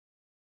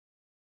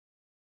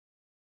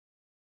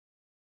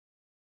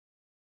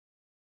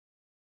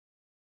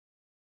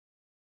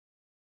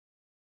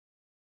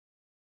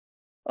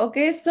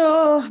Okay,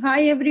 so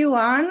hi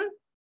everyone.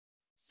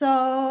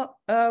 So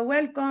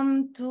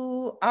welcome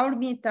to our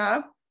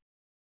meetup.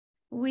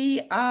 We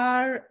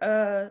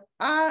are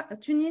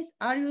Tunis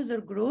R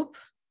user group.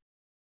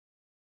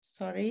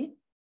 Sorry.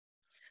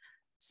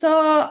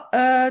 So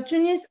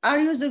Tunis R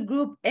user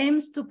group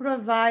aims to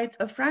provide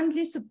a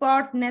friendly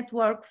support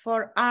network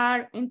for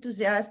R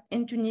enthusiasts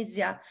in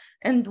Tunisia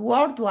and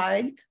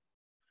worldwide.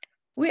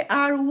 We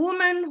are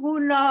women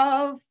who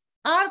love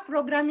R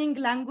programming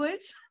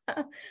language.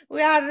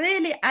 We are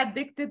really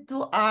addicted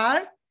to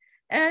R,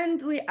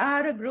 and we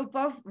are a group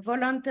of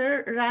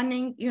volunteers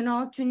running,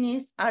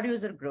 Tunis R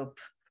user group.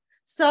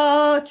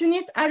 So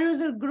Tunis R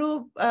user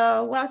group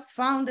was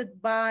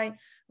founded by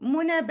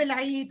Muna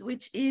Belaid,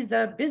 which is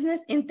a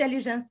business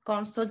intelligence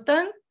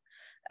consultant,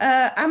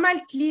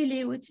 Amal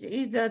Klili, which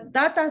is a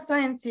data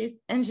scientist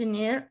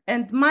engineer,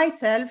 and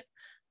myself,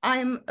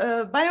 I'm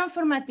a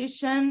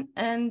bioinformatician,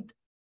 and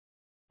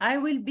I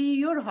will be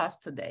your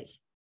host today.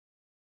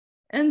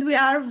 And we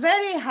are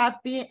very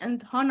happy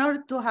and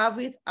honored to have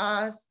with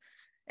us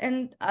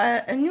and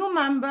a new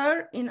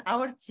member in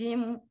our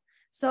team.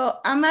 So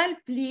Amal,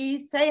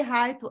 please say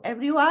hi to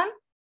everyone.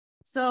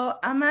 So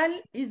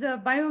Amal is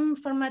a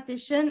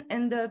bioinformatician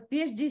and a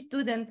PhD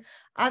student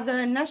at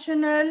the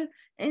National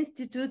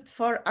Institute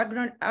for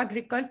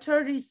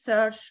Agricultural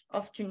Research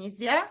of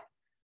Tunisia.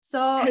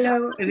 So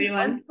hello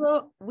everyone.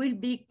 Also will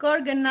be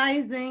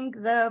co-organizing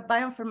the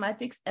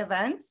bioinformatics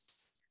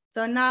events.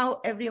 So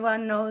now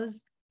everyone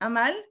knows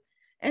Amal.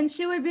 And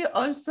she will be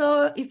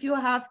also, if you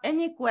have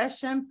any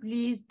question,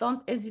 please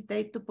don't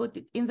hesitate to put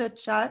it in the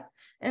chat.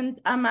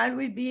 And Amal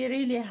will be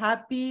really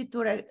happy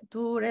to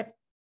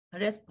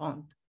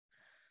respond.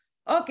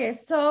 Okay,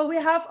 so we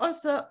have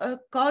also a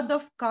code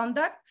of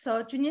conduct.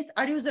 So Tunis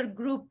R user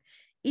group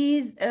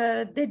is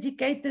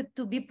dedicated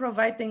to be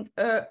providing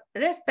a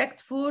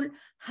respectful,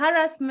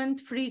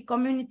 harassment-free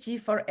community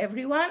for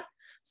everyone.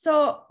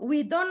 So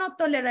we do not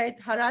tolerate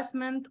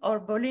harassment or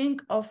bullying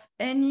of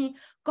any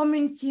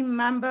community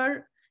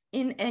member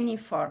in any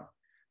form.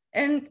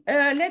 And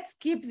let's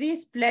keep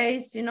this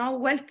place,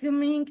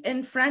 welcoming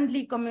and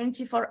friendly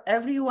community for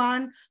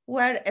everyone,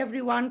 where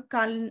everyone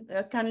can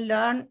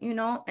learn,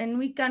 and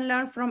we can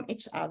learn from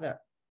each other,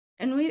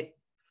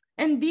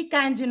 and be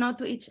kind,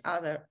 to each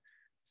other.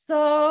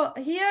 So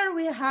here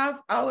we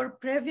have our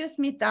previous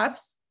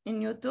meetups in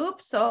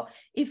YouTube. So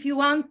if you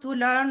want to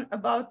learn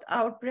about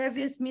our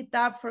previous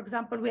meetup, for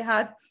example, we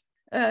had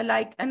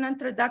like an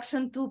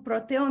introduction to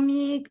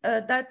proteomic,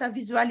 data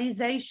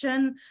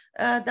visualization,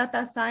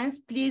 data science,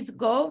 please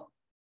go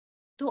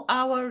to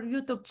our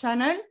YouTube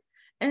channel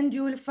and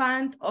you will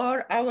find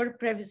all our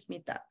previous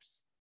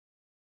meetups.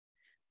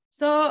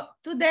 So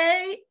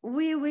today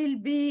we will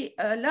be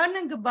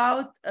learning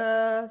about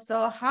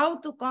how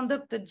to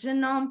conduct a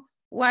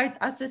Genome-Wide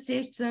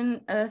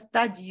Association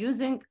study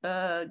using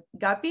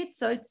GAPIT.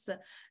 So it's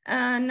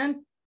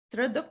an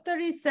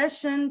introductory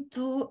session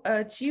to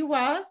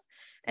GWAS.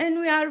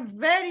 And we are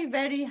very,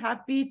 very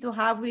happy to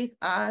have with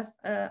us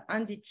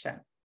Andy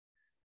Chen.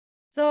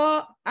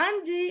 So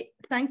Andy,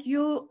 thank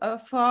you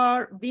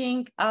for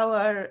being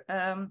our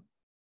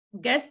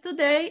guest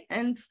today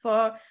and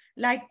for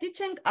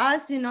teaching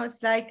us,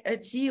 it's like a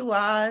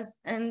GWAS,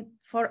 and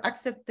for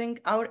accepting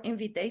our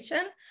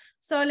invitation.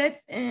 So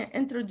let's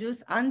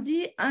introduce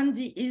Andy.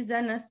 Andy is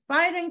an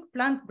aspiring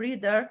plant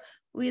breeder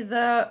with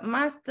a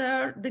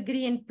master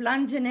degree in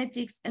plant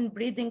genetics and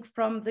breeding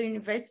from the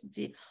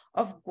University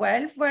of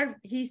Guelph, where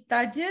he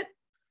studied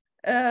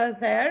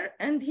there,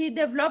 and he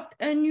developed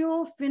a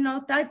new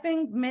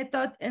phenotyping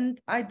method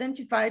and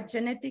identified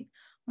genetic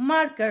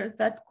markers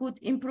that could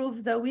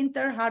improve the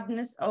winter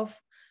hardness of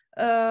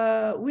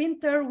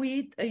winter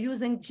wheat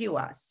using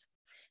GWAS.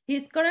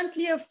 He's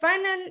currently a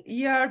final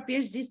year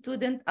PhD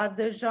student at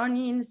the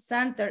Genome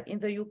Center in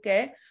the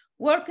UK,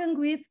 working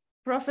with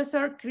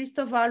Professor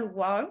Cristobal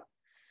Uauy.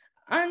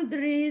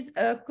 Andre's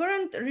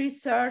current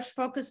research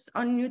focused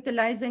on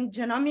utilizing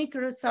genomic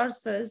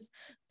resources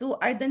to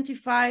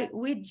identify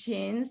wheat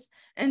genes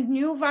and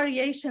new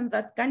variations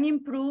that can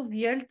improve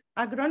yield,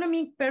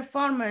 agronomic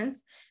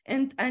performance,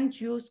 and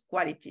end-use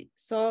quality.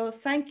 So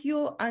thank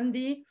you,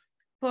 Andy,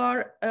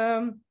 for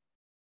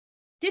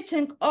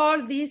teaching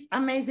all these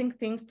amazing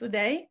things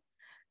today.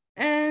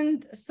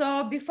 And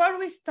so before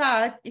we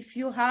start, if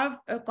you have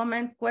a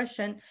comment,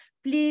 question,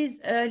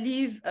 please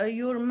leave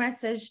your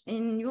message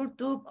in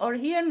YouTube or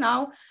here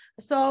now.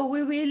 So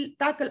we will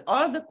tackle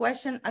all the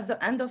questions at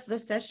the end of the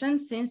session,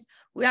 since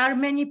we are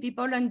many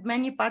people and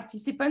many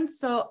participants.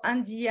 So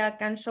Andy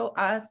can show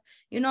us,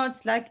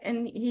 it's like,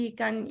 and he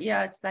can,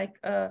 it's like,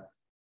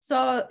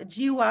 so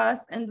GWAS,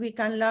 and we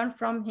can learn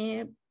from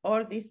him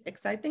all these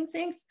exciting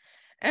things.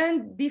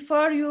 And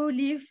before you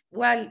leave,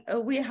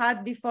 we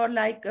had before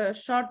like a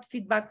short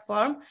feedback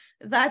form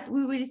that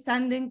we will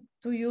sending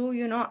to you,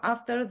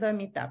 after the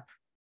meetup.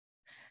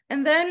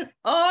 And then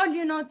all,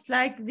 it's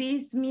like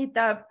this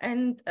meetup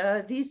and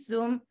this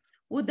Zoom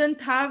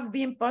wouldn't have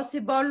been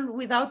possible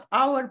without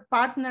our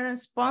partner and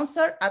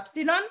sponsor,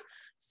 Epsilon.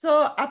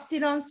 So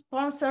Epsilon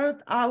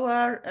sponsored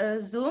our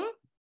Zoom.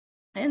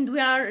 And we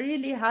are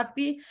really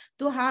happy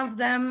to have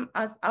them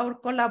as our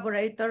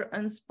collaborator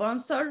and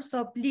sponsor.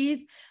 So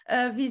please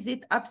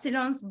visit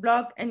Epsilon's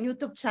blog and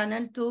YouTube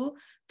channel to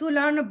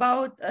learn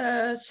about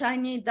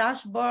Shiny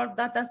dashboard,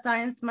 data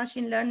science,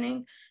 machine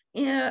learning.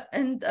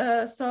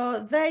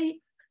 So they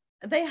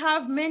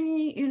have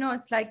many,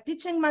 it's like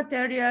teaching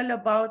material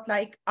about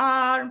like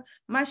R,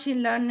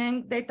 machine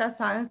learning, data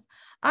science.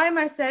 I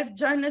myself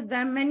joined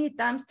them many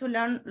times to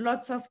learn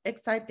lots of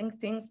exciting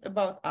things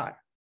about R.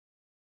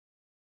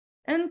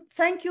 And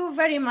thank you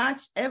very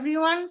much,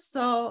 everyone.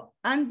 So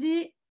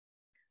Andy,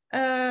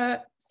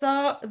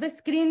 so the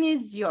screen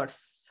is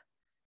yours.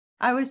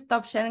 I will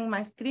stop sharing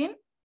my screen.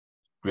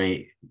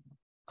 Great.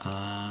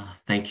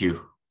 Thank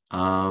you.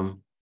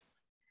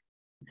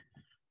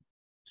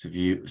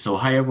 So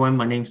hi everyone,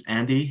 my name's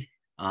Andy.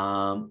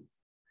 So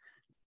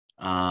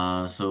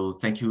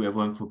thank you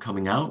everyone for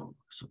coming out.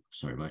 So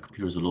sorry, my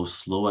computer's a little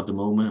slow at the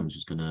moment. I'm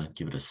just gonna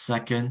give it a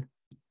second.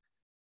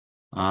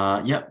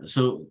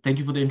 So thank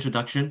you for the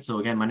introduction. So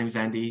again, my name is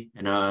Andy,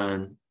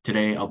 and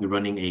today I'll be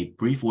running a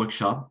brief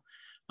workshop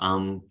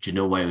on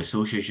Genome-Wide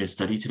Association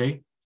Study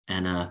today.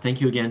 And thank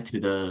you again to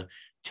the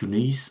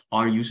Tunis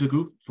R user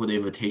group for the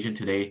invitation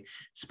today,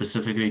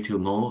 specifically to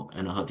Mo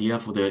and Hadia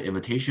for the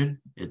invitation.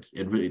 It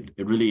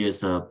really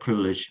is a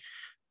privilege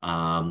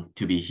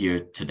to be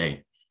here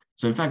today.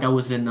 So in fact, I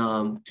was in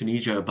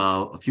Tunisia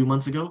about a few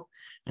months ago,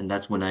 and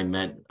that's when I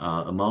met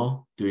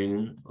Amal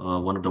during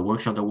one of the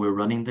workshops that we're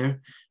running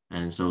there.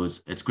 And so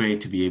it's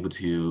great to be able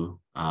to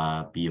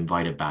be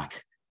invited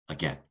back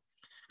again.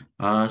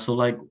 So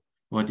like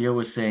what Dia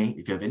was saying,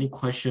 if you have any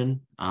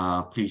question,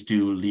 please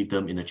do leave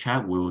them in the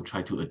chat. We will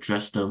try to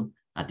address them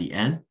at the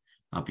end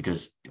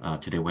because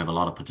today we have a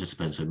lot of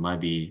participants. So it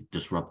might be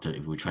disruptive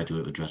if we try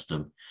to address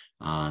them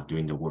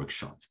during the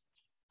workshop.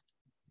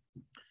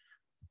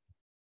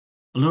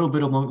 A little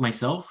bit about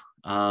myself.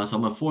 So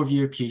I'm a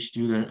fourth-year PhD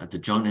student at the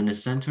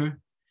John-Innes Center.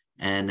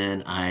 And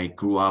then I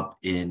grew up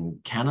in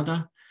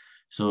Canada.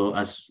 So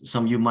as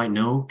some of you might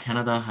know,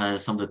 Canada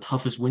has some of the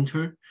toughest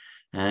winter.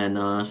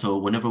 And so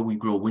whenever we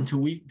grow winter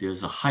wheat,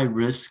 there's a high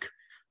risk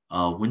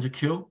of winter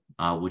kill,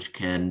 which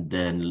can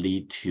then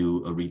lead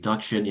to a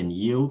reduction in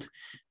yield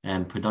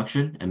and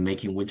production and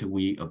making winter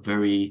wheat a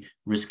very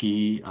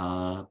risky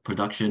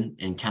production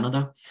in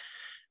Canada.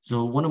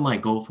 So one of my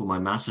goals for my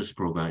master's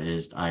program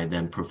is I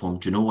then perform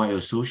Genome-Wide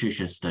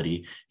Association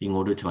study in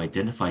order to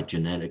identify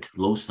genetic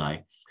loci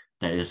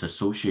that is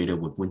associated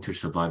with winter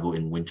survival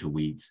in winter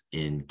wheats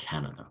in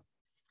Canada.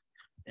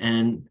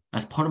 And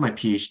as part of my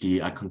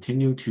PhD, I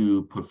continue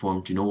to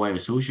perform Genome-Wide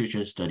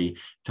Association study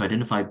to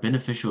identify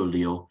beneficial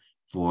allele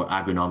for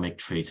agronomic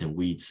traits in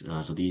wheats.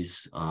 So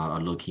these are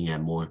looking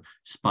at more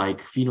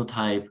spike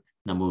phenotype,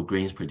 number of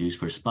grains produced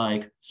per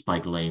spike,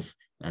 spike length,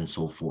 and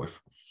so forth.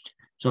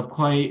 So I have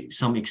quite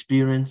some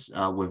experience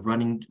with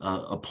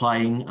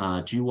applying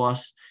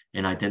GWAS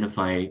and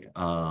identify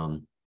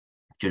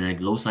genetic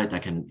loci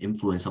that can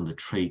influence some of the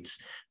traits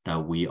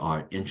that we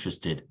are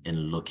interested in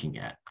looking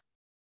at.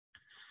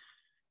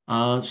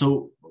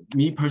 So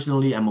me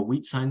personally, I'm a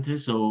wheat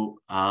scientist. So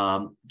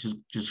I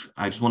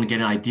just want to get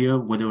an idea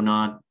whether or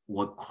not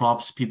what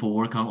crops people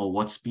work on or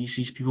what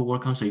species people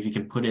work on. So if you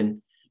can put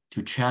in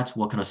to chat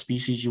what kind of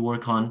species you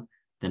work on,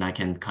 then I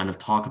can kind of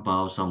talk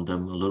about some of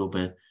them a little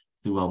bit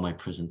throughout my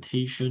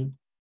presentation.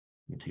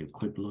 Let me take a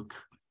quick look.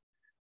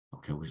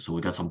 Okay, so we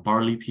got some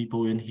barley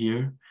people in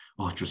here.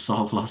 Oh,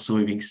 Drosophila,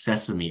 soybean,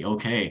 sesame.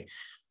 Okay,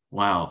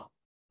 wow.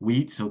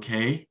 Wheats,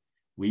 okay.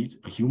 Wheat,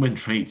 human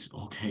traits,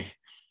 okay.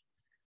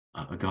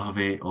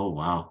 Agave, oh,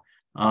 wow.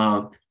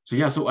 So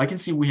yeah, so I can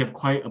see we have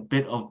quite a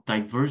bit of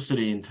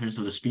diversity in terms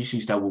of the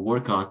species that we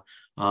work on.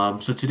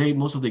 So today,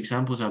 most of the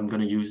examples I'm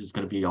going to use is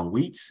going to be on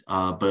wheats,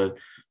 but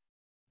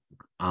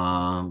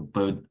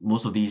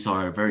most of these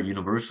are very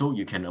universal.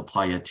 You can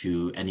apply it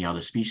to any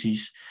other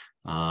species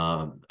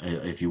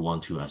if you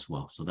want to as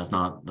well. So that's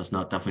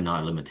definitely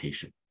not a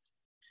limitation.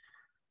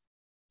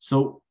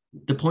 So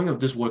the point of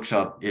this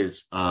workshop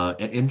is an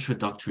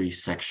introductory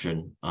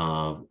section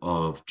of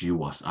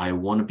GWAS. I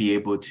want to be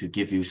able to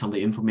give you some of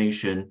the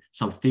information,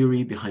 some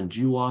theory behind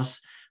GWAS,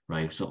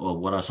 right? So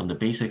what are some of the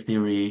basic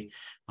theory?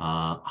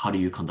 How do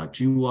you conduct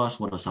GWAS?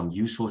 What are some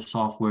useful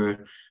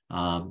software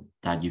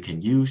that you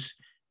can use?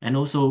 And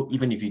also,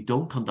 even if you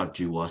don't conduct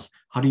GWAS,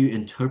 how do you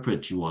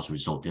interpret GWAS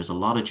result? There's a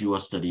lot of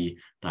GWAS study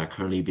that are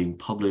currently being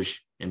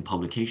published in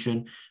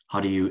publication. How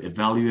do you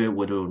evaluate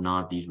whether or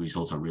not these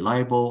results are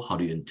reliable? How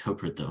do you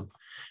interpret them?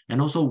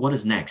 And also, what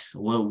is next?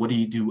 Well, what do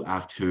you do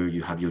after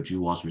you have your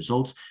GWAS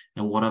results?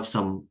 And what are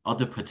some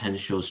other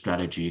potential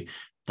strategy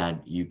that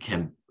you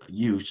can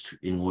use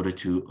in order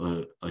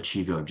to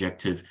achieve your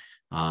objective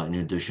in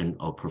addition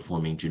of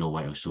performing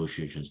Genome-Wide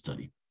Association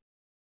study?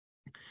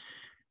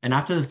 And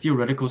after the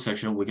theoretical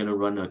section, we're going to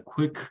run a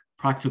quick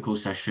practical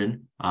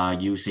session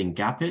using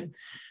GAPIT.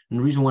 And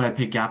the reason why I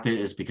pick GAPIT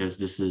is because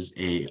this is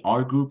a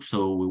R group.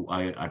 So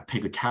I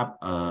pick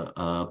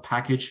a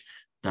package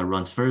that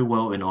runs very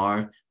well in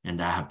R and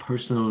that I have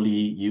personally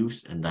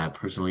used and that I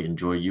personally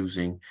enjoy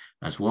using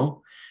as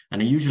well.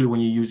 And usually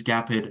when you use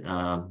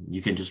GAPID,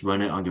 you can just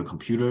run it on your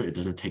computer. It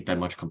doesn't take that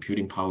much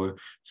computing power.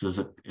 So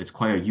it's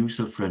quite a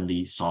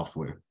user-friendly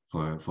software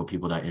for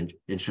people that are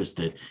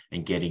interested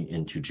in getting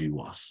into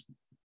GWAS.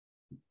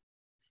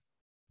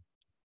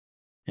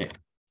 Okay.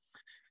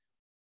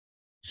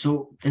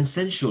 So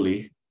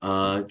essentially,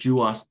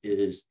 GWAS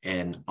is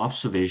an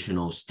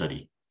observational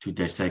study to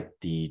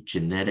dissect the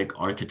genetic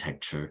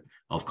architecture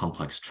of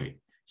complex trait.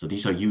 So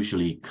these are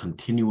usually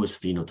continuous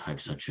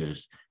phenotypes such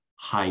as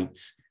height,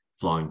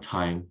 flowering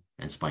time,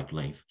 and spike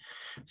length.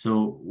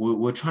 So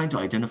we're trying to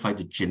identify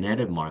the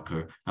genetic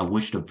marker at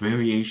which the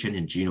variation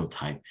in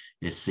genotype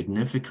is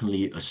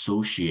significantly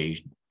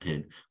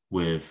associated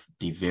with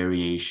the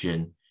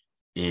variation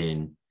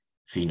in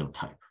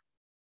phenotype.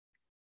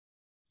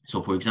 So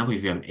for example,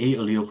 if you have an A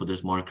allele for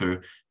this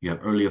marker, you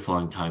have earlier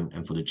flowering time,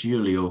 and for the G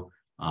allele,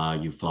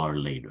 you flower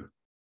later.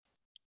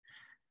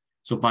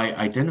 So by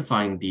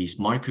identifying these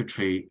marker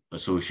trait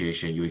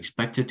association, you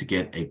expected to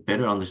get a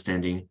better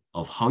understanding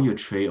of how your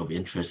trait of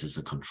interest is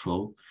a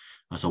control.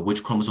 So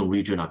which chromosome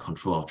region are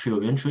control of trait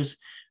of interest,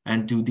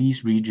 and do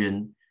these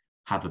regions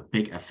have a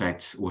big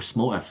effect or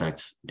small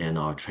effects in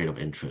our trait of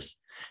interest?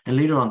 And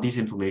later on, this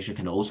information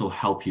can also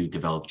help you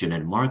develop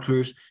genetic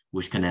markers,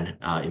 which can then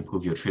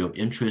improve your trait of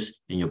interest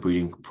in your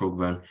breeding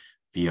program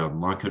via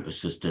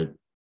marker-assisted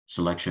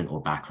selection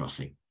or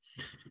backcrossing.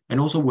 And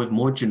also with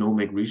more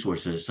genomic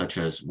resources, such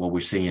as what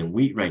we're seeing in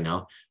wheat right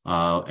now,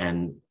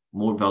 and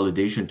more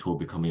validation tool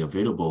becoming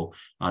available,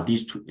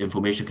 these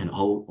information can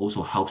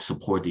also help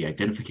support the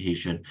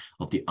identification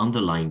of the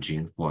underlying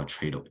gene for our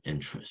trait of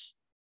interest.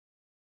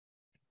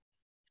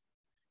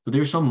 So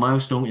there's some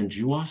milestone in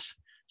GWAS.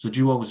 So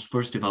GWAS was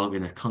first developed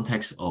in the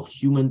context of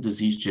human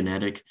disease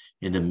genetic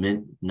in the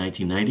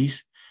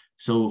mid-1990s.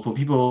 So for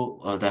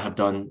people that have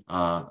done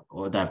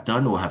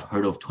or have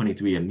heard of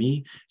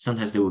 23andMe,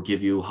 sometimes they will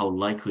give you how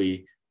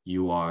likely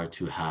you are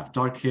to have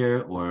dark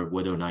hair or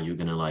whether or not you're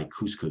gonna like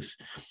couscous.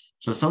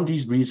 So some of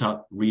these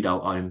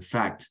readout are in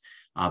fact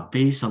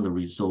based on the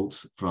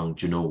results from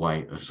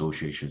Genome-Wide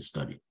Association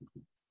Study.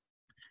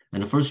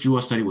 And the first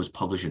GWAS study was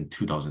published in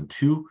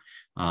 2002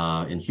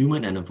 in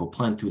human, and then for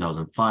plant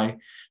 2005.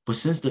 But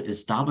since the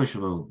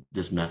establishment of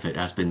this method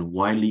has been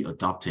widely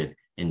adopted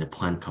in the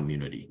plant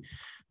community.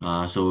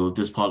 So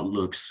this plot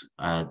looks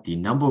at the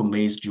number of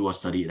maize GWAS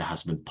study that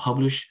has been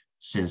published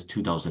since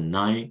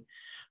 2009,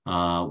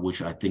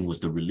 which I think was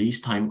the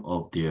release time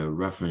of their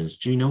reference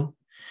genome.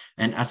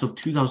 And as of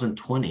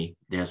 2020,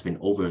 there has been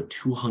over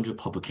 200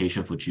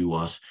 publications for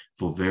GWAS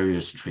for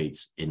various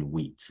traits in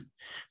wheat.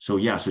 So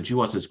yeah, so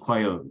GWAS is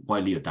quite a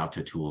widely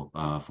adopted tool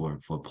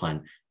for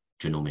plant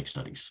genomic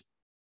studies.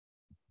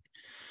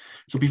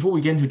 So before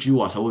we get into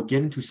GWAS, I will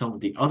get into some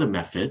of the other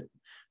methods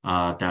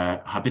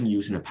that have been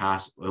used in the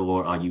past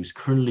or are used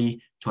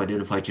currently to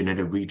identify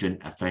genetic region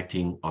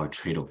affecting our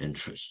trait of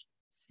interest.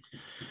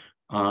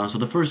 So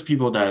the first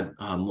people that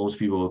most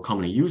people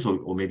commonly use,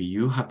 or maybe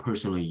you have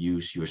personally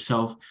used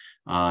yourself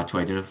to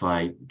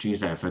identify genes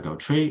that affect our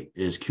trait,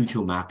 is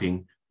QTL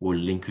mapping or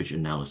linkage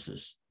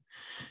analysis.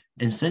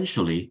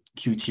 Essentially,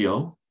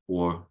 QTL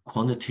or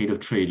quantitative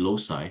trait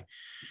loci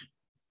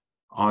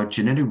are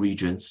genetic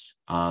regions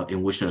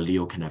in which the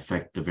allele can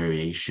affect the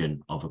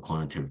variation of a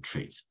quantitative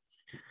trait.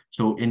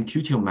 So in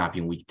QTL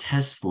mapping, we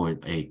test for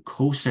a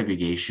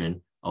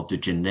co-segregation of the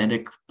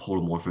genetic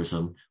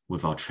polymorphism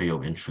with our trait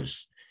of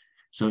interest.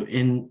 So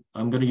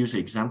I'm going to use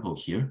an example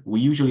here. We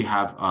usually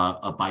have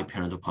a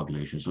biparental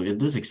population. So in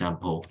this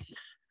example,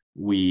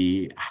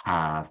 we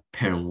have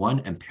parent 1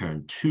 and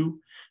parent 2.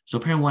 So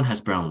parent 1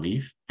 has brown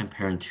leaf and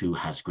parent 2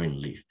 has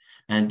green leaf.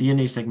 And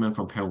DNA segment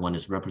from parent 1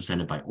 is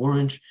represented by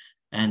orange,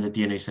 and the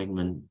DNA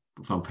segment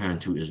from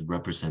parent 2 is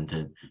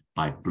represented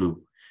by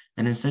blue.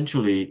 And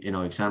essentially, in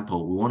our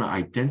example, we want to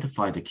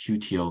identify the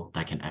QTL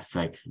that can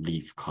affect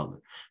leaf color.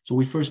 So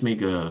we first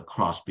make a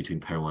cross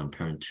between parent 1 and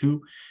parent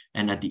 2.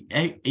 And at the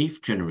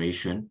 8th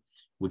generation,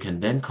 we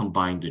can then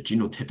combine the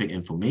genotypic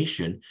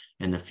information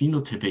and the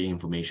phenotypic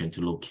information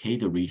to locate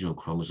the regional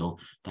chromosome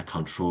that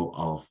control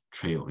of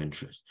trait of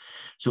interest.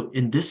 So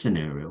in this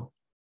scenario,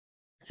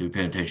 so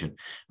pay attention,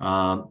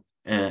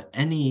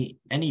 any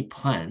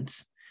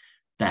plant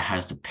that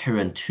has the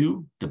parent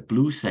 2, the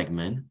blue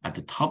segment at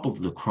the top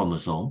of the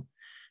chromosome,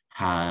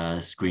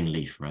 has green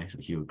leaf, right? So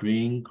here,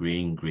 green,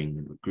 green,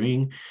 green,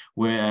 green.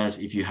 Whereas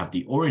if you have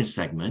the orange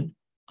segment,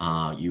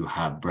 you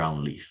have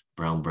brown leaf,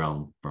 brown,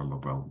 brown, brown,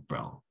 brown,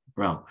 brown,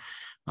 brown.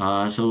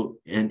 So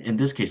in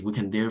this case, we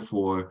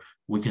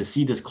can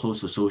see this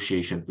close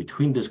association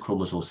between this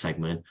chromosome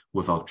segment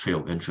with our trait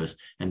of interest,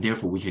 and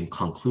therefore we can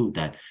conclude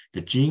that the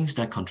genes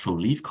that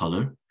control leaf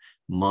color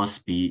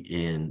must be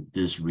in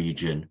this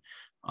region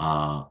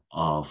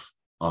of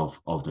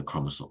the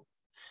chromosome.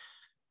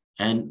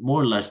 And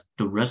more or less,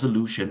 the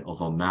resolution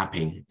of our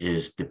mapping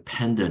is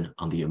dependent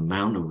on the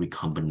amount of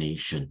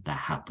recombination that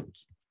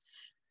happens.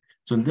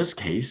 So in this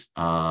case,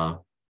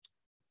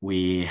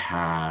 we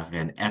have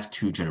an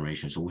F2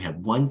 generation. So we have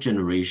one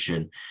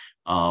generation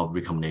of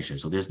recombination.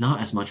 So there's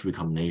not as much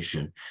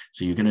recombination.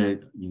 So you're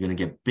gonna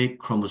get big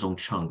chromosome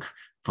chunk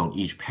from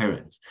each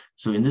parent.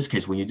 So in this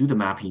case, when you do the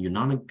mapping, you're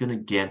not gonna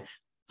get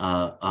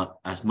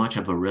as much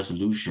of a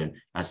resolution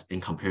as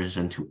in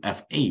comparison to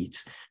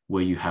F8,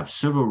 where you have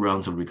several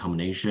rounds of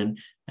recombination,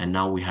 and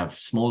now we have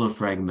smaller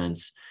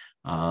fragments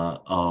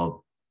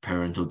of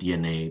parental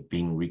DNA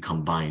being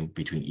recombined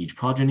between each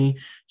progeny.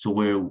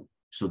 So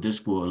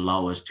this will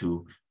allow us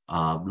to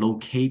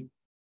locate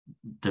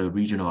the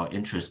region of our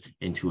interest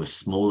into a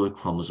smaller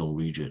chromosome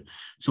region.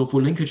 So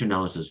for linkage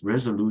analysis,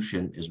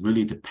 resolution is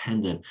really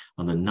dependent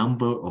on the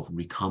number of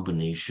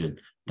recombination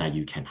that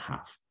you can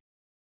have.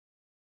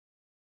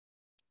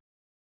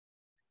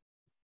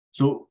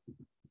 So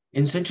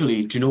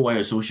essentially, Genome-Wide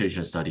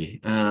Association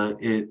study,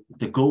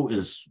 the goal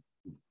is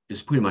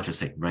pretty much the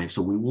same, right?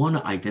 So we want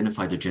to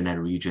identify the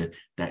genetic region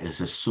that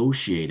is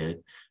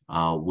associated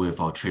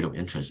with our trait of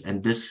interest.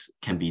 And this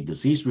can be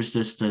disease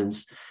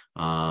resistance,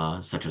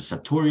 such as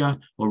septoria,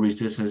 or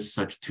resistance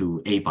such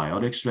to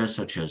abiotic stress,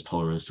 such as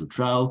tolerance to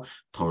drought,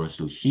 tolerance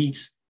to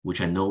heat,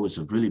 which I know is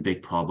a really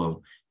big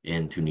problem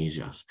in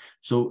Tunisia.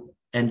 So,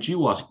 and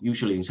GWAS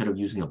usually, instead of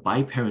using a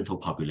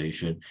biparental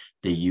population,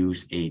 they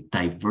use a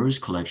diverse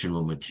collection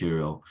of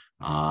material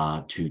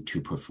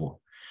to perform.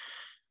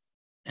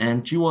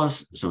 And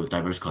GWAS, so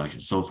diverse collection.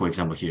 So for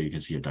example, here you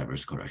can see a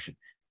diverse collection.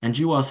 And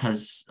GWAS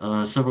has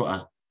several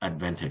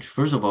advantages.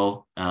 First of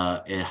all,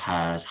 it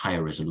has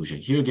higher resolution.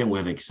 Here again, we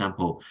have an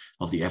example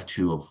of the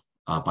F2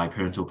 of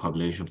biparental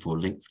population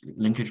for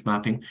linkage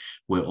mapping,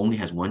 where it only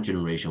has one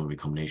generation of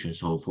recombination.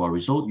 So for our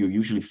result, you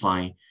usually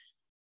find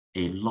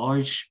a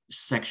large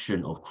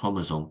section of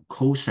chromosome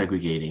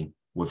co-segregating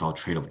with our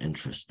trait of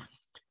interest.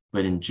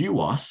 But in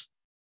GWAS,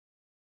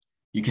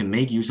 you can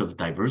make use of a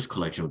diverse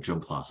collection of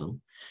germplasm,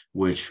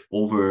 which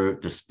over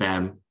the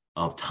span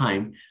of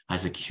time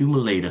has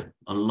accumulated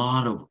a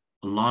lot of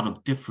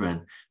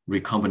different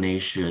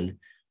recombination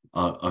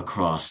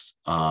across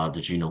the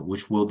genome,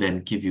 which will then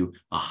give you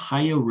a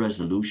higher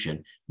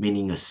resolution,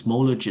 meaning a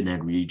smaller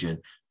genetic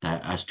region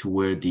that as to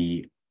where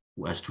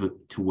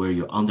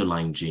your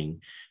underlying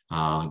gene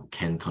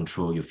can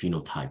control your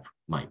phenotype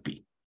might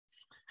be.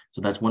 So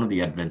that's one of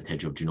the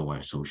advantages of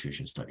Genome-Wide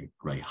Association study,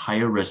 right?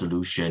 Higher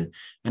resolution,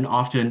 and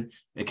often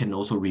it can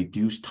also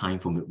reduce time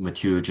for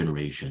material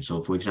generation.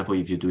 So for example,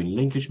 if you're doing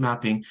linkage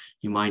mapping,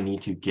 you might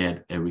need to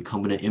get a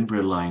recombinant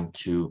inbred line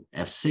to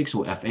F6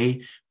 or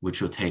F8, which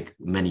will take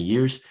many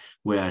years.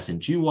 Whereas in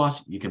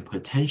GWAS, you can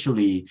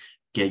potentially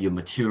get your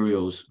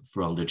materials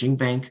from the gene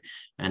bank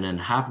and then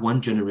have one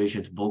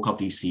generation to bulk up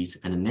these seeds,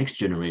 and the next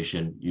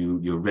generation,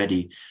 you're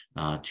ready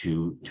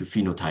to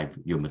phenotype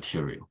your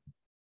material.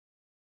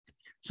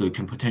 So it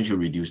can potentially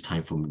reduce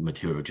time for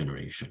material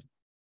generation.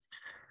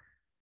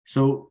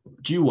 So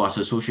GWAS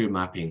associated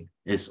mapping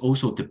is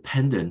also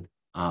dependent,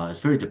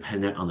 it's very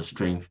dependent on the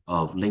strength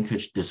of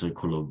linkage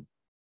disequilibrium,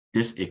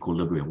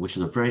 which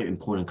is a very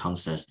important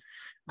concept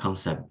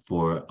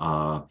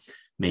for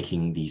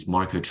making these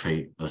marker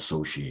trait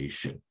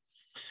association.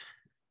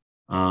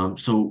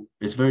 So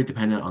it's very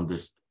dependent on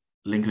this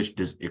linkage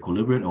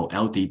disequilibrium, or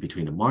LD,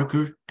 between the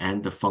marker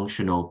and the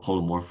functional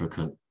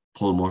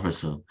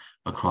polymorphism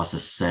across a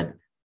set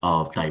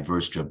of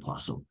diverse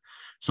germplasm.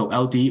 So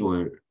LD,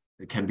 or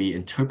it can be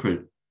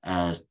interpreted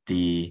as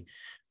the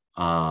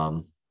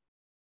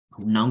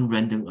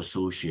non-random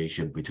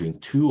association between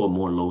two or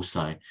more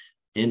loci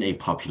in a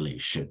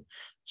population.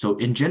 So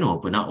in general,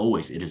 but not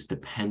always, it is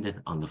dependent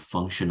on the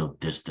functional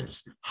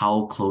distance.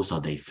 How close are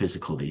they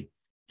physically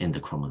in the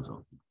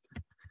chromosome?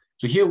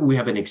 So here we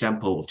have an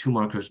example of two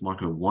markers,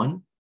 marker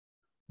 1,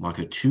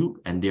 marker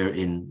 2, and they're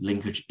in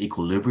linkage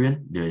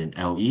equilibrium. They're in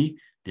LE.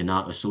 They're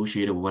not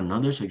associated with one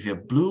another. So if you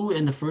have blue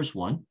in the first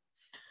one,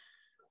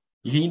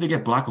 you can either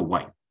get black or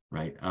white,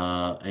 right?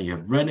 And you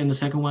have red in the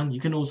second one, you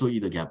can also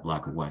either get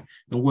black or white.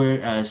 And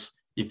whereas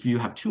if you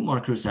have two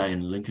markers that are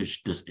in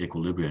linkage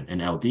disequilibrium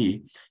and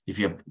LD, if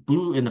you have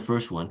blue in the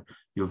first one,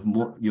 you're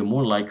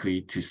more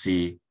likely to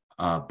see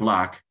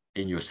black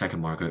in your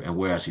second marker. And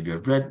whereas if you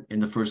have red in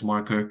the first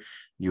marker,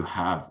 you're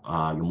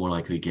more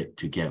likely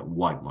to get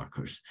white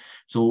markers.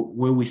 So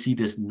where we see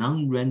this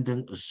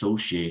non-random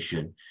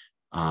association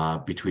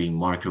between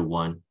marker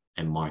 1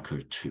 and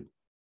marker 2.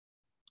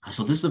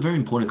 So this is a very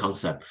important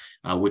concept,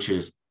 which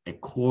is a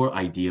core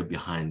idea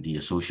behind the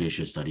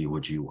association study, or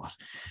GWAS,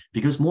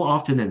 because more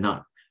often than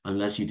not,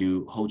 unless you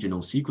do whole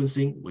genome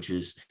sequencing, which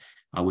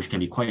can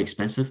be quite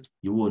expensive,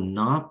 you will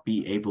not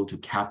be able to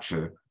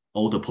capture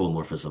all the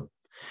polymorphism.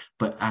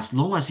 But as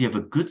long as you have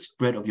a good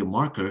spread of your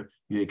marker,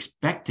 you're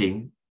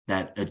expecting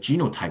that a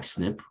genotype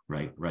SNP,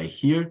 right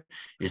here,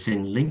 is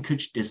in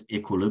linkage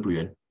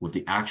disequilibrium with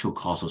the actual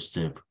causal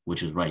SNP,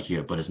 which is right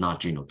here, but it's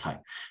not genotype.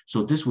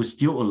 So this will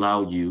still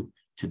allow you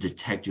to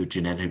detect your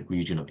genetic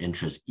region of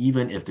interest,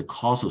 even if the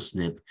causal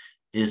SNP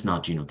is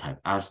not genotype,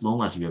 as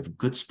long as you have a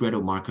good spread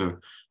of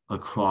marker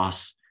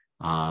across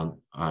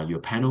your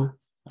panel,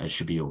 it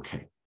should be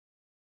okay.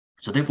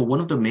 So therefore, one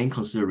of the main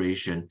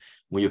consideration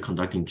when you're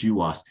conducting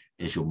GWAS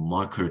is your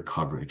marker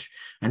coverage.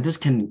 And this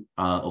can,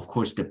 of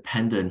course,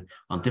 dependent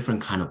on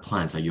different kind of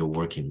plants that you're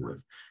working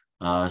with.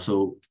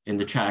 So in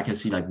the chat, I can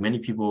see like many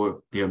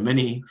people, there are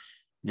many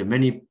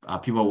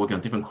people working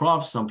on different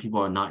crops. Some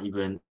people are not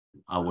even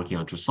working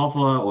on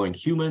Drosophila or in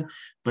human,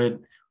 but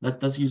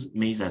let's use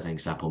maize as an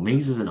example.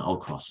 Maize is an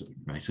outcrossing,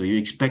 right? So you're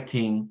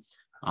expecting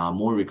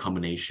more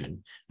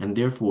recombination, and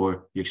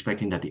therefore you're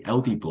expecting that the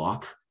LD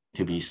block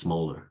to be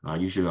smaller,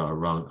 usually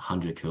around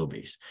 100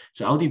 kilobase.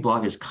 So LD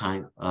block is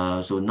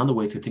so another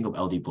way to think of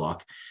LD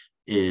block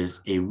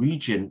is a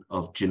region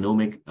of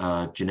genomic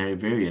genetic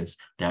variants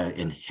that are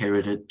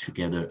inherited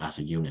together as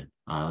a unit,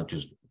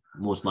 just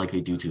most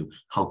likely due to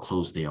how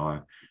close they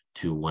are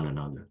to one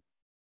another.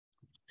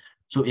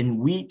 So in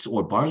wheat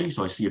or barley,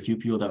 so I see a few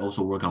people that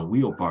also work on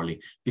wheat or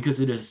barley, because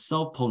it is a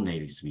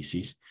self-pollinating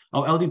species,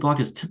 our LD block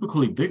is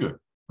typically bigger,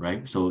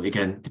 right? So it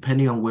can,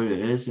 depending on where it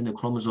is in the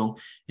chromosome,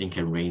 it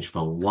can range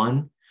from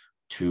 1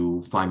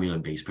 to 5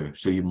 million base pair.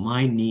 So you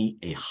might need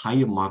a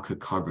higher marker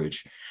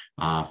coverage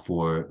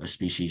for a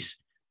species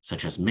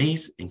such as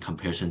maize in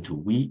comparison to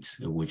wheat,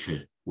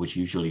 which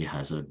usually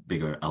has a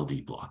bigger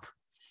LD block.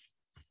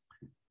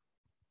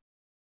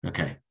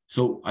 Okay,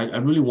 so I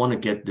really want to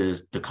get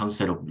the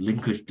concept of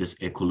linkage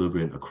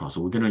disequilibrium across.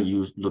 So we're going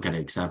to look at an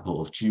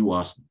example of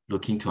GWAS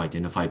looking to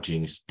identify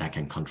genes that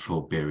can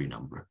control berry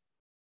number.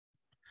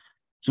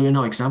 So in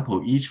our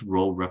example, each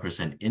row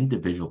represents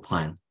individual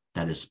plant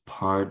that is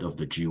part of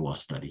the GWAS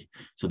study.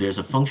 So there's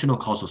a functional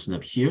causal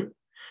SNP here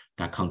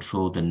that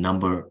control the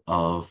number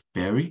of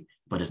berry,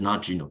 but it's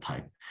not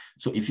genotype.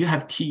 So if you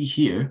have T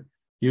here,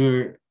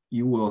 you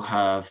will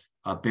have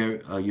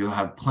you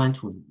have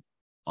plants with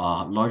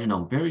larger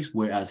number of berries,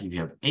 whereas if you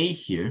have A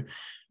here,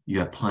 you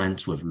have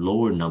plants with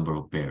lower number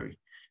of berry.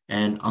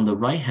 And on the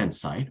right-hand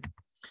side,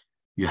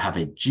 you have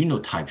a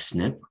genotype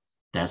SNP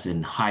that's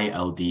in high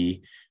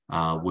LD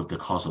with the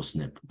causal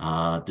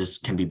SNP. This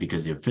can be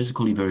because they're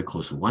physically very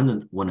close to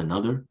one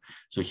another.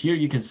 So here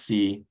you can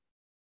see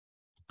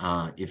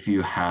if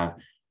you have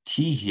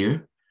T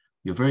here,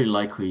 you're very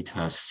likely to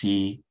have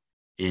C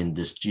in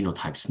this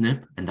genotype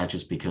SNP, and that's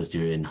just because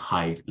they're in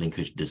high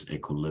linkage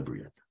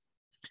disequilibrium.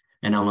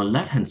 And on the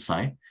left-hand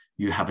side,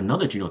 you have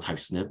another genotype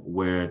SNP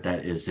where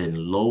that is in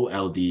low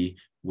LD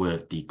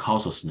with the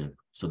causal SNP.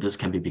 So this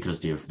can be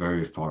because they're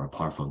very far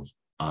apart from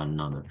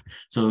another.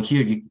 So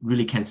here you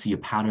really can see a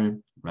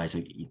pattern, right? So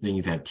then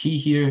if you have T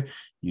here,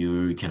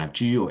 you can have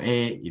G or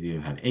A. If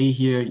you have A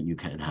here, you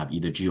can have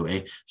either G or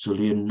A. So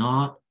they're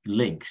not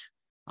linked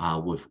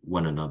with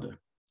one another.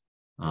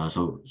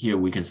 So here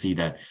we can see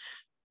that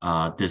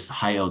this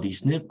high LD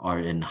SNP are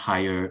in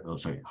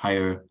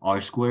higher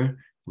R square,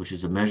 which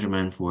is a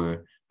measurement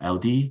for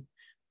LD,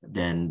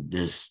 then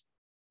there's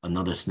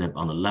another SNP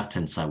on the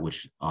left-hand side,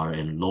 which are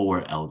in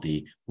lower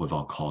LD with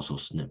our causal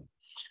SNP.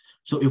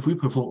 So if we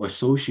perform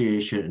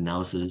association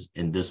analysis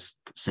in this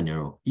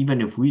scenario,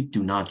 even if we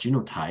do not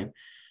genotype,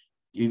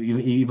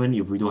 even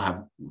if we do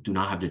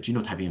not have the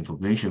genotyping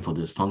information for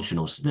this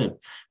functional SNP,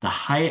 the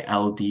high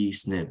LD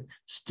SNP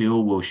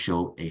still will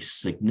show a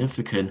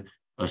significant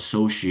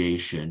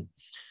association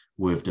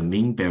with the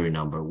mean berry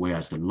number,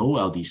 whereas the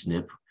low LD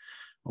SNP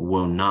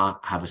will not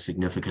have a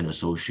significant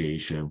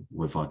association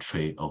with our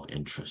trait of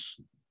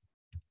interest.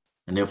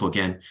 And therefore,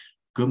 again,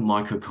 good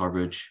marker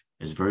coverage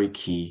is very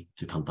key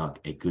to conduct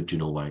a good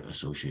genome-wide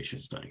association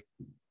study.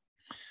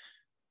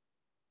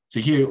 So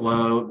here,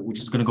 we're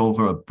just going to go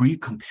over a brief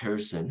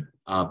comparison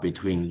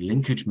between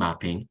linkage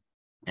mapping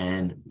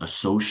and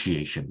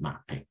association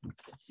mapping.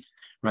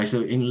 Right,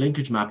 so in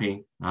linkage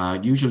mapping,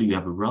 usually you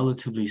have a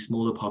relatively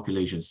smaller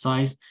population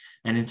size,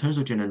 and in terms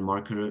of genetic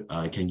marker,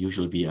 it can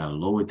usually be at a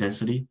lower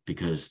density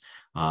because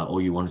all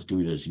you want to do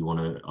is you want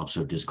to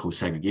observe this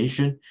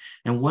co-segregation.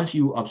 And once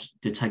you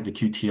detect the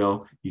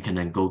QTL, you can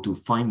then go to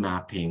fine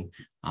mapping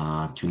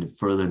to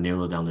further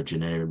narrow down the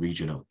genetic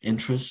region of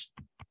interest.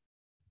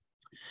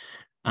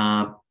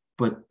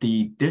 But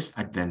the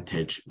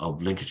disadvantage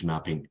of linkage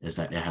mapping is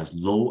that it has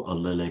low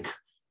allelic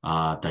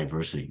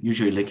diversity.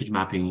 Usually linkage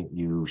mapping,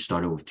 you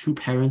started with 2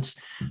 parents.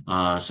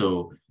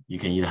 So you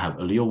can either have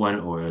allele 1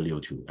 or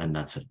allele 2, and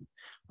that's it.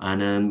 And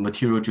then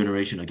material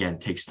generation, again,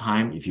 takes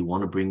time. If you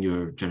want to bring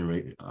your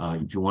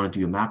if you want to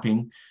do your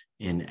mapping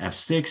in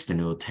F6,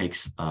 then it will take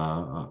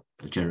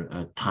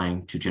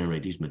time to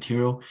generate these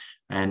material.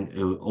 And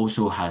it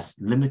also has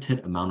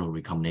limited amount of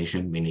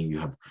recombination, meaning you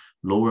have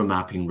lower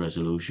mapping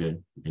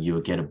resolution, and you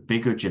will get a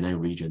bigger genetic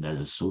region that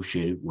is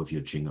associated with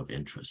your gene of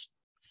interest.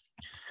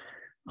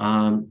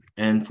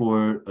 And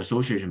for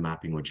association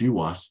mapping or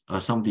GWAS,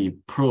 some of the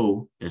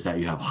pro is that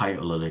you have high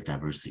allelic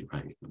diversity,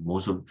 right?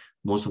 Most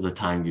of the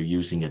time you're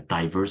using a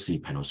diversity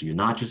panel. So you're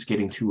not just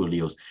getting 2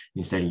 alleles,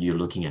 instead you're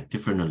looking at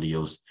different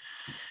alleles.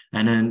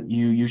 And then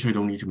you usually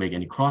don't need to make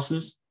any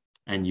crosses,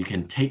 and you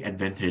can take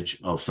advantage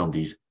of some of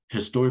these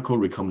historical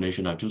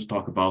recombination I just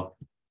talked about,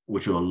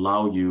 which will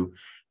allow you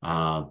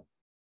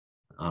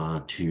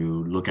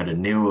to look at a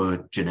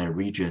narrower genetic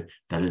region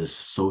that is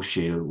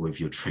associated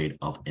with your trait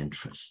of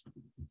interest.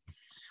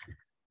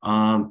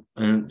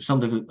 And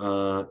some of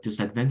the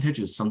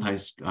disadvantages,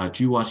 sometimes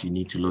GWAS, you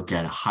need to look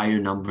at a higher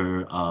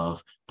number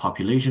of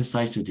population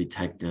sites to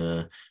detect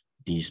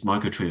these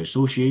marker trait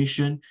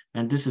association.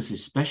 And this is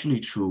especially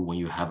true when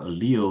you have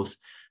alleles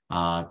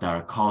that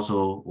are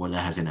causal or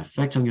that has an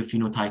effect on your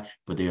phenotype,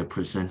 but they are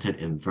presented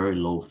in very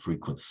low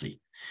frequency.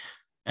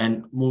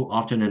 And more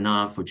often than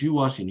not, for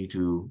GWAS, you need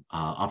to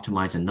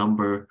optimize a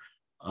number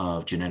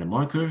of genetic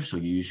markers. So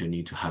you usually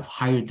need to have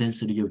higher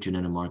density of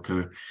genetic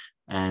marker.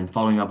 And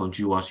following up on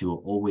GWAS, you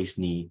will always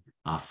need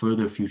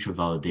further future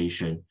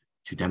validation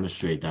to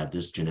demonstrate that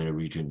this genetic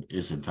region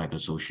is in fact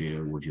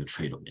associated with your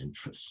trait of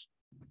interest.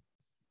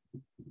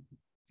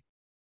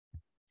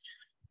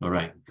 All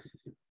right.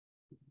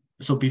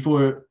 So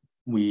before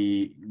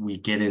we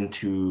get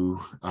into,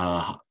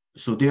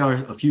 so there are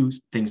a few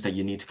things that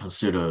you need to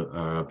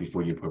consider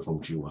before you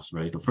perform GWAS,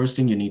 right? The first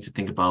thing you need to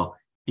think about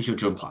is your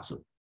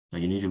germplasm. Now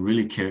you need to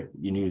really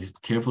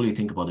carefully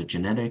think about the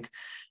genetic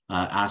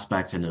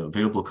aspects and the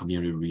available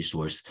community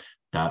resource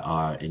that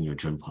are in your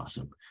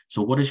germplasm.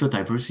 So what is your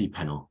diversity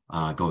panel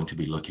going to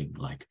be looking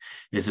like?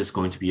 Is this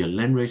going to be a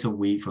landrace of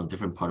wheat from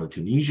different part of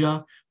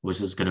Tunisia, or is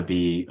this going to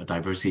be a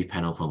diversity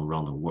panel from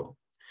around the world?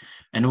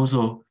 And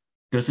also,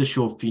 does it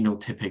show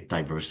phenotypic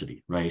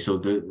diversity, right? So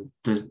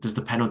does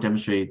the panel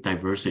demonstrate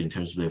diversity in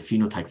terms of the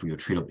phenotype for your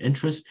trait of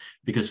interest?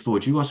 Because for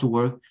GWAS to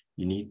work,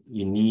 you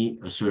need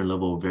a certain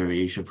level of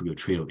variation for your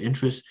trait of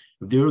interest.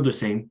 If they're all the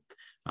same,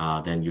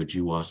 then your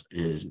GWAS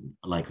is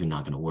likely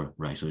not going to work,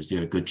 right? So is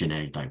there a good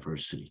genetic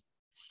diversity?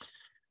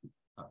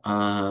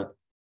 And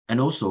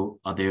also,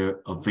 are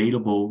there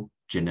available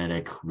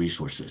genetic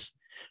resources?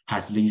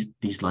 Has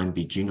these lines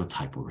been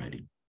genotyped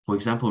already? For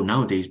example,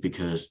 nowadays,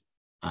 because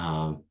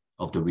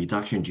of the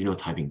reduction in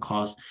genotyping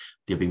costs,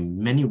 there have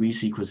been many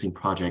resequencing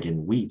projects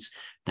in wheats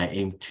that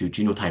aim to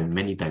genotype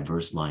many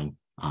diverse lines.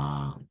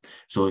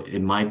 So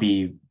it might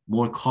be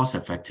more cost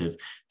effective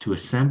to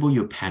assemble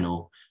your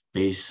panel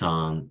based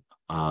on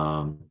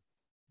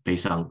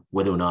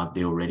whether or not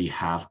they already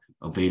have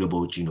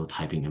available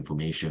genotyping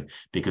information,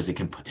 because it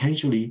can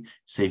potentially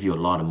save you a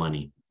lot of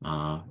money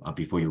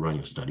before you run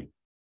your study.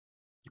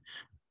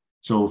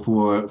 So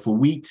for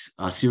wheat,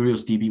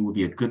 Cereals DB would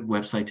be a good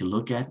website to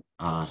look at.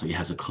 So it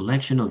has a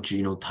collection of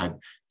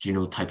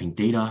genotyping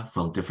data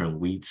from different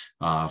wheats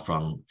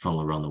from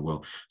around the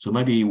world. So it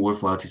might be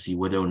worthwhile to see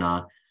whether or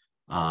not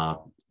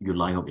your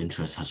line of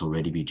interest has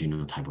already been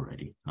genotyped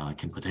already.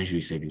 Can potentially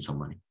save you some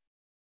money.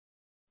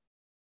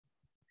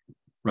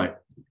 Right.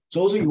 So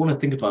also you want to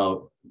think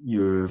about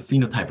your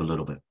phenotype a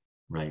little bit,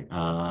 right?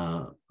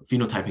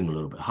 Phenotyping a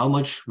little bit. How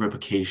much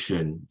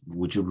replication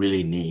would you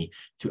really need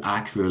to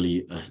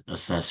accurately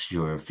assess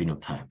your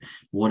phenotype?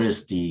 What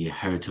is the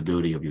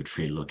heritability of your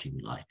trait looking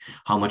like?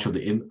 How much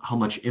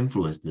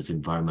influence does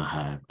environment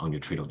have on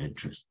your trait of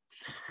interest?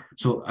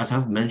 So as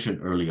I've mentioned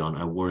early on,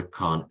 I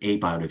work on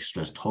abiotic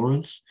stress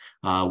tolerance,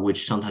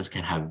 which sometimes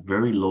can have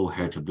very low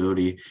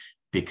heritability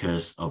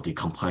because of the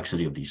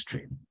complexity of these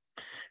traits.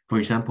 For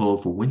example,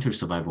 for winter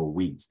survival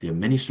wheats, there are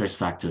many stress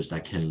factors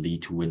that can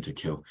lead to winter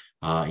kill,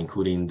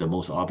 including the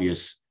most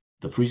obvious,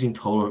 the freezing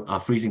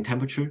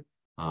temperature,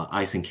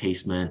 ice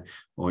encasement,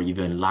 or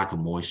even lack of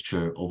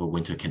moisture over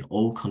winter can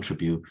all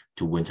contribute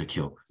to winter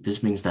kill.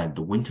 This means that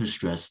the winter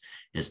stress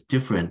is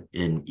different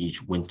in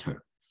each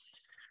winter.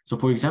 So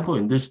for example,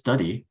 in this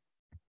study,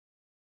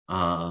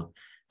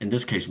 in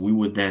this case, we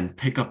would then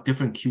pick up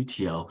different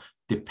QTL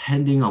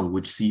depending on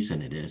which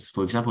season it is.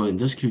 For example, in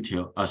this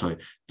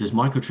this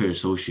marker trait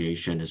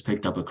association is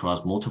picked up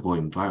across multiple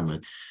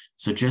environments,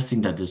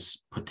 suggesting that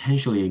this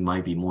potentially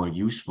might be more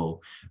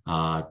useful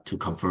to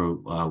confer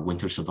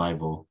winter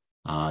survival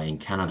in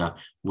Canada,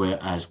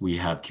 whereas we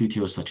have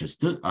QTL such as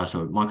this,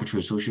 marker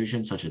trait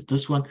association such as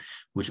this one,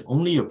 which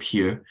only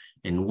appear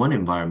in one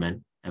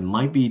environment and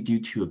might be due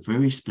to a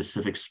very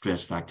specific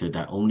stress factor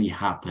that only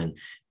happen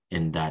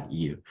in that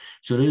year.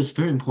 So it is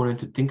very important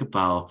to think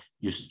about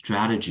your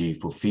strategy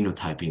for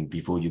phenotyping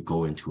before you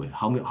go into it.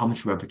 How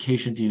much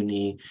replication do you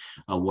need?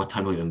 What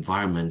type of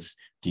environments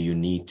do you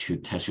need to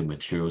test your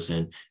materials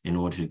in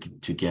order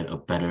to get a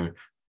better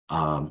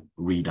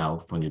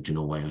readout from your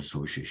Genome-Wide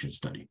Association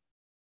study?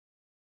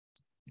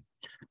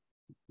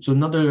 So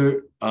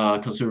another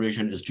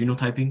consideration is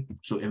genotyping.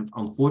 So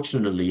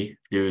unfortunately,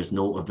 there is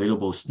no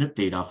available SNP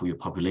data for your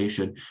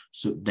population.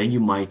 So then you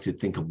might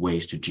think of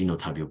ways to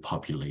genotype your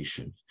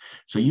population.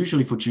 So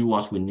usually for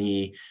GWAS, we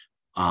need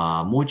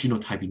more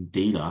genotyping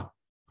data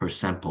per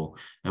sample.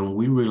 And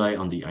we rely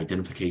on the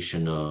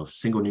identification of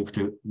single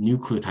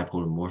nucleotide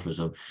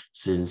polymorphism,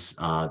 since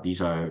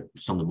these are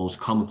some of the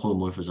most common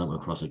polymorphism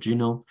across the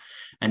genome.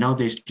 And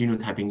nowadays,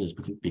 genotyping is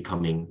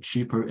becoming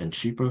cheaper and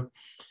cheaper.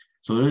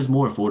 So it is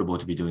more affordable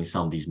to be doing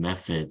some of these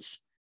methods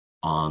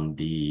on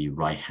the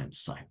right-hand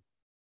side.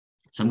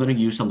 So I'm going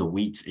to use some of the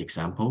wheats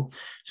example.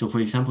 So for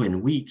example,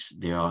 in wheats,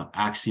 there are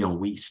axion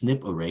wheat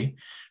SNP array.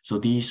 So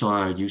these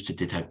are used to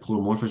detect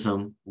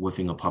polymorphism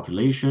within a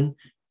population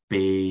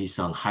based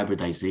on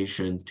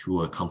hybridization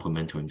to a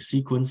complementary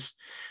sequence.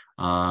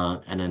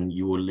 And then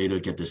you will later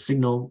get the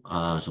signal.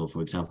 So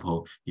for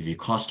example, if you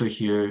cluster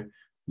here,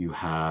 you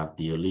have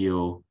the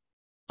allele,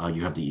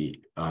 you have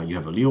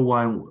allele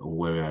 1,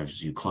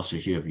 whereas you cluster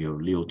here of your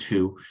allele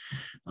 2.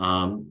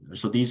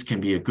 So these can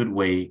be a good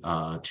way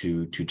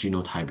to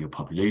genotype your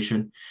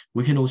population.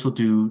 We can also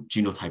do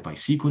genotype by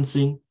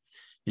sequencing.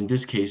 In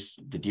this case,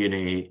 the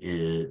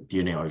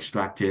DNA are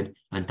extracted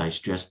and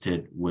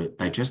digested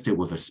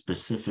with a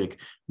specific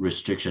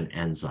restriction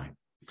enzyme.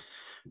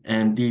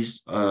 And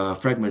these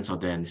fragments are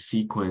then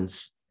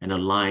sequenced and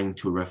aligned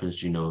to a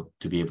reference genome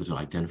to be able to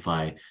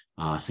identify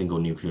single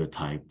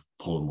nucleotide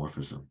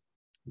polymorphism.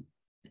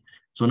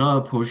 So another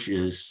approach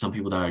is some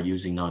people that are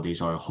using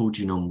nowadays are whole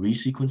genome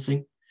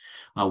resequencing,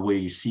 where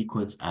you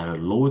sequence at a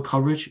lower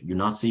coverage. You're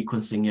not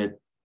sequencing it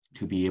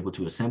to be able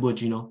to assemble a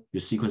genome.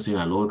 You're sequencing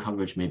at lower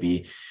coverage,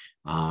 maybe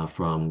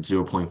from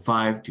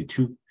 0.5 to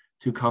 2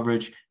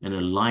 coverage, and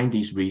align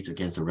these reads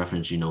against the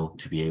reference genome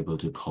to be able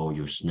to call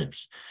your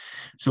SNPs.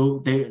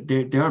 So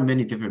there are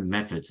many different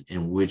methods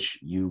in which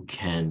you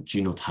can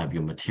genotype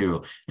your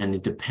material, and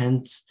it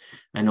depends,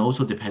 and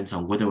also depends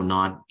on whether or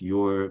not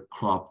your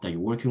crop that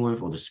you're working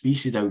with or the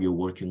species that you're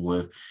working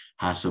with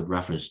has a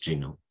reference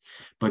genome.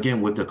 But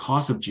again, with the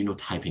cost of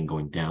genotyping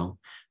going down,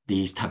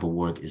 these type of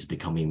work is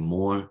becoming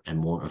more and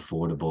more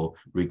affordable,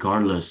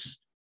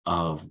 regardless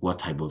of what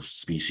type of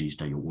species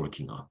that you're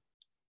working on.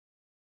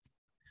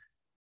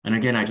 And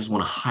again, I just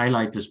want to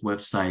highlight this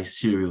website,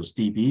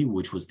 SerialsDB,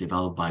 which was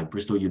developed by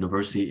Bristol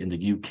University in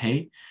the UK.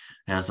 It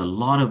has a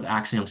lot of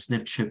Axiom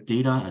SNP chip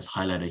data, as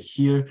highlighted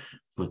here,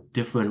 for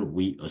different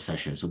wheat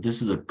accessions. So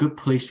this is a good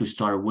place to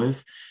start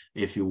with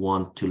if you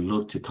want to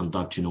look to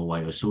conduct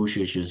Genome-Wide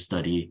Association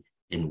study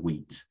in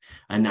wheat.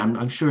 And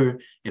I'm sure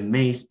in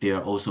maize, there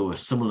are also a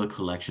similar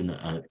collection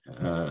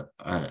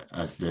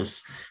as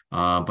this,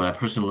 but I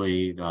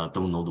personally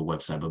don't know the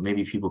website, but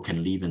maybe people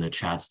can leave in the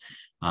chats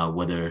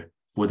whether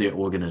for their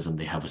organism,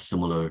 they have a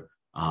similar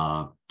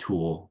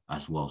tool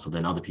as well. So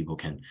then other people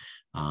can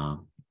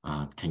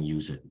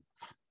use it.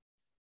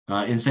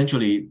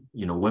 Essentially,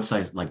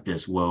 websites like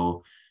this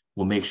will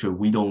make sure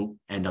we don't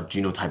end up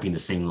genotyping the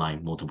same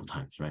line multiple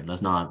times, right?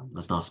 Let's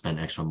not spend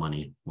extra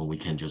money when we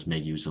can just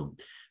make use of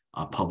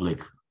a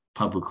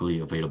publicly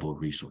available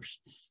resource.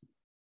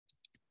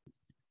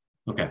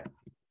 Okay.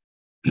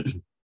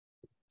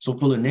 So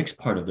for the next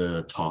part of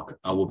the talk,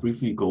 I will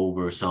briefly go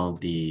over some of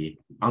the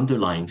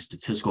underlying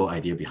statistical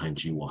idea behind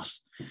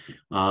GWAS.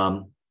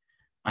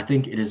 I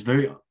think it is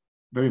very,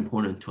 very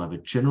important to have a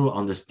general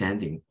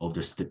understanding of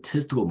the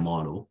statistical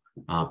model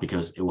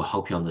because it will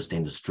help you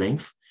understand the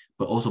strength,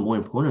 but also more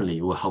importantly,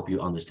 it will help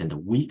you understand the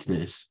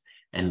weakness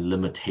and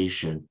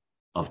limitation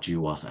of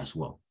GWAS as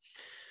well.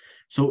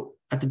 So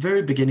at the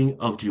very beginning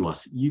of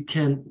GWAS, you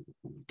can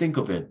think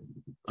of it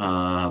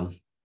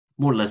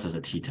more or less as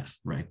a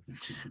t-test, right?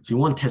 So you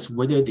want to test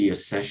whether the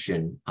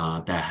accession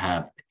that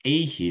have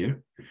A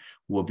here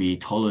will be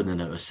taller than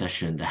the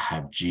accession that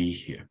have G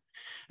here.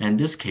 And in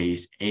this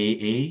case,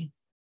 AA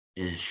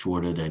is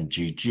shorter than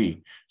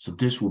GG. So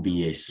this will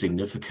be a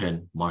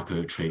significant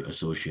marker trait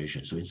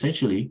association. So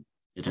essentially,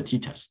 it's a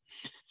t-test.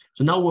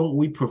 So now when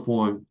we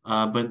perform,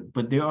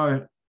 but there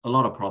are a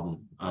lot of problems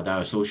that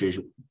are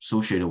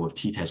associated with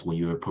t-test when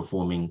you're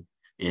performing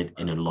it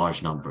in a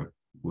large number.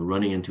 We're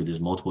running into this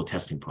multiple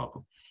testing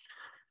problem.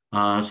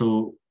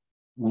 So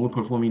when we're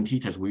performing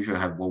t-tests, we usually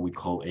have what we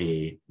call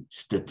a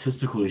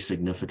statistically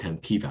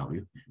significant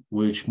p-value,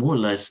 which more or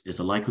less is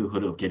the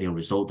likelihood of getting a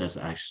result that's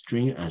as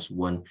extreme as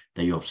one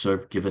that you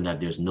observe, given that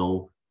there's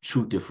no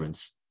true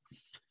difference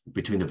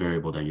between the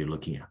variable that you're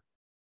looking at.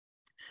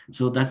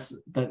 So that's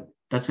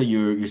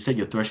you set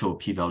your threshold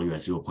p-value at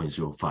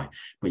 0.05.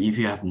 But if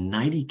you have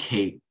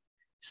 90K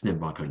SNP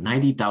marker,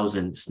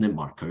 90,000 SNP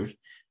markers,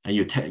 and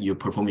you're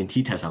performing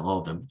t-tests on all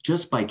of them,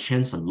 just by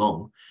chance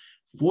alone,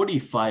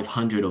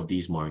 4,500 of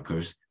these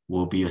markers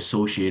will be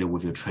associated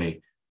with your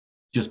trait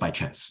just by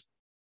chance,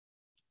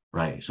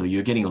 right? So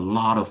you're getting a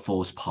lot of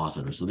false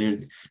positives.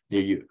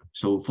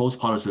 So false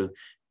positives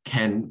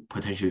can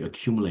potentially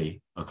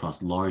accumulate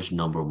across large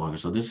number of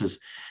markers. So this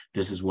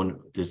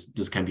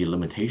can be a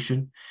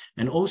limitation.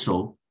 And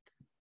also,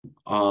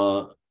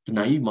 the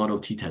naive model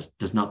of t-test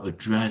does not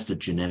address the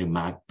genetic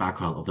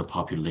background of the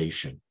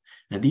population.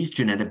 And these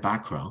genetic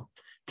background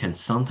can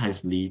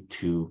sometimes lead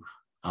to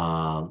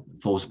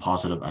false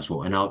positive as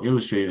well. And I'll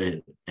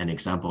illustrate an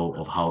example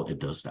of how it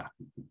does that.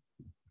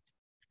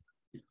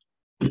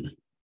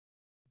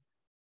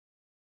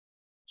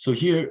 So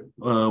here,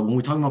 when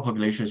we're talking about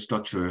population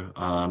structure,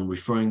 I'm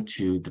referring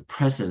to the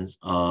presence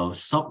of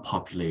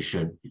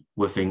subpopulation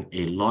within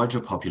a larger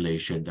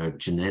population that are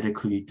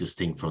genetically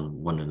distinct from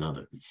one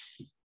another.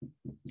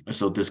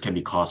 So this can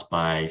be caused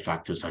by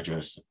factors such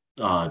as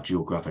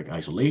geographic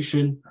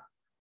isolation,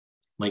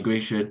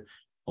 migration,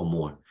 or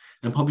more.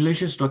 And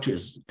population structure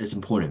is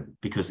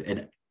important because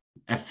it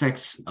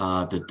affects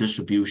the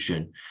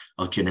distribution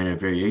of genetic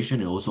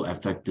variation. It also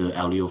affects the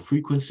allele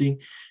frequency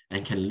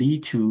and can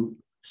lead to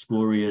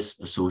spurious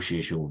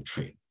association with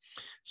trait.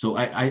 So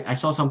I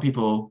saw some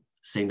people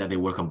saying that they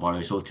work on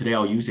barley. So today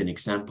I'll use an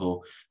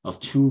example of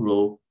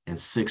 2-row and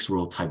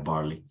 6-row type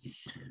barley.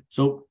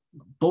 So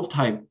both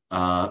type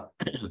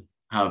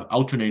have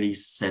alternating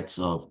sets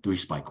of 3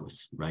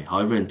 spikelets, right?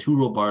 However, in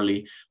 2-row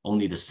barley,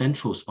 only the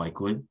central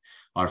spikelet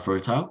are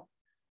fertile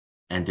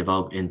and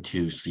develop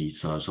into seeds.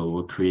 So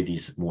we'll create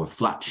these more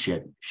flat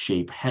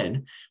shape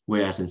head,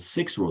 whereas in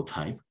 6-row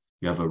type,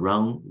 you have a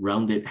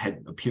rounded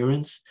head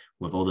appearance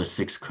with all the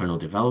 6 kernel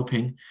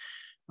developing.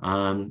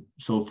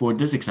 So for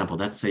this example,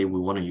 let's say we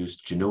want to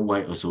use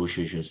Genome-Wide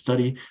Association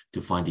Study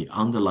to find the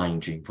underlying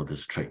gene for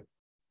this trait.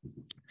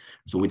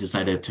 So we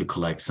decided to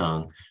collect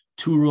some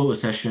 2-row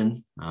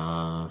accession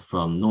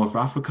from North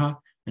Africa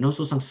and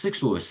also some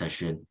 6-row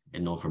accession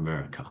in North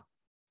America.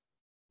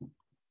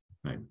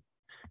 Right.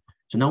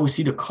 So now we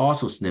see the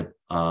causal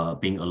SNP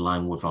being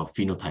aligned with our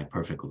phenotype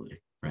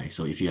perfectly, right?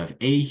 So if you have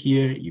A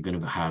here, you're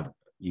gonna have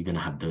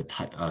the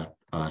type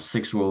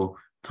 6-row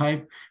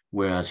type,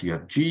 whereas you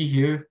have G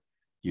here,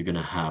 you're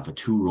gonna have a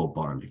 2-row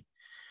barley.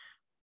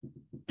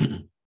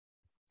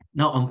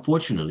 Now,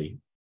 unfortunately,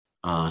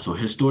 so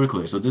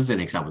historically, so this is an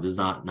example, this is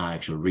not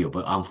actually real,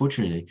 but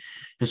unfortunately,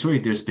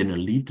 historically, there's been a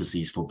leaf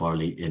disease for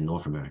barley in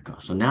North America.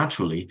 So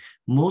naturally,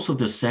 most of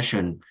the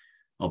accession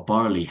of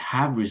barley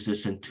have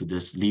resistance to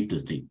this leaf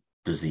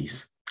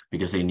disease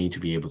because they need to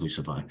be able to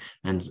survive.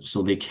 And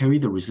so they carry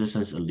the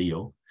resistance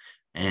allele,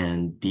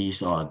 and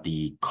these are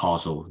the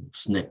causal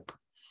SNP,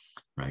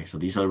 right? So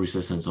these are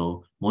resistant.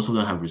 So most of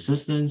them have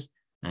resistance,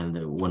 and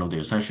one of the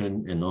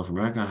accession in North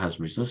America has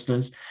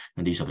resistance,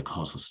 and these are the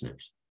causal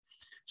SNPs.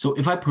 So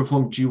if I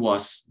perform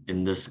GWAS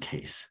in this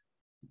case,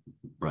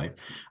 right,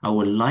 I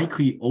would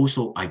likely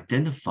also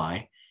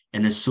identify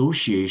an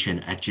association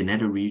at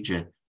genetic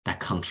region that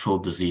control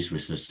disease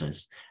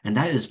resistance. And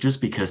that is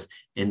just because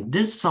in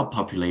this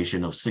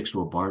subpopulation of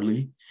 6-row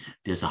barley,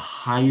 there's a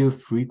higher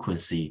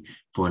frequency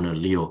for an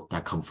allele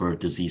that confer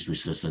disease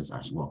resistance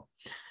as well,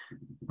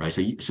 right?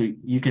 So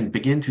you can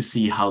begin to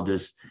see how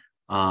this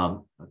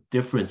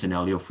difference in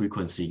allele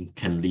frequency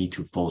can lead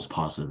to false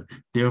positive.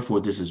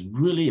 Therefore, this is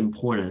really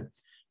important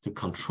to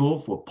control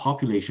for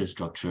population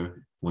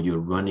structure when you're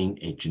running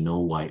a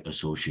genome-wide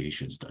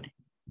association study.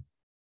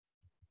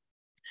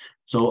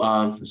 So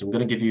I'm going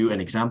to give you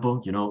an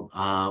example.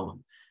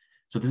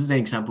 So this is an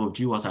example of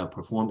GWAS I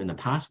performed in the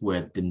past where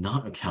it did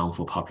not account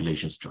for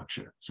population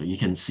structure. So you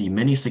can see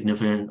many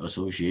significant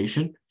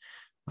association,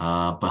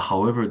 but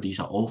however, these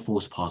are all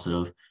false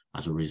positive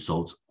as a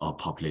result of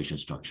population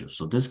structure.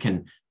 So this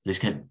can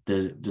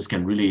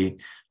really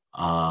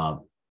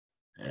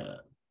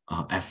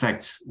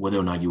affect whether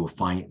or not you will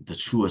find the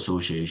true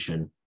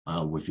association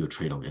with your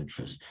trait of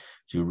interest.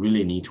 So you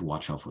really need to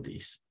watch out for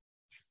these.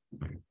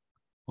 Right?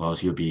 Or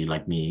else you'll be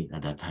like me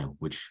at that time,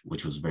 which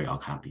was very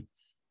unhappy.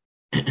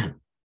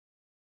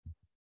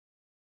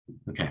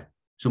 Okay,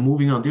 so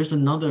moving on, there's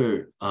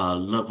another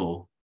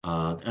level,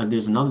 and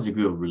there's another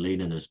degree of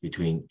relatedness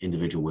between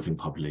individual within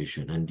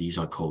population, and these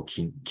are called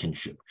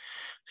kinship.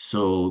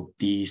 So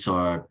these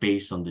are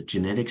based on the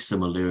genetic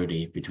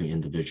similarity between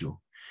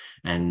individual,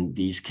 and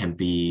these can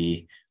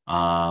be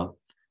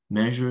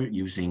measured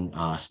using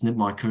SNP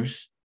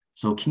markers.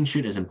 So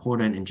kinship is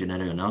important in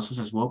genetic analysis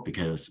as well,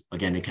 because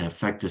again, it can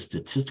affect the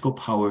statistical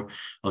power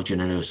of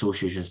genetic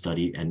association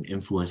study and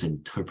influence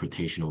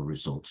interpretational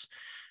results.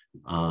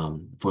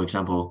 For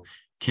example,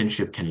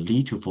 kinship can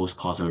lead to false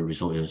positive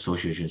result in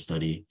association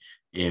study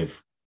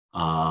if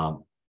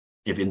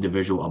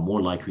individuals are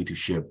more likely to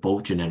share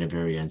both genetic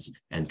variants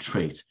and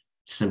traits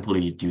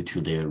simply due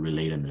to their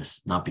relatedness,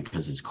 not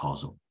because it's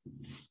causal.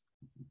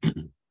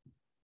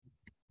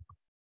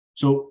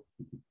 So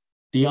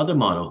the other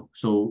model,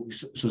 so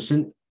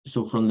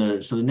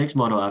the next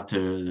model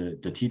after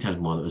the t-test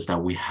model is that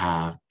we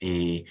have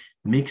a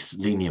mixed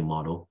linear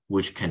model,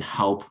 which can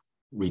help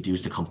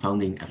reduce the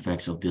confounding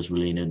effects of this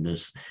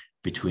relatedness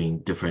between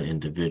different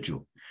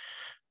individuals.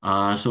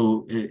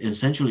 So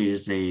essentially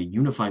it's a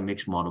unified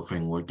mixed model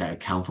framework that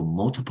accounts for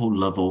multiple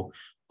levels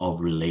of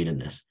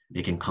relatedness.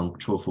 It can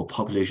control for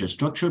population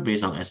structure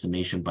based on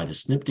estimation by the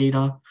SNP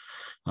data.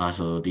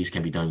 So these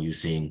can be done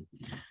using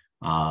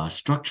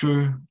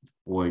structure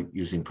or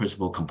using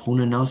principal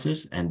component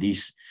analysis. And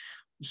these,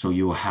 so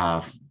you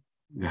have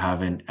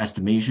an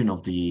estimation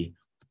of the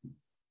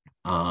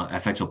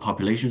effects of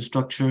population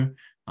structure.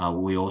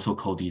 We also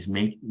call these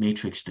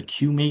matrix the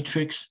Q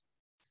matrix.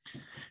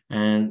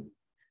 And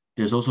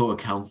there's also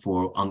account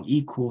for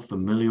unequal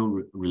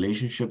familial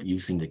relationship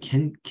using the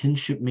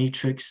kinship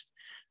matrix.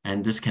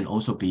 And this can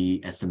also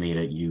be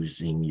estimated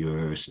using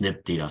your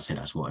SNP data set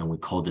as well. And we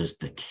call this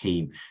the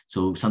K.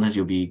 So sometimes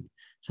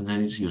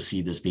you'll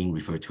see this being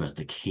referred to as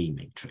the K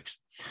matrix.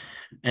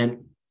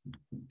 And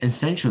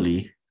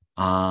essentially,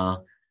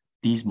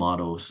 this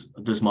model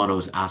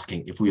is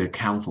asking if we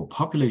account for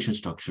population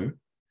structure,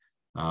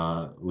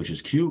 which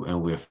is Q,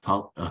 and we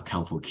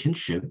account for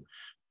kinship,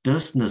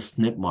 does the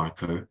SNP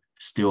marker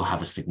still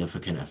have a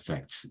significant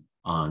effect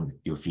on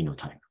your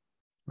phenotype,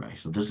 right?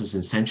 So this is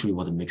essentially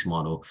what the mixed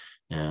model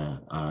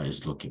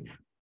is looking at.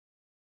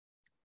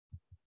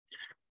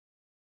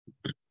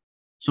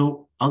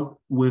 So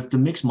with the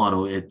mixed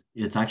model,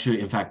 it's actually,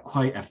 in fact,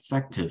 quite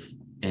effective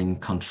in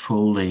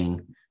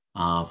controlling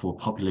for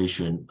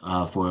population,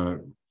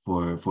 for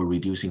for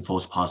reducing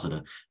false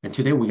positive. And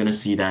today we're going to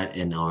see that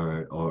in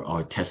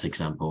our test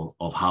example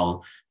of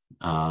how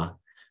a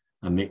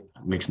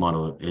mixed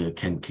model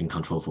can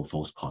control for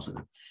false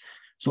positive.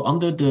 So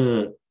under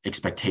the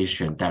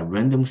expectation that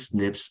random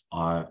SNPs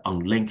are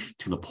unlinked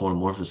to the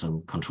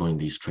polymorphism controlling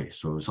these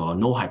traits. So our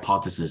null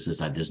hypothesis is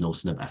that there's no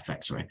SNP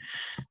effects, right?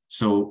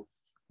 So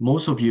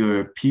most of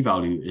your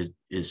p-value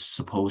is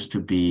supposed to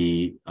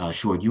be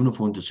show a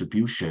uniform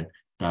distribution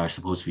that are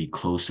supposed to be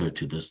closer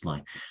to this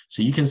line.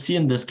 So you can see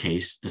in this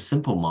case, the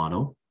simple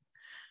model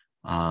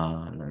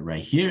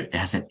right here, it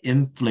has an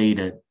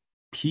inflated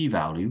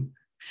p-value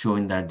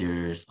showing that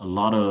there's a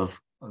lot of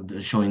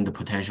showing the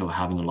potential of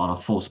having a lot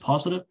of false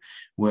positive,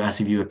 whereas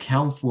if you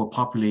account for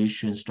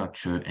population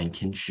structure and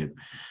kinship,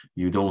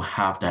 you don't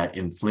have that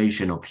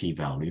inflation of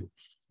p-value,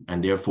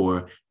 and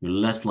therefore you're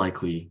less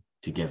likely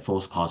to get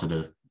false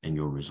positive in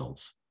your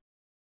results.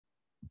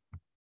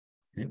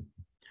 Okay.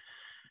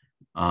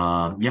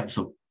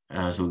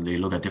 So they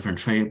look at different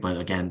traits, but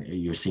again,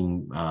 you're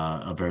seeing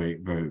a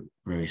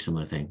very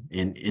similar thing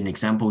in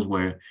examples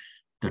where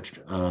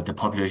the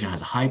population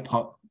has a high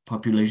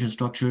population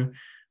structure.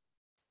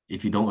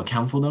 If you don't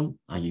account for them,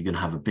 you're going to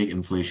have a big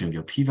inflation of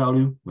your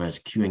p-value, whereas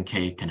Q and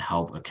K can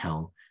help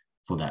account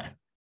for that.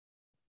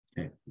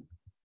 Okay.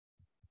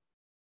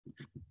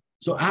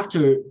 So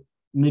after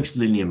mixed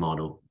linear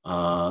model,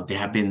 there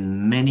have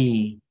been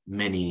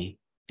many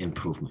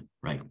improvements,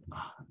 right?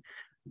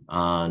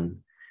 And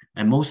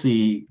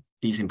mostly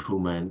these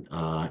improvements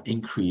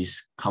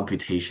increase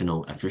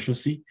computational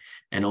efficiency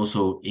and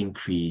also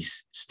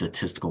increase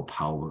statistical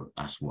power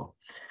as well.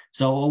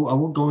 So I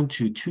won't go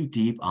into too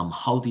deep on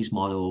how these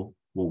models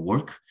will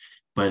work,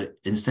 but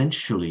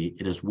essentially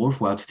it is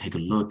worthwhile to take a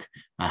look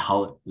at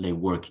how they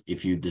work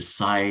if you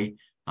decide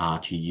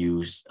to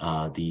use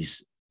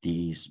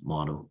these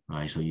models,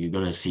 right? So you're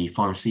gonna see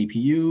farm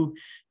CPU,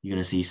 you're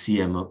gonna see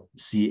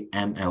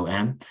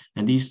CMLM,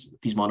 and these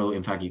models,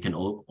 in fact, you can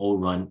all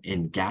run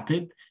in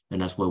GAPIT,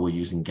 and that's why we're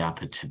using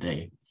GAPIT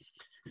today.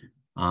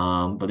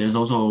 But there's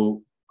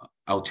also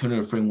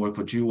alternative framework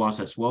for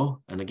GWAS as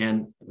well. And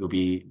again, it would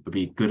be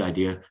a good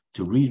idea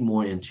to read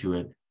more into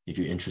it if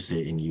you're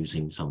interested in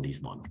using some of these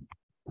models.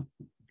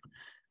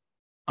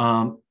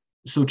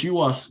 So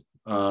GWAS,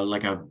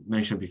 like I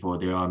mentioned before,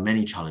 there are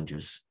many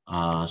challenges.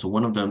 So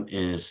one of them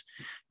is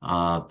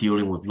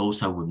dealing with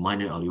loci with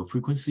minor allele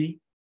frequency.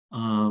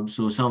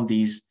 So some of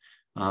these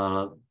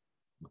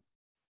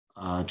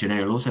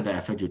genetic loci that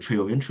affect your trait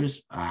of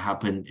interest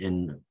happen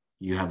in,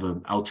 you have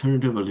an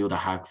alternative allele that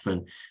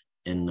happen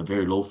in a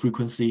very low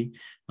frequency,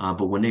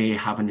 but when they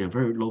happen in a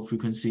very low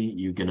frequency,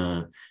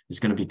 it's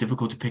gonna be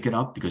difficult to pick it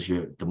up because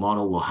the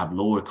model will have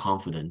lower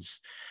confidence.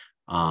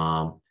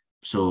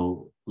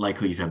 So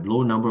likely if you have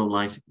low number of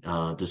lines,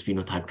 this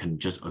phenotype can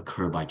just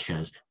occur by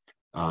chance,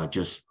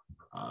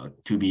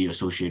 to be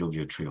associated with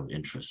your trait of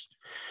interest.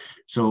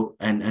 So,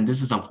 and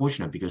this is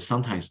unfortunate because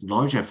sometimes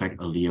large effect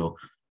allele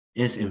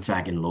is in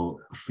fact in low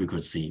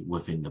frequency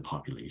within the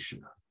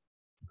population.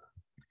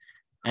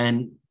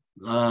 And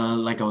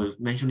like I was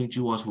mentioning,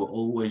 GWAS will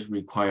always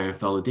require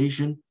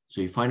validation.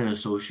 So you find an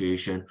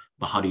association,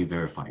 but how do you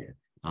verify it?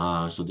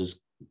 So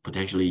this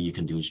potentially you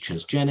can do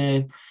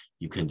transgenic,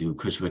 you can do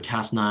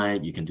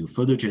CRISPR-Cas9, you can do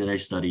further genetic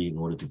study in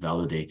order to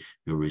validate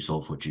your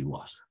result for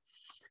GWAS.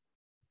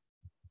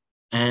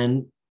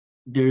 And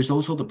there's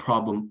also the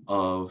problem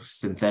of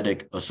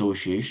synthetic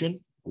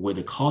association, where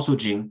the causal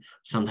gene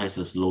sometimes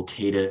is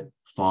located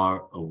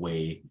far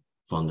away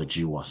from the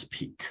GWAS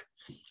peak.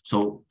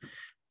 So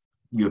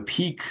your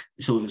peak,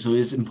 so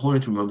it's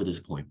important to remember this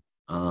point.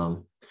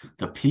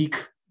 The peak,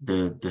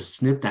 the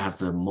SNP that has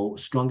the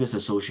strongest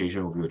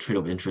association of your trait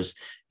of interest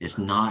is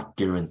not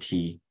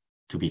guaranteed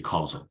to be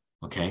causal,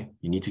 okay?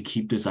 You need to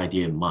keep this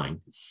idea in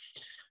mind.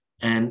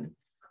 And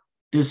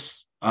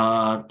this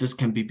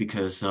can be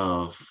because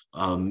of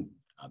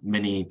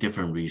many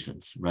different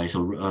reasons, right?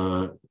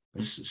 So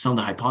some of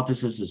the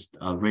hypothesis is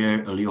a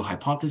rare allele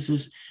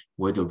hypothesis,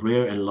 where the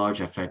rare and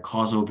large effect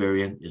causal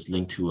variant is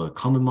linked to a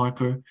common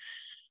marker.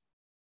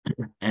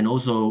 And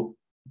also,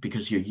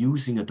 because you're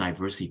using a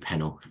diversity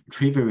panel,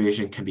 trait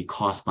variation can be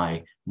caused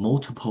by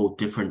multiple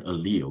different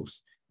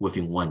alleles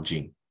within one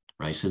gene,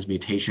 right? Since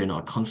mutations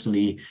are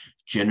constantly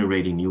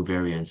generating new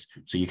variants,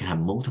 so you can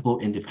have multiple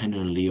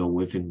independent alleles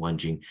within one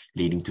gene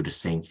leading to the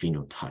same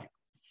phenotype.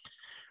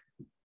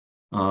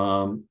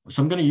 So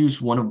I'm going to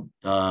use one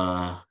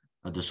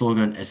of the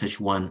sorghum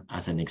SH1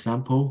 as an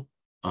example.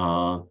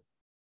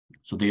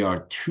 So there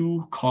are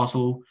two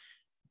causal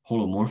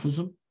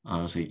polymorphism.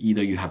 So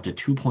either you have the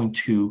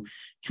 2.2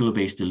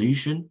 kilobase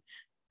deletion,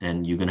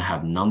 then you're going to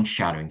have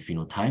non-shattering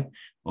phenotype.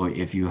 Or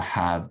if you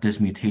have this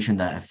mutation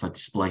that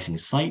affects splicing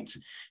sites,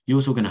 you're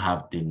also going to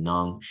have the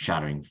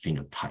non-shattering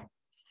phenotype.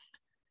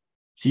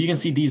 So you can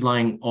see these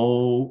lines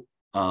all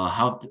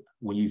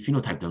when you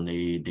phenotype them,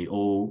 they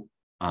all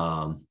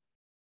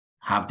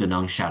have the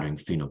non-shattering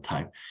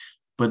phenotype.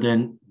 But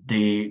then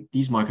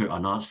these markers are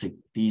not,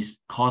 these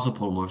causal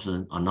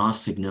polymorphisms are not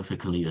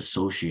significantly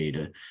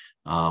associated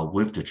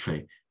with the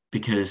trait,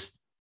 because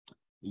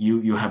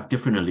you have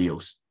different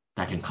alleles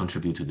that can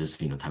contribute to this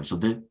phenotype. So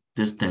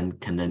this then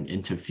can then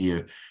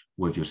interfere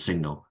with your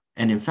signal.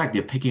 And in fact,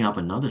 they're picking up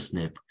another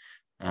SNP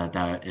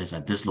that is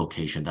at this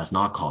location that's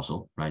not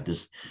causal, right?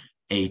 This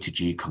A to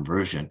G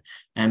conversion.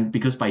 And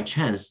because by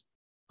chance,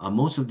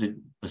 most of the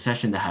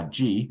accession that have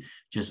G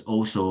just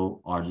also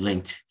are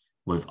linked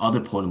with other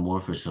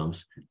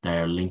polymorphisms that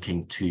are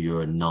linking to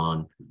your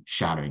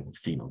non-shattering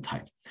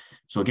phenotype.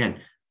 So again,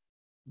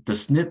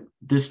 this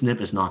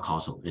SNP is not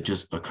causal. It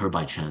just occurred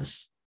by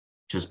chance,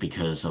 just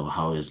because of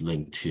how it's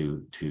linked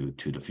to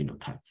the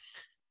phenotype.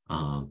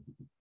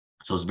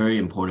 So it's very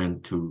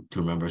important to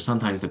remember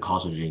sometimes the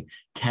causal gene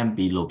can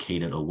be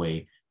located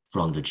away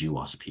from the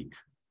GWAS peak.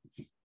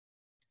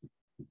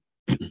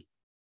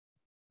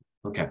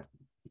 Okay.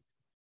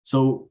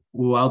 So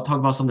I'll talk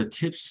about some of the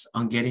tips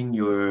on getting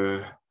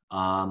your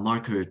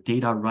marker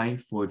data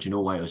right for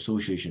Genome-Wide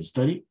Association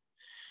study.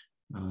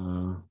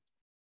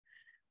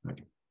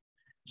 Okay.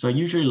 So I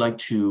usually like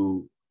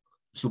to,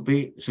 so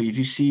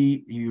if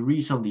you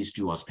read some of these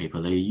GWAS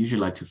papers, they usually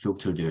like to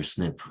filter their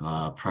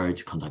SNP prior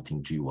to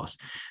conducting GWAS.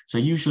 So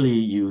I usually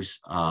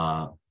use,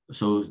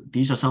 so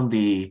these are some of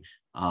the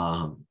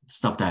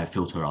stuff that I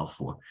filter out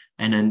for.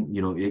 And then,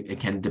 it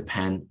can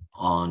depend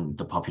on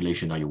the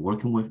population that you're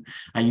working with.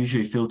 I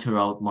usually filter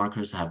out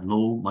markers that have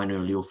low minor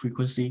allele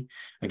frequency.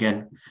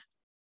 Again,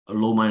 a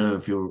low minor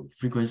allele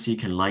frequency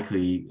can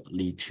likely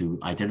lead to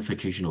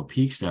identification of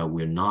peaks that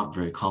we're not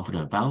very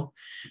confident about.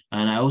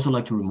 And I also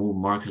like to remove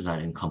markers that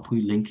are in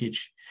complete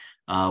linkage.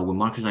 When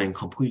markers are in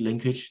complete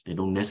linkage, they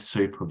don't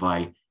necessarily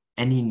provide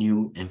any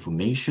new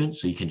information,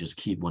 so you can just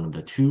keep one of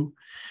the two.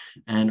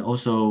 And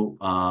also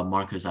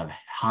markers that have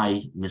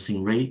high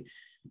missing rate.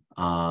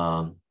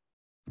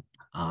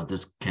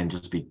 This can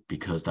just be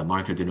because the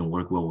marker didn't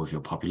work well with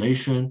your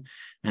population,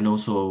 and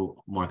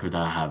also marker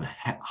that have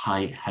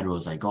high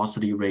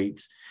heterozygosity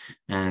rates.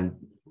 And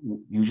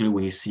usually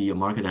when you see a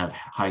marker that have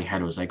high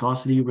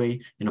heterozygosity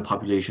rate in a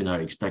population that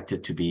are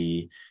expected to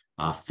be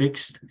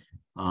fixed,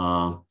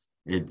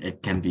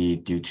 it can be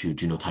due to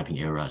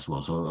genotyping error as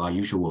well. So I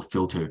usually will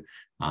filter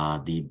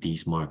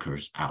these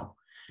markers out.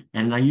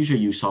 And I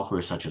usually use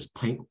software such as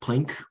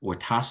Plink or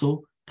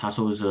Tassel.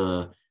 Tassel is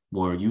a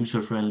more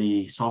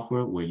user-friendly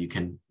software where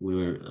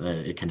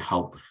it can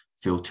help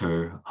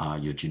filter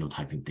your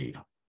genotyping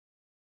data.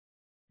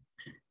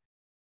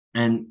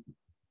 And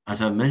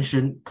as I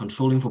mentioned,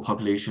 controlling for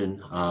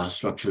population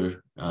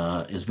structure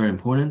is very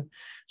important.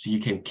 So you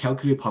can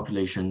calculate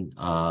population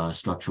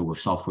structure with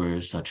software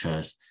such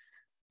as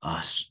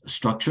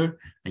structure,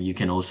 and you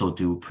can also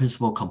do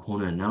principal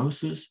component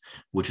analysis,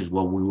 which is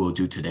what we will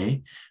do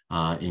today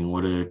in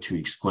order to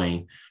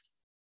explain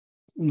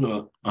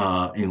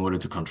in order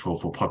to control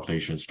for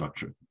population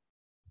structure.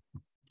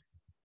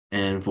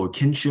 And for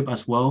kinship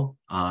as well,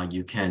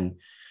 you can,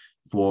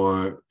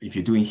 if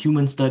you're doing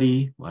human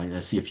study, right, I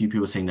see a few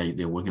people saying that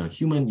they're working on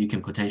human, you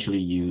can potentially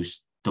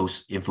use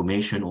those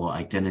information or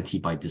identity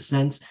by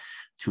descent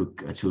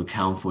to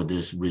account for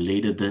this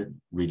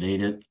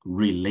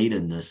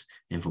relatedness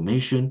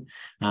information.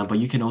 But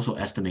you can also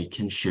estimate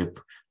kinship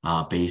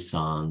based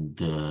on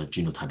the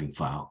genotyping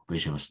file,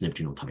 based on a SNP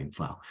genotyping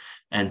file.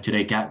 And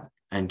today,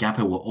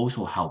 GAPIT will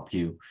also help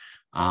you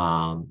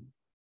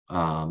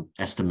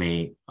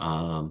estimate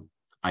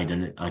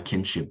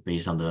kinship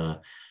based on the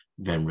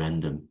Van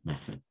Random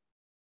method.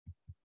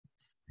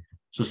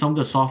 So some of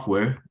the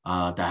software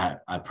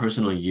that I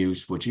personally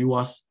use for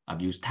GWAS,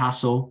 I've used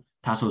Tassel.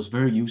 Tassel is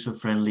very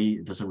user-friendly.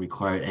 It doesn't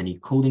require any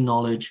coding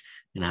knowledge,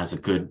 and has a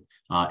good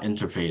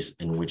interface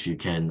in which you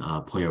can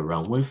play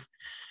around with.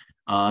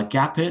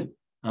 GAPIT,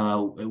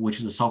 which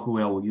is the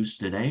software I will use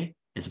today,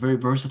 is very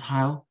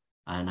versatile.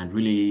 And I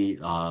really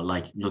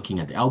like looking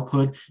at the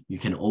output. You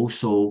can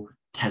also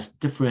test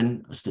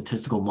different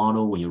statistical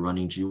model when you're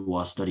running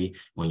GWAS study,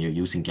 when you're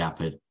using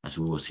GAPIT, as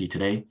we will see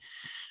today.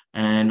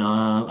 And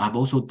I've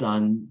also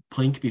done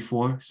Plink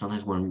before.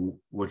 Sometimes when I'm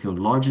working on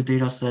larger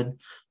data set,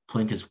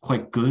 Plink is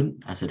quite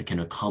good as it can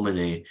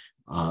accommodate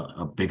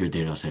a bigger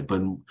data set.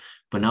 But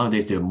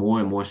nowadays there are more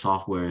and more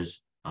softwares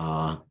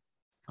that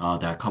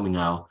are coming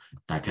out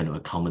that can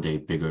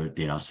accommodate bigger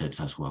data sets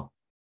as well.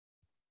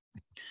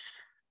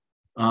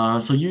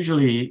 So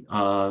usually,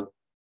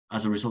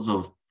 as a result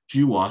of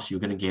GWAS, you're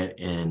going to get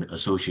an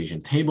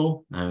association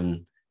table,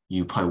 and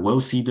you probably will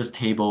see this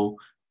table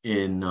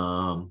in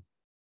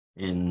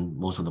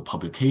most of the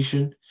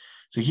publication.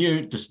 So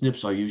here, the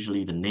SNPs are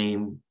usually the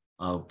name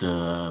of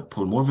the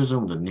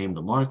polymorphism, the name of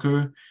the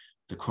marker,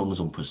 the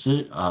chromosome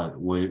position,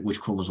 which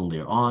chromosome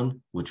they're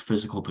on, which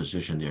physical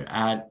position they're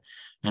at,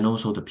 and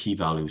also the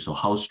p-value. So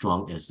how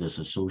strong is this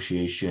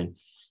association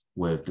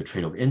with the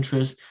trait of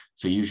interest?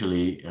 So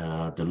usually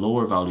the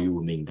lower value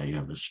will mean that you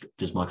have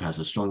this marker has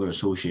a stronger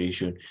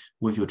association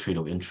with your trait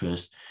of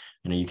interest.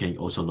 And then you can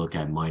also look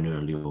at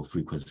minor allele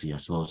frequency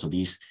as well. So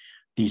these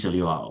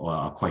allele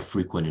are quite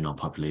frequent in our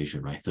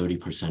population, right?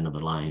 30% of the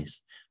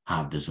lines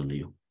have this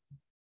allele.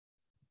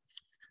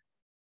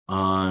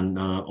 And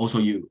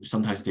also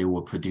sometimes they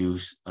will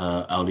produce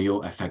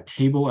allele effect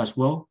table as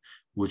well,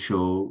 which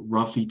will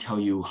roughly tell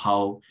you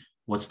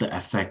what's the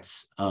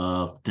effects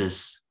of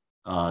this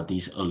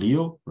these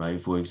allele,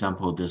 right? For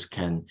example, this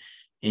can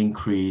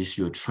increase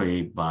your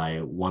trait by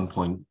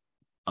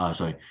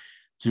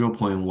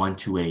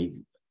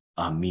 0.128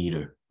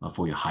 meter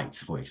for your height,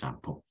 for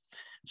example.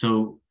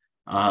 So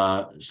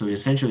so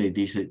essentially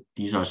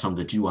these are some of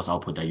the GWAS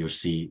output that you'll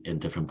see in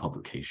different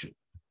publications.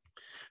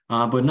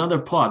 But another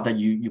plot that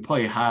you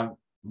probably have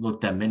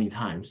looked at many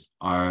times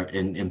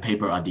in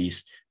paper are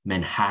these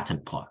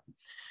Manhattan plot.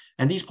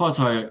 And these plots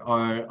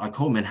are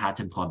called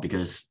Manhattan plot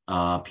because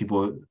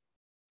people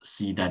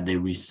see that they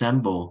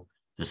resemble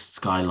the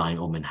skyline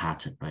of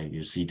Manhattan, right?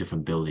 You see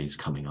different buildings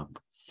coming up.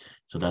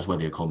 So that's why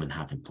they're called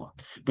Manhattan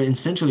plot. But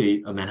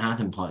essentially, a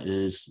Manhattan plot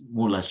is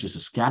more or less just a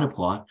scatter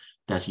plot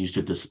that's used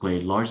to display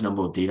a large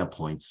number of data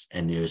points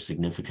and their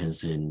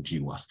significance in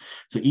GWAS.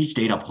 So each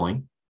data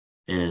point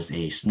is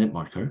a SNP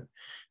marker,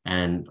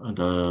 and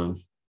the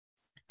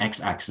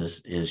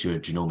x-axis is your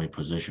genomic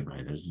position,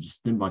 right? The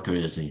SNP marker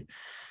is a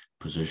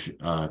position,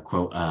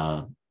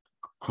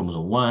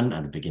 chromosome 1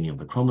 at the beginning of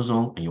the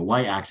chromosome, and your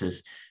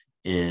y-axis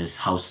is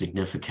how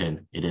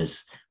significant it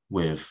is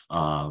with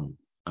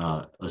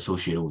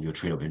associated with your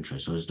trait of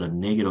interest. So it's the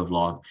negative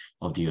log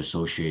of the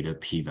associated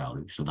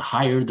p-value. So the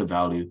higher the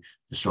value,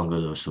 the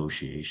stronger the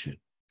association.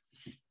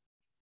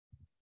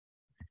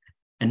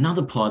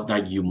 Another plot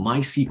that you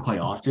might see quite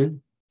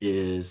often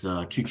is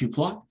QQ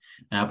plot.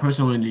 And I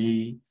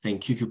personally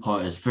think QQ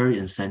plot is very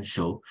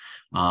essential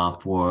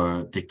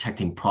for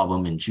detecting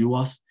problem in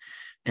GWAS.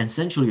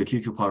 Essentially, a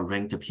QQ plot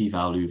ranks the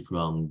p-value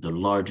from the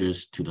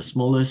largest to the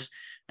smallest,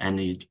 and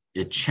it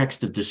checks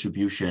the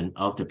distribution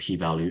of the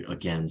p-value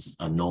against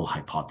a null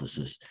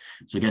hypothesis.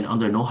 So again,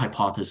 under null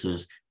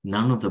hypothesis,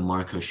 none of the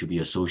markers should be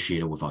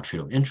associated with our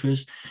trait of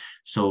interest.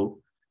 So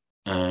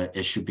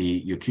it should be,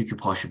 your QQ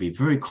plot should be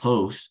very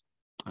close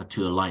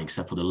to the line,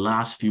 except for the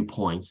last few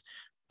points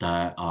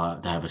that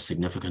have a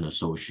significant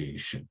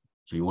association.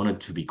 So you want it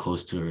to be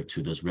close to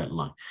this red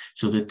line.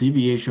 So the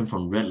deviation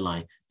from red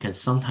line can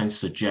sometimes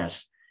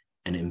suggest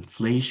an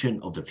inflation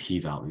of the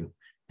p-value.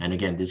 And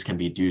again, this can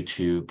be due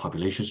to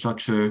population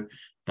structure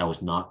that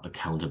was not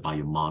accounted by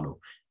your model.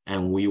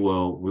 And we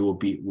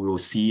will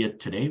see it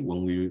today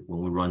when we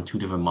run two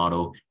different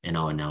models in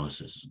our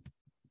analysis.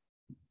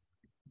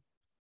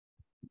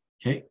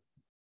 Okay.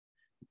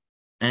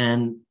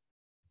 And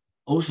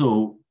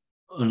also,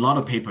 a lot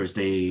of papers,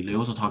 they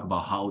also talk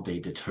about how they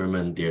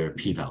determine their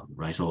p-value,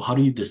 right? So how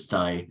do you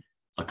decide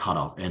a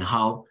cutoff, and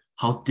how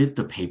did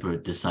the paper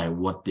decide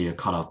what their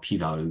cutoff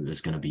p-value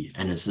is going to be?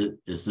 And is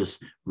this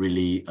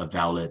really a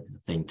valid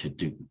thing to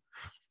do?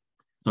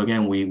 So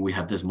again, we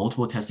have this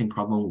multiple testing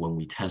problem. When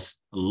we test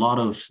a lot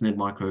of SNP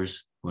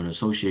markers for an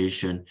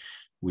association,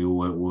 we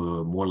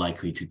were more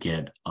likely to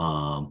get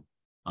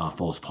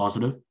false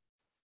positive.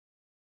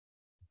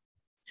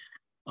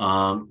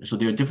 So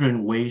there are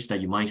different ways that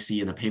you might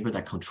see in a paper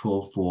that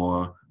control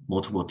for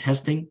multiple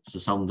testing. So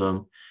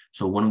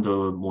one of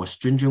the more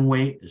stringent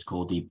way is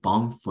called the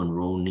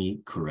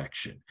Bonferroni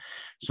correction.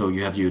 So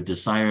you have your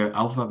desired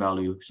alpha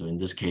value. So in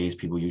this case,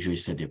 people usually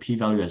set their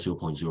p-value at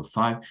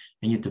 0.05,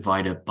 and you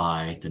divide it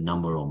by the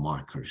number of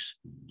markers,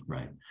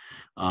 right?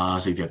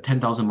 So if you have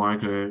 10,000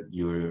 marker,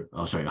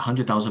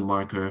 100,000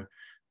 marker,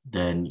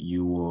 then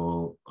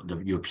your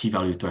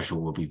p-value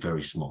threshold will be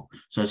very small.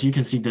 So as you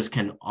can see, this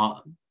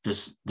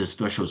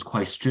threshold is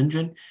quite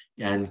stringent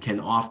and can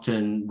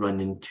often run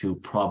into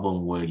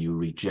problem where you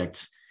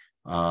reject,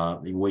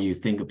 where you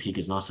think a peak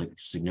is not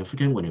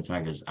significant when in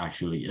fact it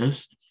actually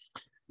is.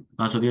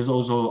 So there's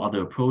also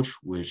other approach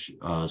which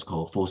is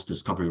called false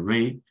discovery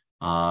rate.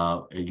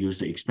 It uses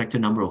the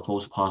expected number of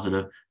false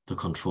positive to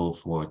control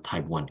for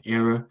type 1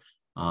 error.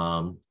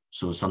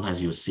 So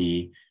sometimes you'll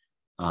see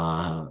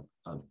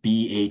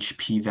BH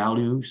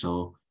p-value.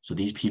 So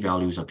these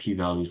p-values are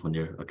p-values when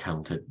they're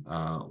accounted,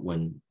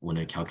 when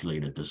they're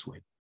calculated this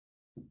way.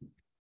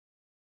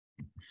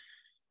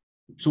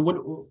 So what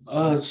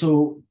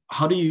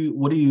do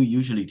you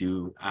usually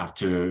do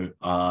after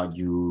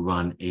you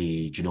run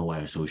a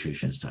Genome-Wide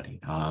Association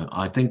study?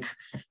 I think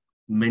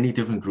many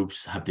different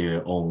groups have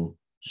their own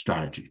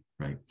strategy,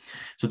 right?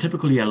 So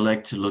typically I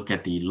like to look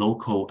at the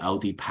local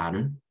LD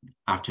pattern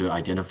after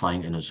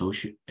identifying an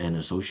association.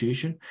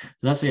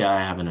 So let's say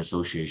I have an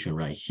association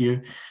right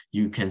here.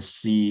 You can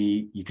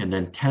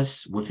then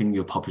test within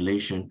your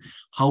population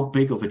how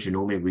big of a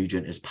genomic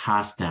region is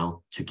passed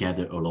down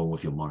together along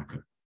with your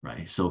marker,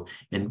 right? So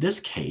in this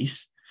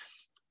case,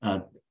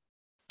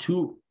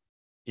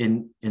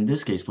 in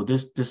this case, for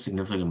this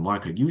significant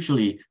marker,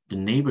 usually the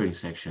neighboring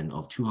section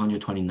of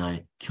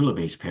 229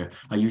 kilobase pair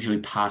are usually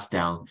passed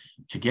down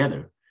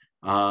together.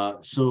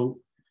 So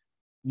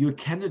your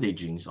candidate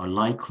genes are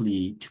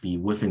likely to be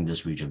within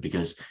this region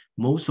because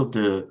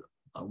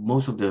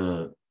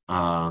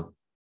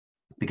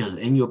because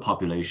in your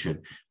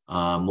population,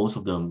 most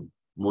of the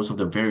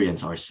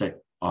variants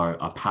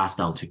are passed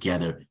down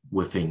together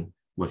within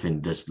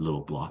this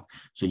little block.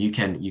 So your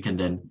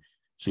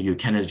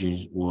candidate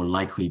genes will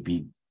likely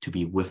be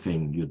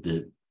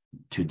within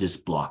to this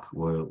block,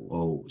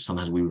 or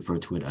sometimes we refer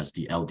to it as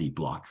the LD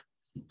block.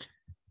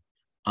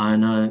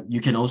 And you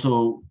can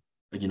also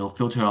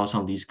filter out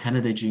some of these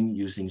candidate genes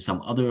using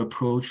some other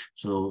approach.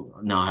 So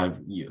now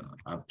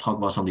I've talked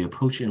about some of the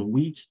approach in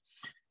weeds.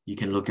 You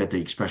can look at the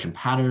expression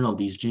pattern of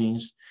these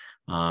genes.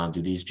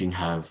 Do these genes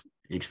have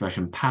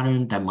expression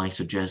pattern that might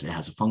suggest it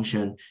has a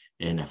function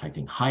in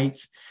affecting height?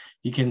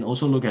 You can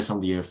also look at some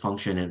of the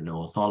function in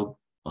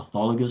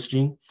orthologous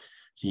gene.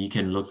 So you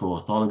can look for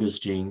orthologous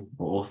gene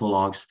or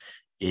orthologs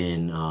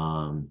in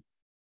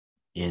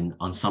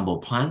ensemble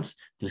plants.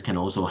 This can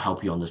also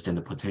help you understand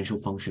the potential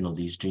function of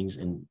these genes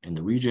in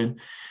the region.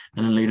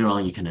 And then later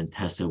on, you can then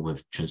test it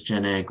with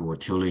transgenic or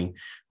tilling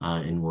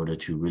in order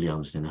to really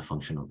understand the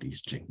function of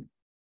these genes.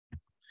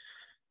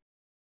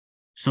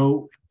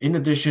 So in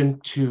addition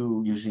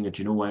to using a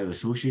genome-wide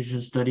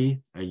association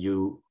study,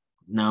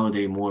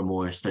 nowadays more and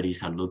more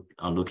studies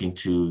are looking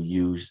to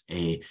use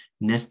a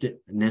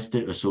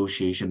nested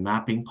association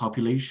mapping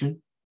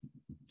population.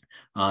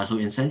 So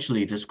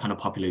essentially, this kind of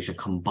population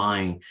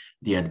combine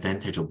the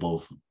advantage of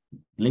both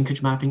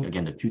linkage mapping,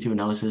 again, the QT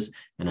analysis,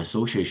 and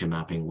association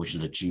mapping, which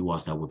is the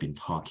GWAS that we've been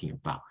talking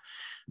about.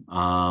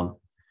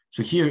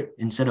 So here,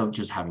 instead of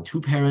just having two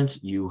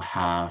parents, you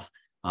have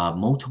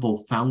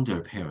multiple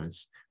founder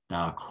parents that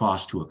are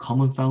crossed to a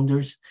common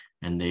founders,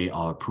 and they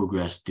are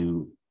progressed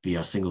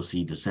via single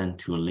seed descent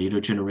to a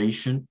later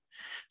generation.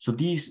 So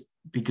these,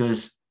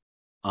 because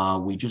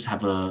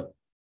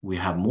we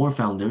have more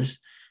founders,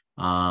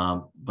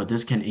 but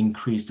this can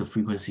increase the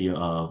frequency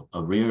of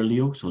a rare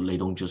allele. So they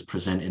don't just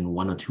present in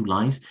one or two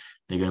lines.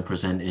 They're going to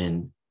present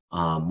in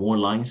more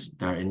lines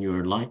that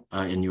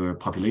are in your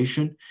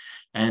population.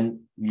 And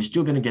you're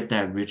still going to get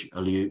that rich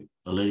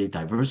allelic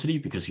diversity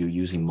because you're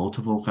using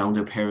multiple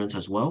founder parents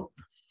as well.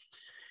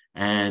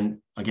 And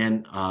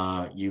again,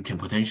 you can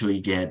potentially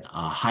get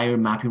a higher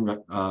mapping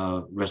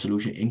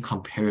resolution in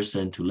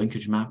comparison to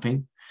linkage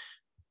mapping.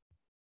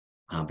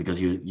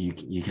 Because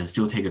you can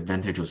still take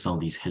advantage of some of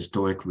these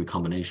historic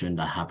recombination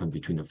that happened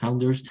between the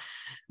founders,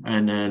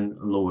 and then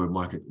lower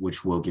market,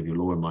 which will give you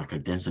lower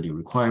market density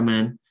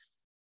requirement.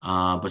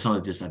 But some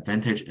of the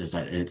disadvantage is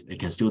that it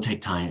can still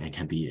take time and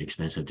can be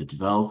expensive to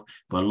develop.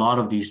 But a lot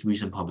of these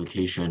recent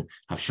publications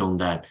have shown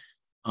that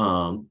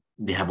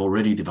they have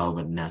already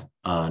developed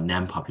a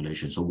NAM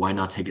population. So why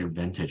not take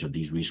advantage of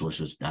these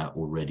resources that are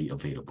already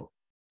available?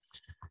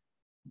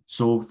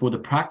 So for the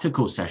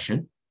practical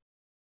session,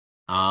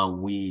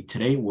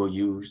 today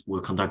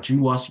we'll conduct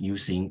GWAS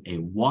using a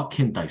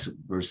walk-in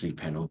diversity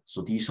panel.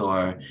 So these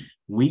are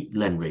wheat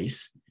land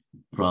race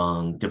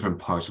from different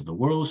parts of the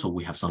world. So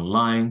we have some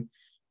line,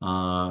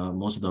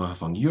 most of them are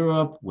from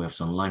Europe. We have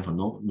some line from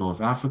North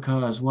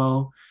Africa as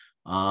well.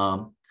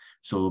 So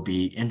it'll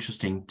be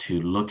interesting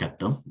to look at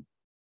them.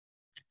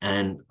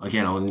 And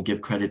again, I want to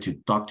give credit to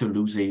Dr.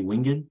 Lucy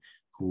Wingen,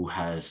 who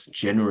has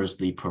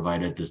generously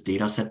provided this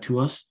data set to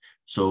us.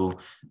 So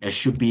it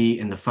should be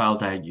in the file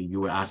that you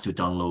were asked to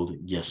download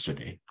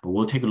yesterday, but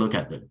we'll take a look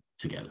at them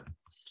together.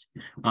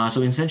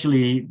 So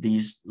essentially,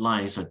 these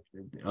lines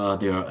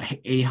there are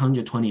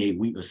 828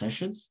 wheat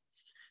accessions,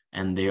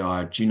 and they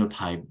are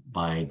genotyped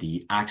by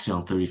the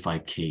Axion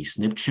 35K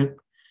SNP chip,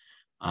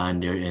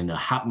 and they're in the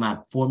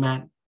HapMap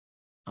format,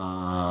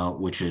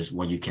 which is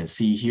what you can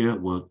see here.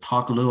 We'll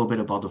talk a little bit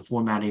about the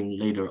formatting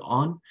later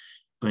on,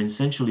 but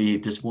essentially,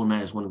 this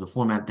format is one of the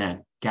formats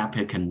that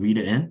GAPIT can read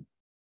it in.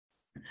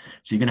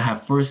 So you're going to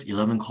have first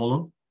 11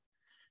 column,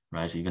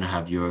 right? So you're going to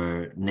have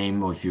your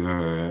name of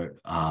your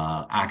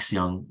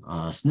axion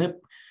SNP,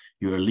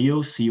 your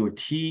allele, C or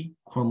T,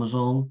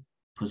 chromosome,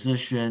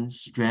 position,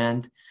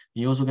 strand.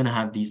 You're also going to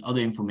have these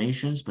other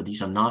informations, but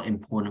these are not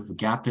important for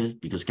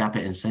GAPIT because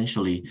GAPIT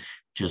essentially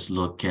just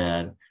look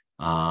at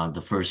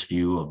the first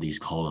few of these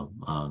columns,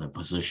 the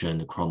position,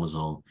 the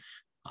chromosome,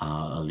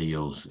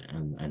 alleles,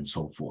 and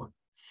so forth.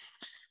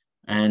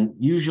 And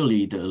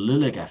usually the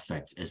allelic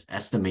effect is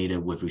estimated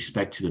with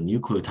respect to the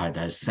nucleotide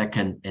that is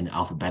second in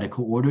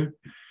alphabetical order.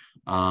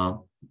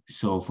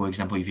 So for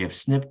example, if you have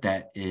SNP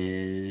that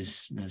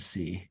is, let's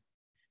see,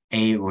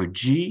 A or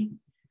G,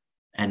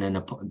 and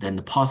then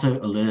the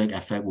positive allelic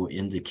effect will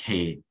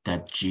indicate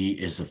that G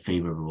is a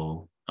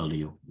favorable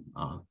allele.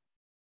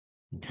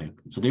 Okay,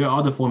 so there are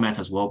other formats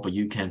as well, but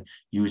you can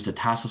use the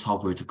task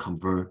software to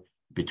convert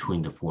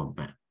between the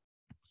format.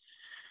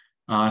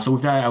 So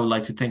with that, I would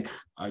like to thank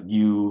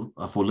you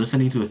for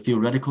listening to a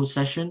theoretical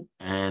session.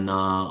 And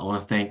I want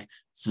to thank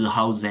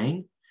Zihao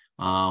Zhang,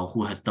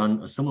 who has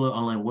done a similar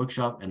online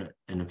workshop. And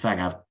in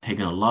fact, I've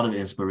taken a lot of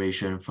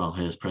inspiration from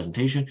his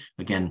presentation.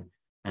 Again,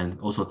 and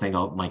also thank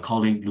my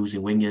colleague, Lucy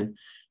Wingen,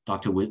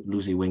 Dr.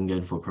 Lucy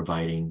Wingen, for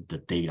providing the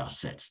data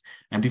sets.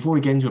 And before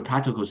we get into a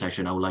practical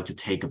session, I would like to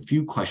take a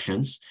few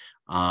questions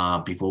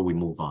before we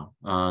move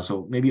on.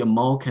 So maybe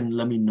Amal can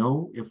let me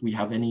know if we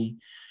have any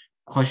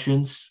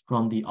questions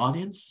from the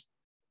audience.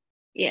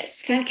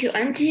 Yes, thank you,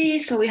 Andy.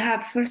 So we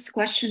have first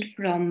question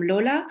from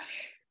Lola.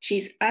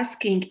 She's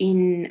asking,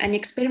 in an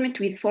experiment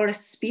with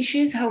forest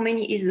species, how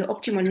many is the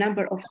optimal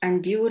number of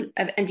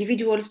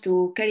individuals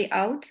to carry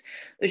out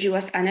a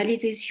GWAS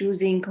analysis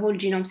using whole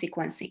genome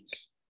sequencing?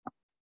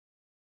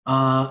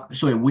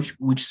 Sorry,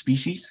 which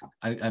species?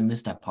 I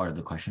missed that part of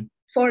the question.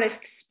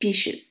 Forest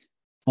species.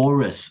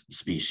 Forest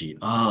species.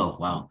 Oh,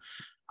 wow.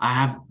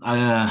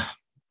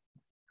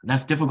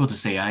 That's difficult to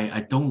say.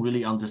 I don't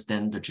really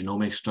understand the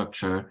genomic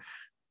structure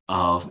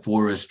of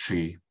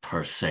forestry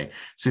per se.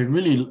 So it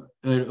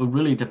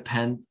really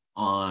depends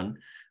on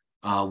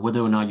whether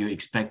or not you're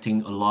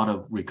expecting a lot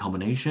of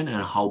recombination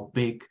and how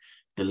big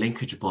the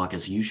linkage block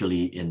is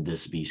usually in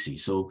this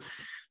species. So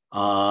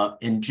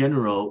in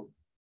general,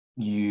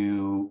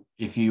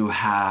 if you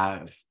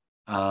have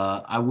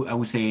I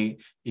would say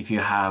if you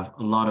have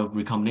a lot of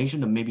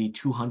recombination, then maybe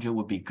 200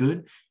 would be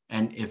good.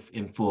 And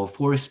for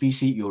forest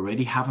species, you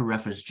already have a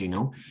reference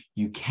genome,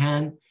 you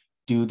can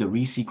do the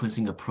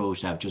resequencing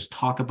approach that I've just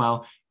talked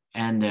about,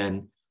 and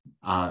then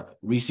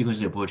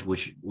resequencing approach,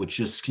 which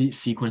just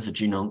sequence the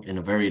genome in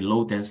a very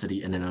low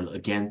density, and then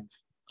again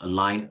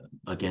align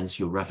against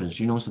your reference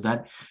genome.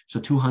 So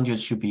 200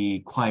 should be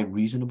quite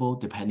reasonable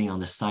depending on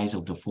the size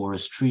of the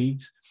forest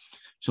trees.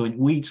 So in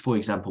weeds, for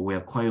example, we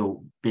have quite a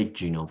big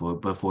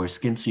genome, but for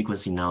skin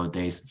sequencing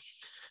nowadays,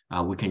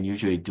 we can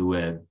usually do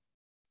it.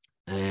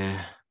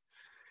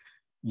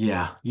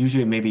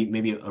 Usually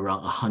maybe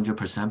around 100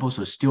 per sample.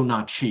 So it's still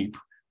not cheap,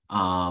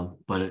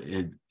 but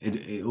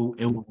it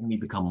will only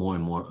become more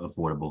and more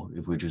affordable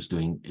if we're just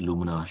doing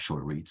Illumina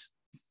short reads.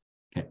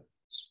 Okay.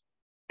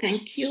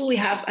 Thank you. We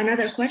have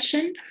another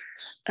question.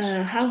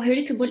 How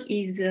heritable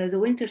is the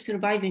winter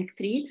surviving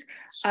threads?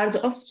 Are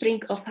the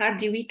offspring of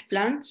hardy wheat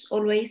plants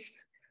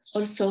always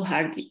also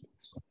hardy?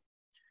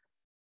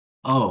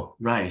 Oh,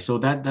 right. So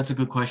that's a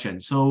good question.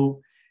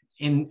 So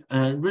in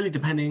really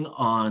depending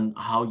on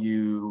how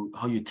you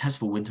test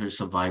for winter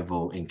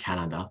survival in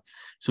Canada.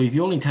 So if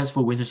you only test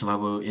for winter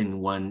survival in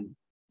one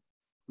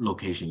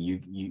location,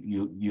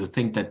 you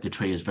think that the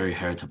trait is very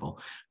heritable.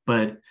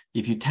 But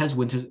if you test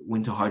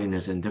winter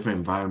hardiness in different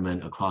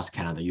environment across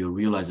Canada, you'll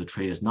realize the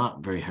trait is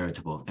not very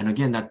heritable. And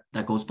again,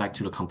 that goes back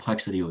to the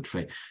complexity of the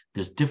trait.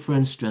 There's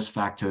different stress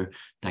factor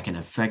that can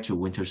affect your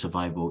winter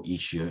survival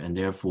each year. And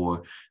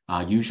therefore,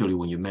 usually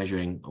when you're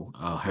measuring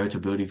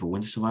heritability for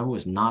winter survival,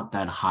 is not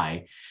that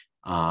high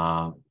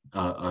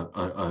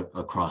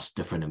across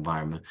different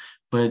environment.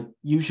 But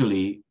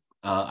usually,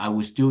 I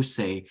would still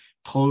say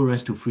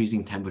tolerance to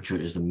freezing temperature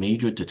is a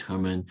major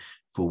determinant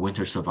for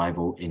winter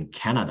survival in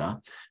Canada.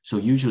 So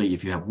usually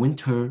if you have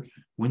winter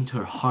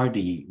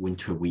hardy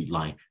winter wheat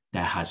line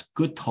that has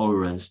good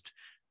tolerance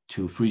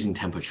to freezing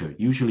temperature,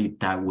 usually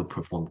that would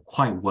perform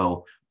quite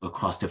well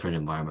across different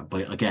environments.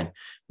 But again,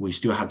 we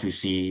still have to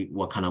see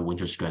what kind of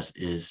winter stress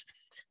is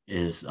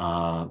in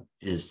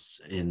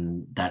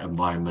that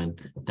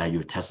environment that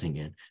you're testing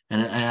in.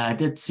 And I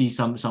did see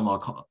some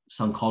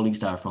colleagues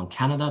that are from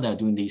Canada that are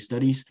doing these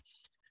studies.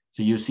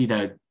 So you see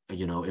that,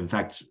 in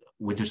fact,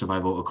 winter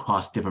survival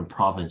across different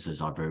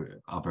provinces are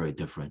very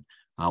different.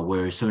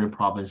 Where certain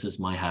provinces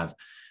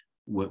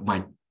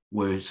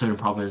where certain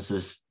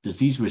provinces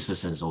disease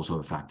resistance is also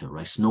a factor,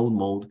 right? Snow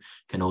mold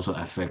can also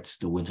affect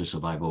the winter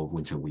survival of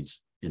winter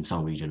wheats in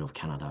some region of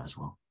Canada as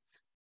well.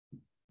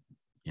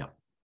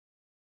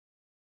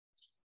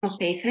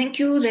 Okay, thank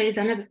you. There is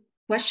another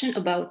question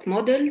about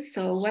models.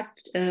 So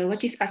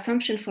what is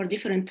assumption for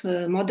different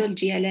model,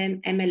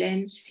 GLM,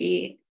 MLM,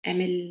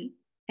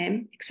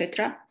 CMLM,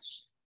 etc.?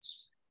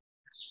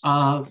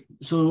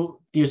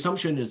 So the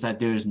assumption is that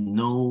there's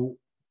no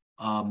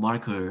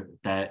marker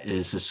that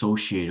is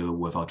associated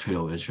with our trait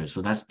of interest.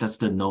 So that's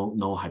the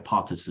no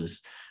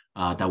hypothesis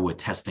that we're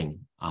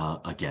testing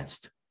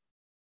against.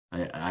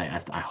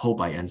 I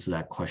hope I answered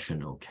that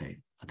question okay.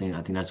 I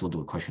think that's what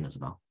the question is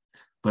about.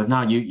 But if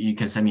not, you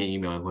can send me an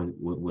email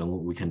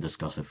when we can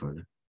discuss it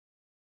further.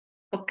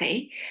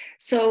 Okay,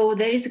 so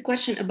there is a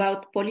question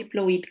about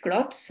polyploid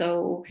crops.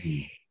 So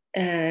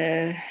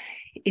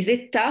is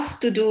it tough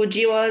to do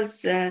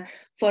GWAS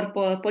for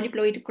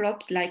polyploid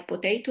crops like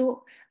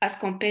potato as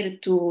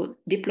compared to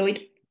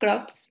diploid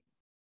crops?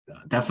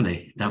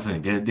 Definitely.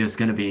 There's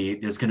gonna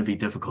be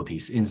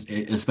difficulties,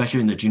 especially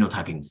in the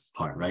genotyping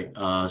part, right?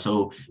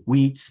 So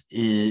wheat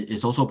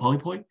is also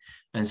polyploid,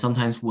 and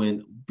sometimes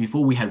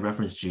before we had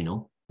reference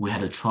genome, we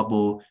had a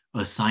trouble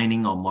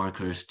assigning our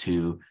markers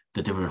to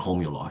the different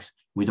homologs.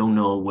 We don't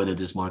know whether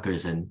this marker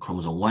is in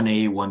chromosome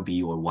 1A,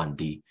 1B, or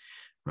 1D,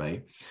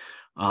 right?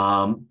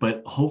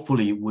 But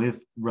hopefully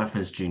with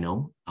reference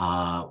genome,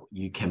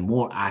 you can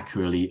more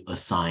accurately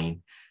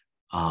assign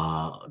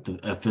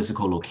a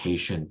physical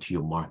location to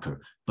your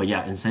marker. But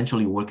yeah,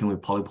 essentially working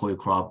with polyploid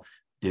crop,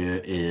 there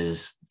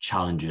is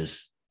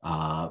challenges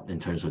in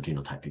terms of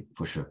genotyping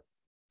for sure.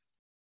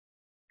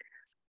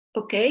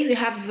 Okay, we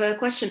have a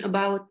question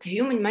about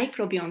human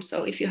microbiome.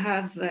 So if you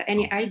have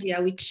any idea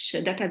which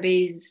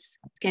database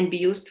can be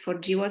used for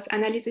GWAS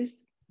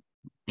analysis?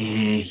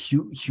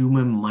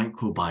 Human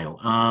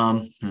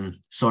microbiome.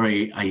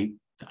 Sorry, I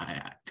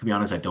to be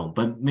honest, I don't.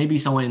 But maybe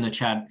someone in the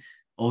chat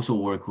also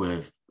work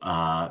with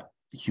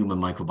human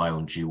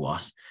microbiome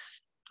GWAS.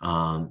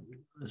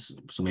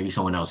 So maybe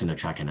someone else in the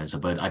chat can answer.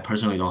 But I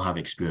personally don't have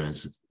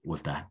experience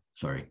with that.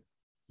 Sorry.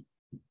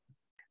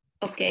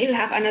 Okay, we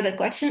have another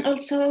question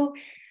also.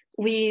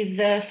 With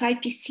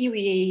 5PC,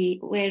 we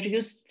were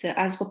used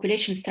as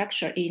population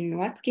structure in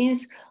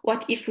Watkins.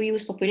 What if we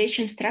use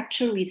population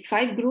structure with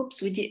 5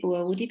 groups? Would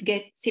it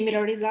get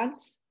similar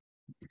results?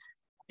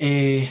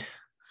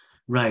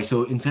 Right.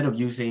 So instead of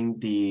using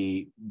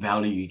the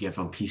value you get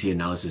from PC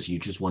analysis, you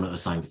just want to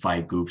assign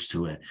 5 groups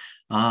to it.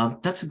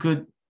 That's a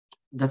good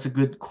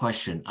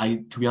question.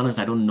 To be honest,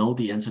 I don't know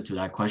the answer to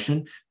that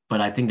question, but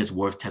I think it's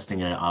worth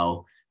testing it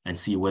out and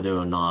see whether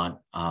or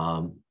not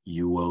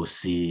you will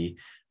see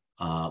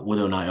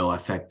whether or not it will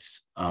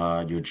affect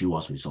your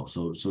GWAS results.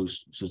 So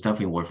it's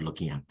definitely worth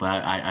looking at,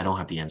 but I don't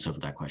have the answer for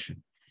that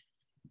question.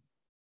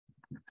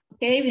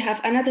 Okay, we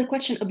have another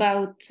question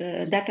about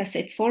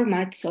dataset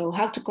format. So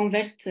how to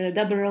convert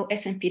double row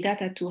SNP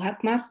data to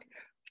HapMap,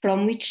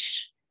 from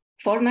which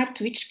format,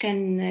 which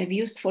can be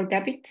used for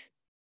Gabit?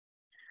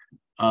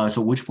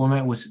 So which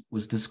format was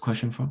this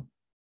question from?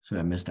 So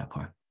I missed that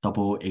part.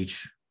 Double row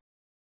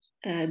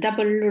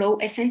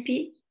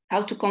SNP.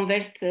 How to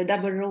convert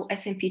double row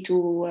SNP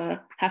to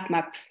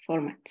HapMap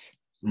format?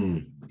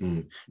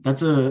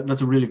 That's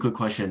a really good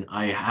question.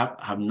 I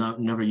have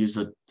never used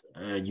that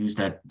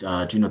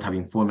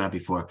genotyping format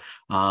before,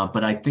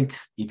 but I think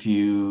if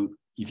you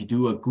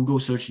do a Google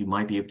search, you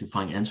might be able to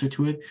find answer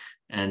to it.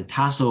 And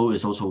Tasso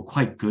is also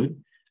quite good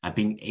at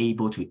being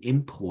able to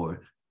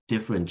import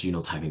different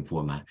genotyping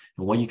format.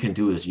 And what you can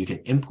do is you can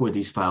import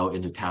these files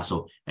into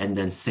Tasso and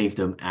then save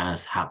them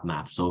as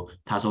HapMap. So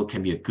Tasso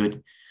can be a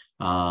good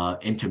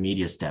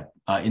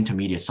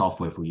intermediate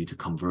software for you to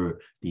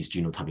convert these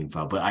genotyping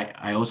files. But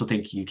I also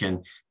think you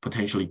can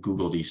potentially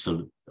Google these,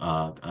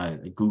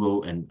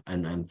 Google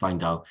and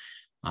find out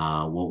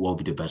what will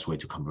be the best way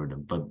to convert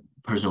them. But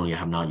personally, I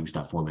have not used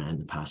that format in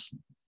the past.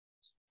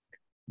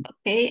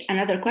 Okay,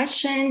 another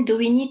question. Do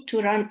we need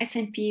to run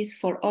SNPs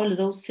for all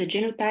those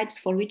genotypes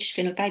for which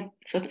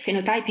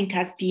phenotyping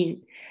has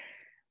been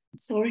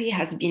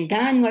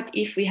done? What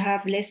if we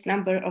have less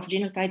number of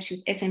genotypes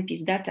with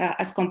SNPs data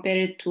as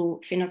compared to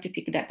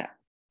phenotypic data?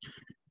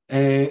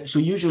 So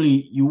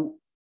usually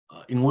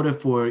in order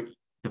for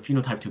the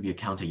phenotype to be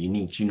accounted, you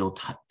need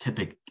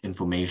genotypic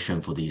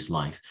information for these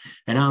lines.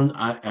 And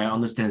I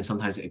understand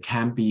sometimes it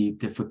can be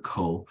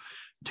difficult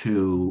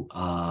to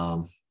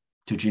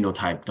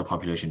genotype the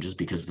population just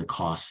because of the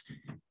cost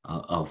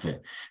of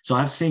it. So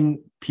I've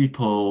seen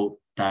people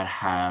that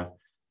have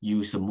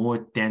used a more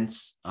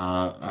dense,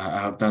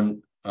 have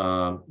done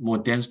more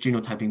dense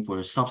genotyping for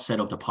a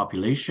subset of the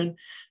population,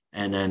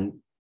 and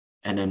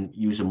then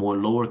use a more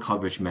lower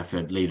coverage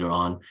method later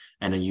on,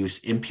 and then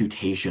use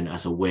imputation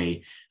as a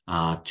way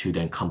to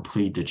then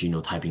complete the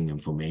genotyping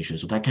information.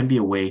 So that can be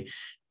a way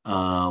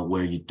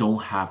where you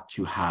don't have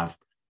to have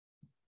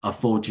a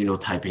full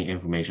genotyping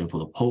information for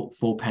the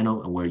full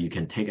panel, and where you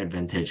can take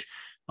advantage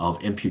of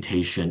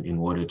imputation in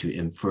order to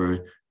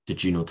infer the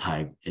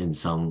genotype in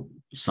some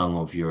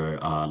of your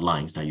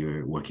lines that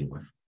you're working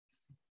with.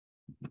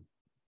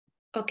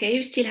 Okay,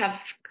 you still have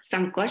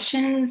some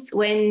questions.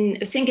 When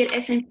a single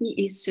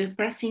SNP is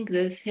surpassing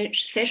the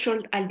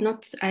threshold and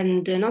not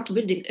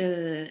building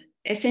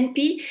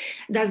SNP,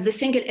 does the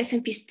single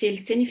SNP still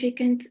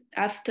significant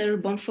after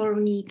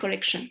Bonferroni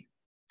correction?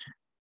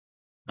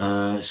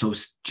 So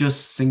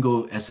just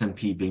single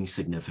SNP being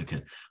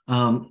significant.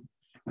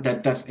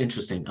 That's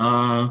interesting.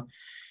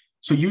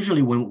 So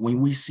usually when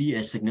we see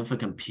a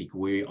significant peak,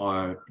 we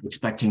are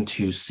expecting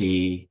to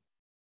see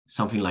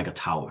something like a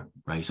tower,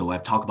 right? So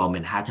I've talked about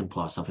Manhattan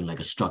plot, something like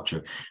a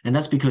structure. And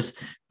that's because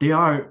there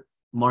are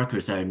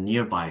markers that are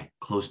nearby,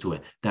 close to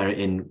it, that are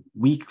in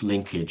weak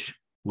linkage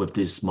with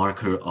this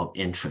marker of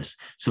interest.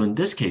 So in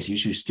this case, you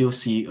should still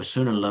see a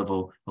certain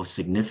level of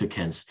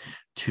significance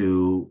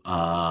to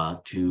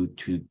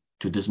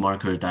this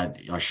marker that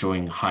are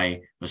showing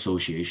high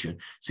association.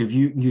 So if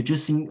you're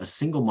just seeing a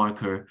single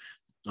marker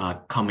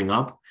coming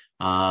up,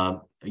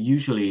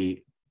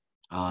 usually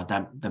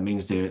that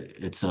means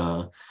it's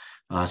a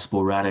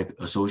sporadic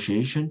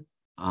association,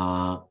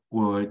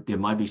 or there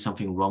might be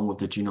something wrong with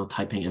the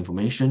genotyping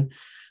information.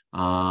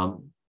 But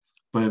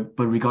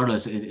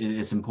regardless,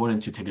 it's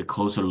important to take a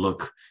closer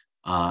look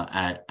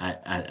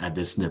at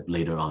this SNP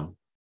later on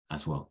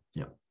as well.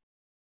 Yeah.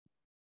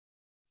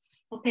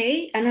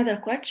 Okay, another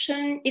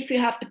question. If you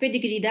have a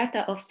pedigree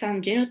data of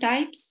some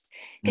genotypes,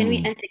 can we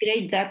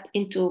integrate that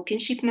into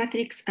kinship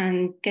matrix?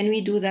 And can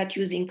we do that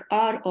using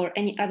R or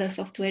any other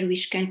software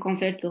which can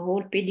convert the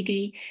whole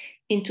pedigree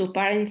into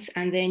parents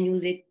and then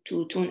use it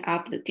to tune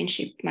up the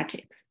kinship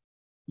matrix?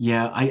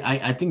 Yeah,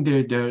 I think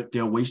there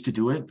are ways to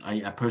do it.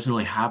 I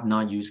personally have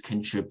not used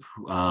kinship,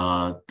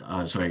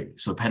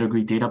 so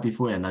pedigree data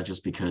before, and that's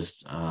just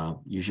because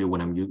usually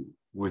when I'm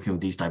working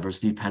with these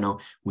diversity panel,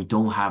 we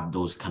don't have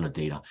those kind of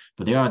data.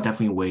 But there are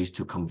definitely ways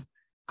to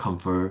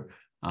convert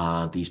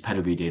these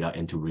pedigree data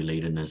into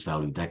relatedness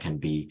value that can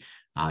be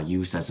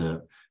used as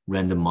a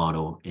random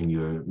model in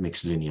your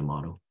mixed linear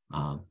model.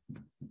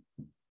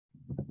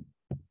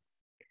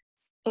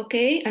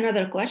 Okay,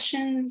 another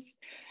questions.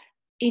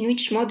 In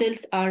which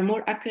models are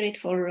more accurate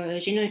for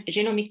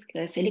genomic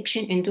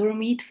selection and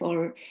Duromid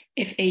for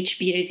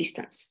FHB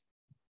resistance?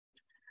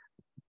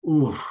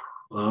 Ooh,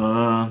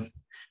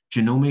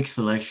 Genomic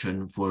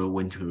selection for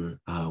winter.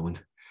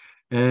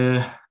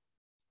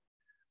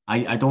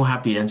 I don't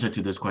have the answer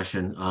to this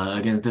question.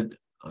 Against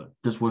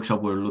this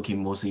workshop, we're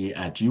looking mostly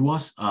at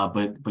GWAS.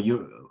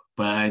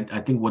 But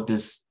I think what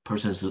this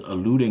person is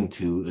alluding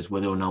to is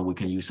whether or not we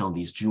can use some of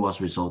these GWAS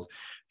results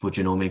for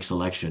genomic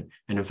selection.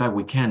 And in fact,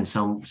 we can.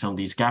 Some of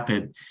these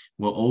GAPIT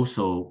will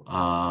also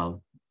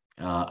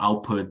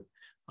output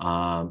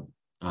the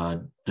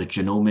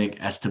genomic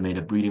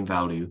estimated breeding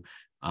value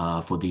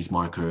for these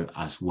markers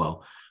as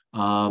well.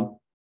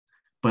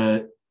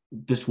 But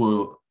this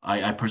will,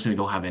 I personally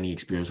don't have any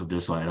experience with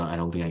this, so I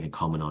don't think I can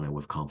comment on it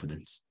with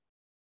confidence.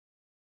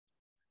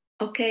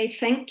 Okay,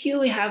 thank you.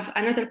 We have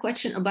another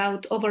question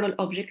about overall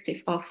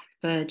objective of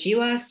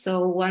GWAS.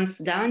 So once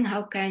done,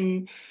 how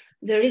can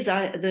the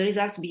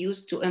results be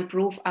used to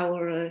improve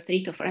our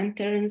rate of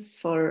returns,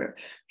 for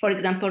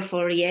example,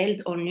 for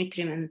yield or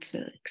nutriment,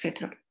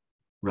 etc.?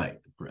 Right.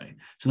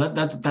 So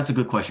that's a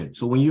good question.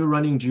 So when you're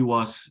running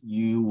GWAS,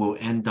 you will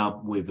end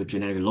up with a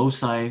genetic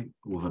loci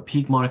with a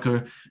peak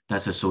marker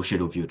that's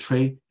associated with your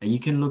trait, and you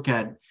can look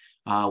at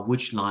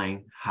which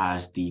line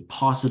has the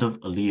positive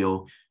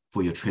allele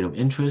for your trait of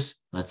interest.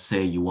 Let's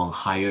say you want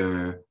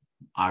higher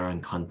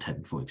iron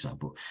content, for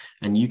example,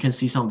 and you can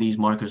see some of these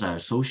markers are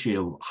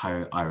associated with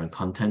higher iron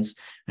contents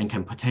and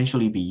can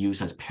potentially be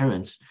used as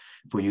parents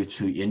for you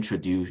to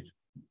introduce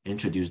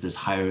this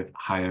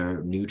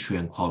higher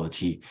nutrient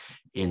quality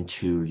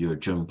into your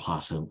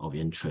germplasm of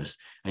interest.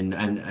 And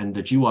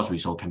the GWAS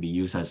result can be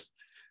used as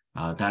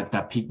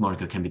that peak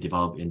marker can be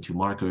developed into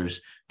markers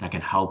that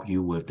can help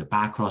you with the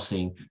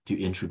backcrossing to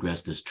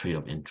introgress this trait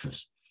of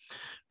interest.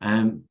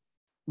 And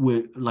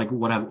with, like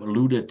what I've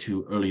alluded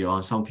to earlier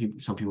on, some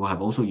people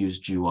have also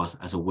used GWAS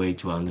as a way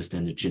to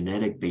understand the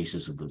genetic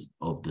basis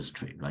of this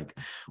trait, like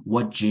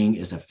what gene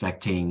is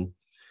affecting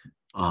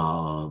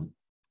height,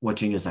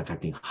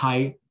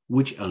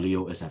 which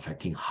allele is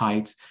affecting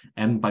height.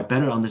 And by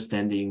better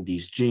understanding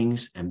these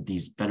genes and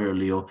these better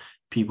allele,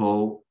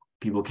 people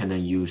can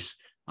then use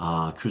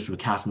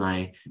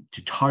CRISPR-Cas9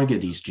 to target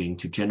these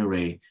genes to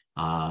generate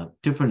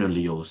different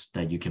alleles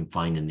that you can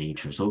find in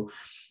nature. So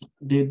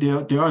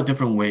there are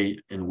different ways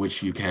in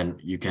which you can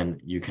use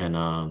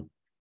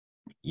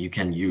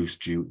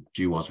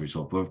GWAS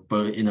result.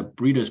 But in a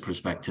breeder's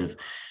perspective,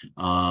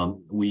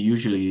 we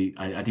usually,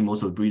 I think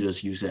most of the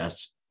breeders use it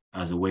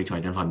as a way to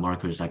identify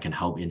markers that can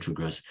help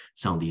introgress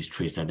some of these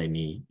traits that they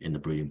need in the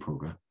breeding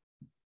program.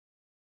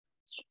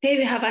 Okay,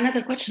 we have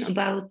another question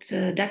about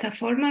data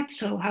format.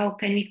 So how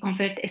can we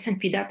convert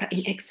SNP data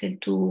in Excel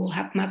to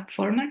HapMap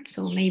format?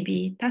 So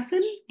maybe Tassel,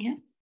 yes?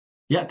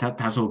 Yeah,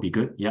 Tassel would be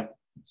good, yeah.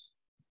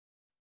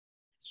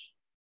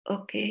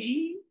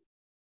 Okay,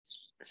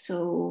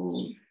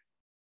 so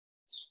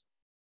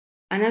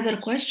another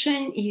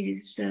question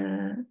is,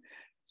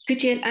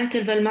 QTL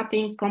interval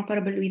mapping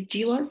comparable with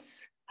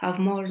GWAS? Have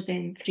more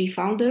than 3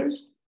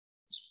 founders?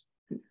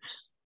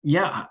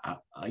 Yeah,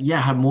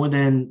 have more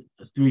than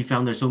 3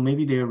 founders. So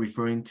maybe they're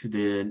referring to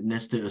the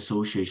nested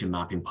association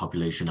mapping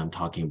population I'm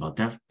talking about.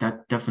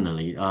 That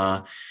definitely.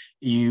 I've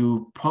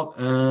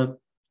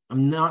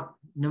never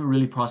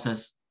really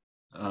processed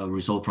a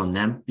result from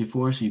NEM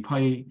before, so you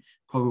probably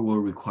will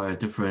require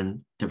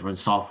different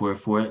software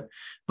for it.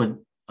 But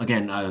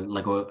again,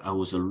 like I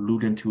was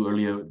alluding to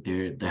earlier,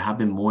 there have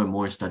been more and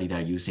more studies that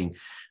are using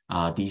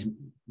these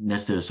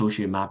nested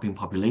associated mapping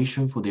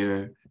population for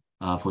their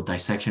for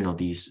dissection of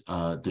these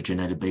the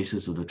genetic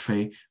basis of the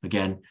trait.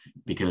 Again,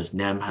 because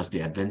NEM has the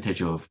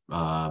advantage of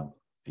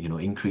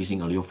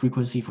increasing allele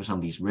frequency for some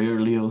of these rare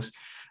alleles.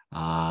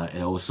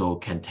 It also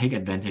can take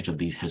advantage of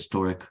these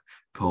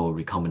historical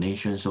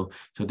recombinations. So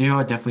there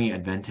are definitely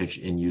advantage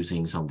in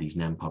using some of these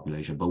NEM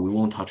population, but we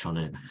won't touch on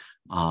it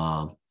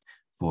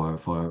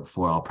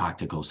for our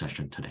practical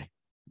session today.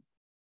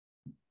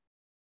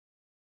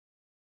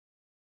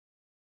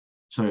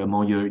 Sorry,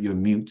 Amol, you're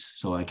mute,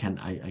 so I can't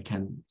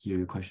hear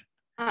your question.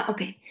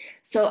 Okay,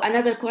 so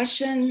another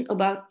question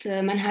about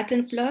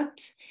Manhattan plot.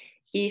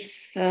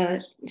 If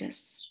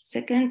just a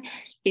second,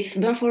 if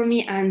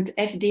Benformi and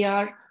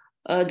FDR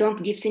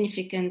don't give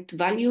significant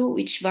value,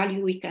 which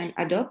value we can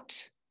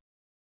adopt?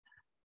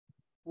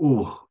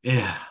 Oh,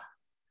 yeah.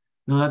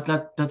 No,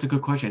 that's a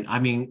good question. I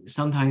mean,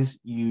 sometimes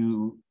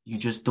you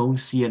just don't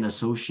see an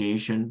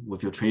association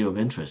with your trait of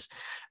interest.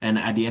 And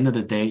at the end of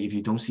the day, if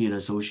you don't see an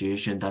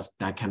association,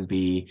 that can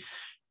be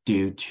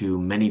due to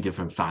many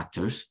different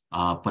factors.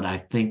 But I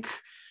think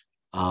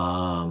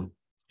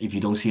if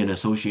you don't see an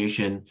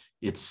association,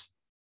 it's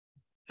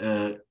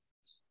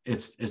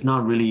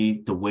not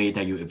really the way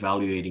that you're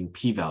evaluating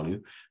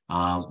p-value.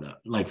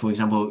 Like for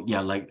example,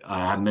 yeah, like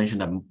I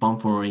mentioned that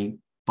Benformi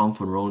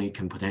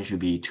can potentially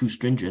be too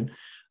stringent.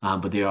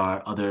 But there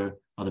are other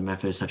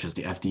methods such as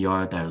the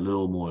FDR that are a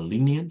little more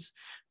lenient.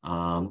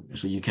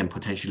 So you can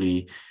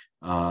potentially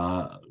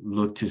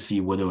look to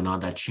see whether or not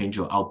that change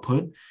your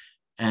output.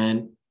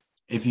 And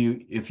if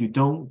you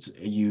don't,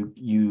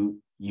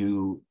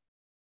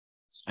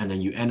 and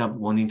then you end up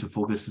wanting to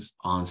focus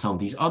on some of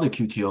these other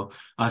QTL,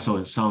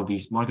 so some of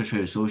these marker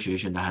trait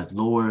association that has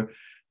lower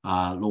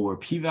lower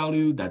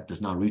p-value that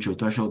does not reach your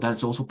threshold,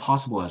 that's also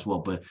possible as well.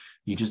 But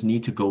you just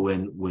need to go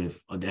in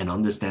with an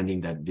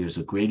understanding that there's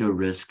a greater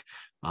risk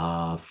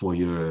for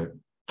your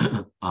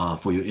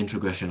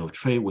introgression of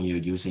trait when you're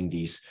using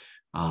these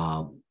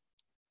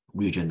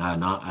regions that are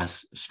not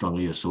as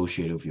strongly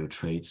associated with your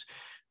traits.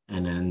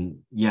 And then,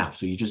 yeah,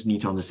 so you just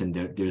need to understand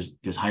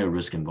there's higher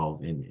risk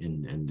involved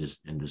in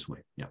this way.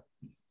 Yeah.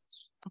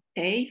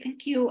 Okay,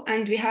 thank you.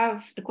 And we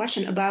have a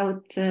question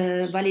about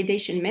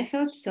validation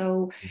method.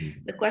 So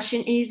the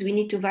question is, we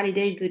need to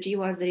validate the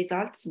GWAS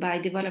results by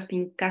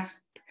developing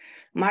CASP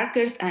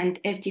markers and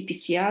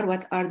RT-PCR.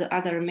 What are the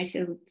other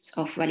methods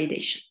of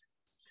validation?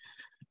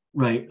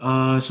 Right.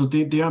 So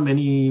there are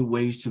many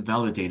ways to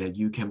validate it.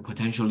 You can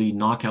potentially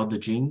knock out the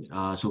gene.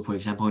 So for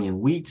example, in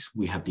wheat,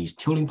 we have these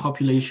tilling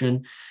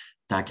population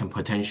that can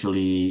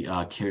potentially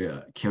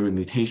carry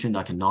mutation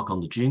that can knock on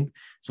the gene.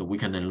 So we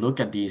can then look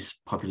at these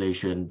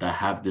population that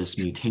have this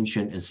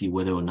mutation and see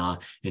whether or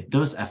not it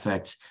does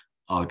affect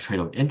our trait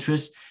of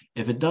interest.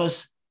 If it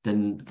does,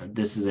 then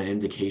this is an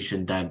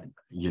indication that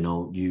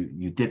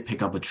you did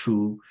pick up a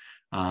true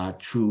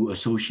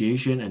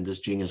association, and this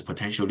gene is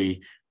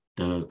potentially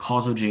the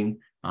causal gene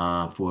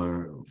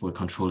for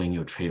controlling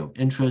your trait of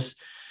interest.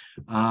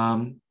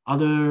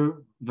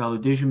 Other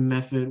validation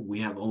method, we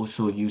have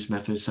also used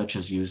methods such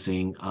as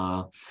using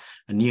a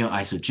near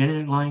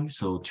isogenic line.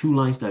 So two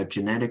lines that are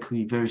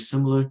genetically very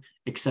similar,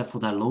 except for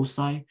that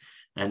loci.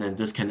 And then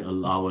this can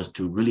allow us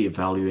to really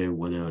evaluate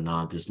whether or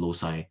not this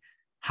loci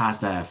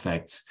has that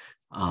effect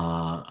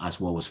as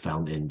what was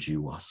found in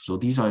GWAS. So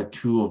these are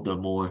two of the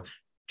more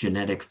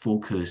genetic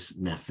focus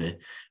method.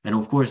 And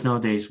of course,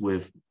 nowadays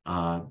with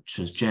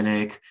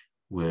transgenic,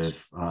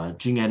 with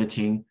gene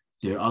editing,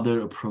 there are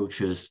other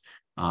approaches.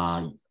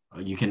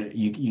 You can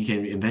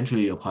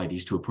eventually apply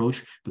these two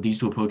approaches, but these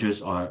two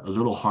approaches are a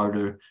little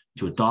harder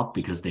to adopt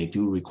because they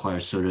do require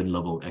certain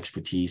level of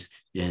expertise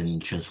in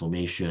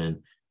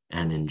transformation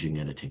and in gene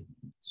editing.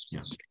 Yeah.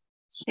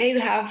 Okay, we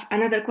have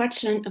another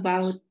question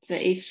about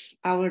if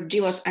our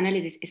GWAS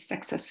analysis is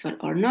successful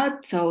or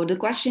not. So the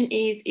question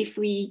is, if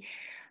we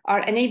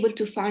are unable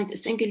to find a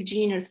single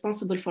gene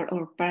responsible for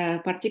a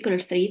particular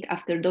trait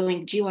after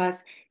doing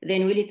GWAS,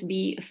 then will it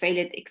be a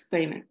failed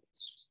experiment?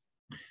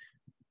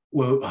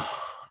 Well,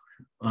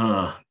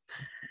 I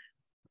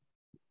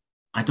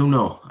don't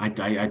know. I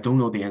don't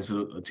know the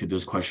answer to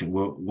this question.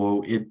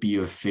 Will it be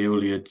a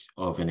failure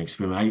of an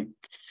experiment?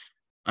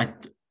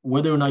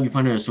 Whether or not you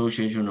find an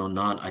association or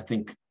not, I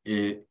think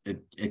it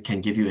can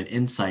give you an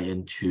insight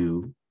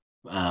into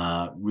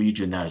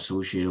region that are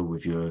associated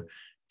with your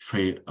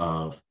trait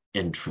of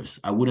interest.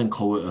 I wouldn't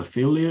call it a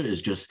failure. It's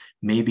just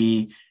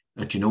maybe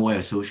a Genome-Wide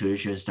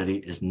Association study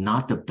is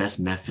not the best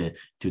method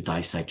to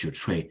dissect your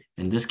trait.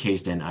 In this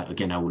case, then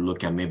I would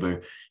look at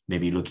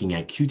maybe looking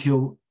at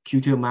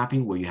QTL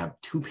mapping, where you have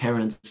two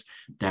parents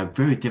that are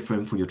very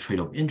different for your trait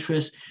of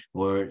interest,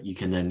 or you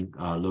can then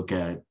look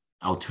at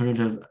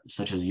alternative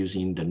such as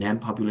using the NAM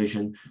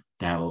population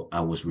that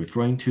I was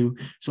referring to.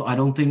 So I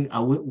don't think I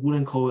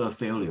wouldn't call it a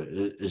failure.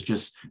 It's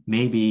just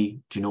maybe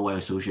Genome-Wide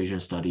Association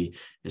study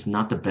is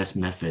not the best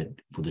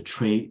method for the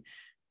trait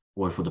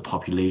or for the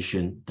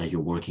population that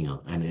you're working on,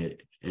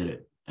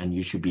 and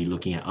you should be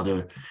looking at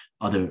other,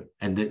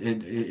 and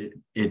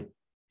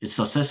it's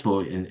successful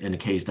in a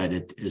case that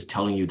it is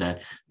telling you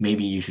that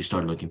maybe you should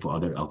start looking for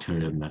other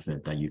alternative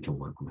method that you can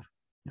work with.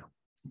 Yeah.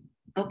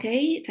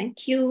 Okay,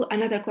 thank you.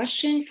 Another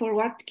question for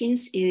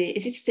Watkins: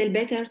 is it still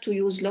better to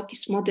use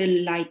locus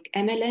model like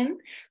MLM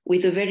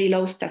with a very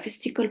low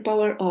statistical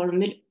power, or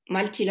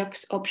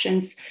multi-locus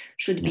options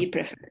should be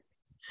preferred?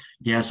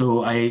 Yeah,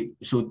 so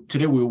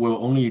today we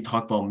will only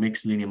talk about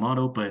mixed linear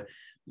model, but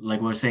like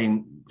we're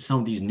saying, some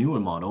of these newer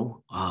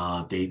model,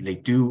 they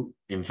do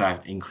in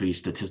fact increase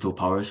statistical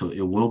power, so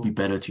it will be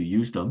better to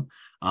use them.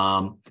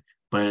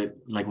 But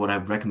like what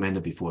I've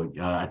recommended before,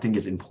 I think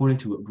it's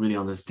important to really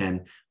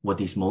understand what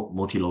these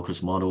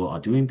multi-locus model are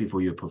doing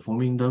before you're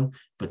performing them.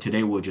 But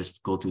today we'll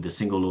just go through the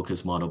single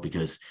locus model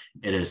because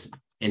it is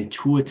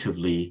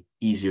intuitively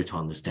easier to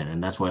understand,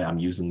 and that's why I'm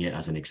using it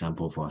as an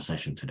example for our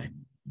session today.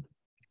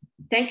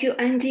 Thank you,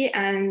 Andy,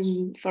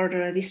 and for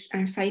this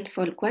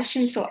insightful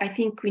question. So I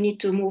think we need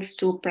to move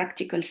to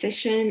practical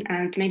session,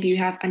 and maybe we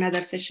have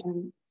another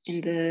session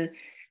in the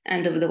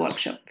end of the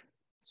workshop.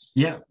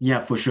 Yeah,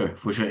 for sure.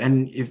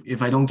 And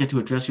if I don't get to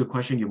address your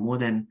question, you're more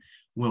than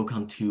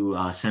welcome to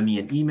send me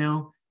an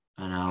email,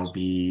 and I'll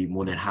be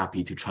more than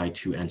happy to try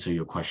to answer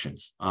your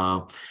questions.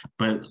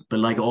 But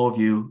like all of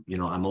you,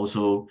 I'm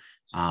also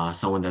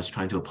someone that's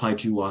trying to apply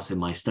GWAS in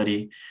my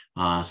study.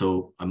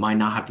 So I might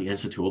not have the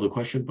answer to all the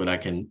questions, but I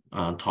can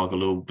talk a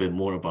little bit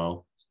more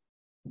about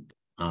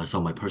some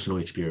of my personal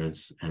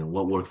experience and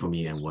what worked for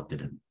me and what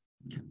didn't.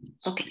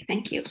 Okay,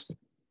 thank you.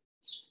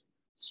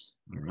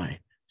 All right.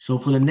 So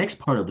for the next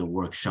part of the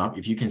workshop,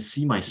 if you can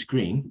see my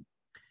screen,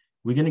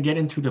 we're going to get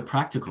into the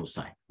practical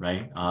side,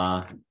 right?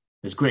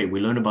 It's great. We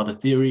learned about the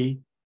theory,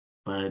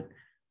 but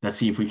let's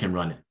see if we can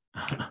run it.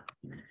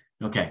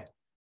 Okay.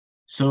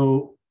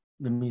 So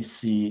let me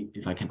see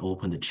if I can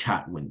open the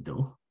chat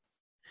window.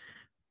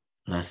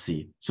 let's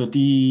see. So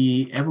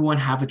everyone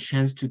have a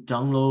chance to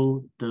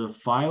download the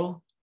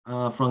file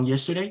from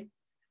yesterday?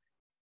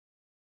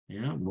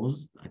 Yeah,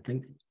 I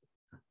think,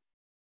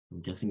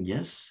 I'm guessing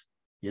yes.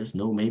 Yes,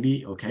 no,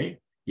 maybe, okay.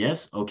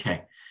 Yes,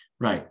 okay,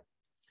 right.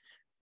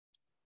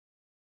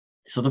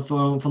 So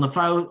from the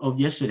file of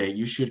yesterday,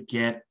 you should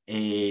get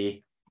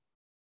a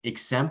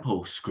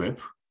example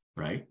script,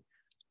 right?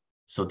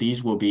 So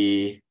this will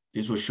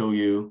show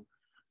you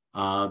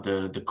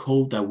the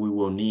code that we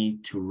will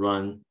need to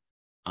run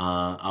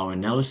our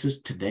analysis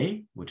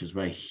today, which is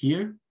right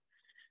here.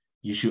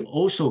 You should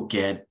also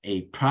get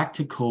a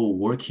practical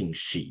working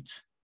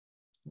sheet,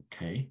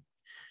 okay?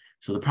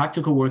 So the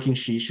practical working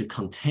sheet should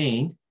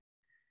contain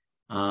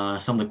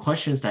some of the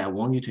questions that I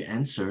want you to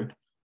answer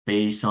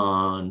based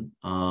on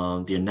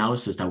the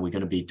analysis that we're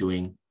going to be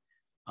doing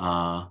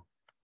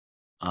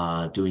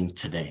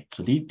today.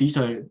 So these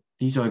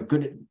are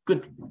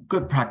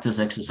good practice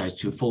exercise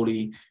to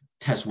fully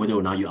test whether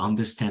or not you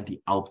understand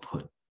the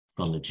output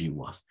from the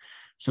GWAS.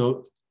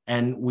 So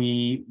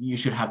you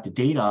should have the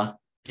data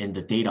in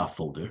the data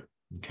folder.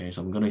 Okay,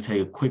 so I'm going to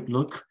take a quick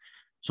look.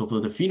 So for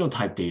the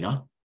phenotype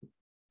data,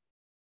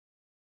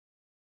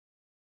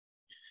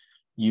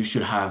 you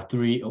should have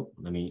three. Oh,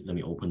 let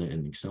me open it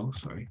in Excel.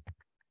 Sorry.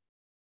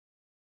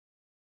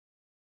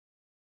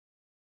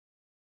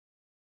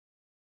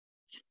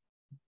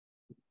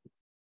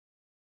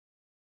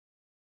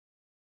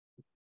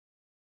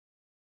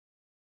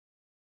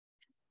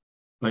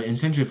 But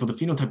essentially, for the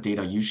phenotype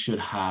data, you should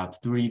have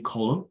 3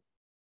 columns,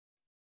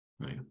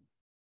 right?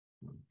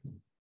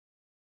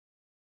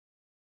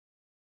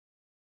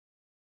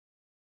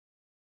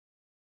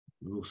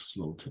 A little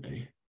slow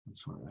today.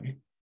 That's all right.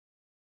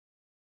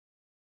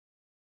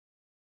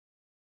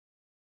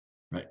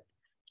 Right.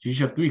 So you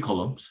should have 3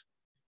 columns.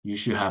 You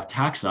should have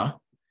taxa,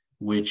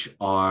 which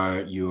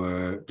are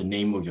the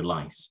name of your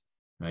lines,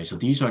 right? So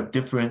these are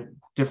different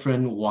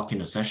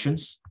walk-in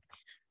sessions.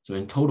 So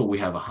in total, we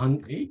have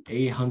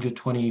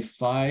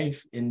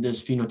 825 in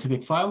this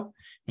phenotypic file.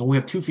 And we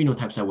have 2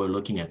 phenotypes that we're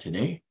looking at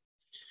today.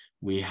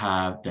 We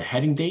have the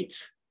heading date,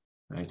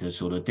 right?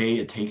 So the day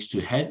it takes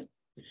to head,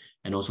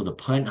 and also the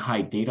plant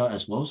height data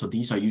as well. So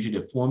these are usually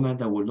the format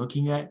that we're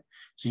looking at.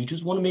 So you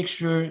just want to make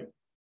sure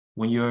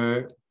when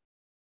you're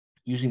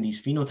using these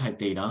phenotype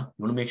data,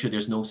 you want to make sure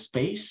there's no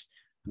space.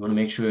 You want to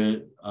make sure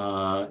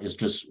it's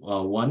just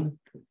one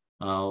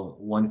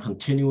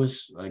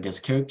continuous, I guess,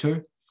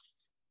 character,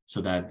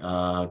 so that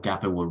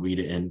GAPA will read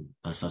it in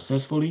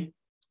successfully.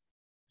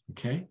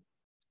 Okay.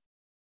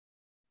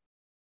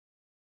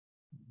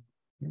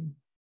 And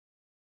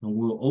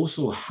we'll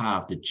also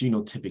have the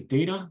genotypic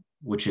data,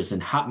 which is in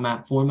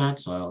HapMap format.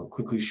 So I'll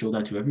quickly show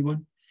that to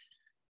everyone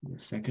in a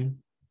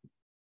second.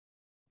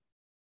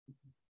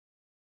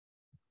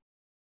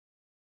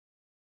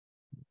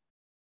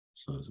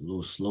 So it's a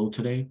little slow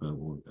today, but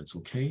that's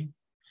okay.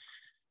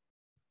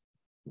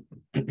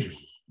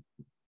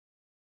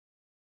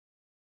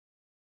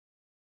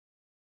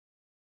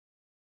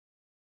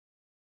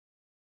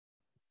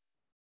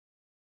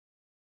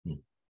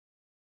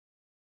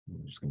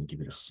 I'm just going to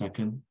give it a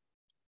second.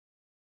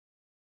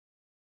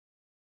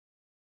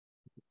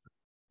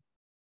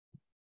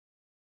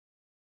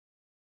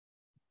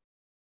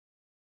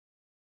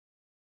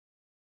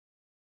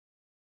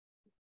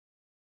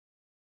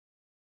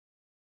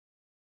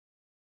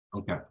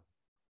 Okay.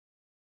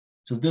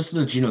 So this is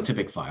a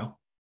genotypic file,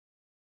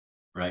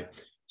 right?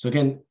 So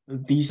again,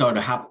 these are the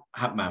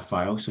HapMap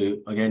files. So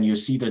again, you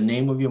see the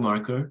name of your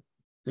marker,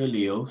 the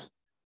alleles,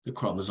 the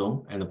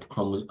chromosome, and the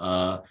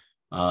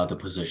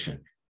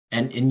position.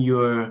 And in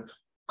your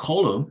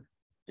column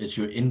is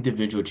your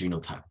individual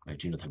genotype, right?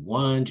 Genotype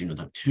 1,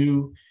 genotype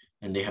 2,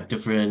 and they have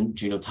different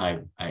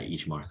genotype at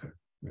each marker,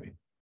 right?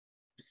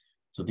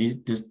 So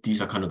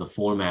these are kind of the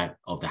format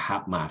of the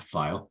HapMap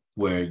file,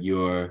 where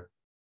your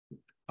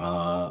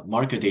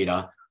marker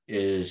data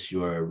is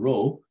your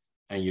row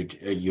and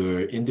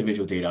your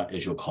individual data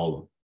is your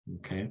column.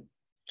 Okay.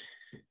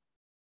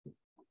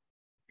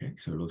 Okay,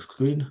 so it looks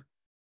good.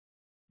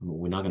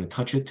 We're not going to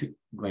touch it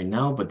right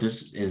now, but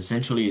this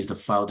essentially is the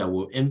file that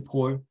we'll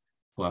import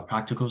for our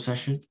practical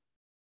session.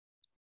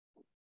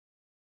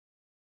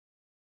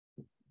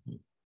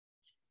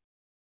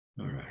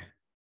 All right.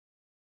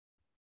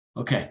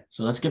 Okay,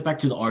 so let's get back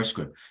to the R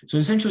script. So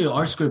essentially, the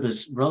R script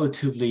is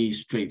relatively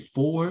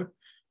straightforward.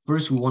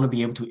 First, we want to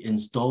be able to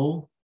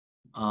install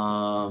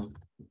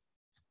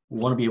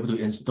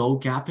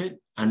GAPIT.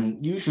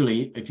 And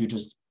usually, if you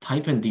just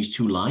type in these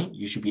 2 lines,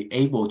 you should be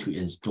able to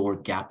install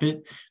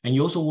GAPIT. And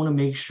you also want to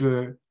make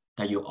sure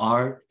that your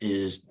R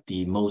is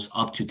the most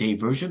up-to-date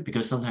version,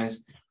 because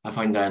sometimes I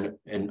find that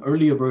an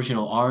earlier version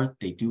of R,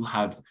 they do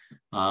have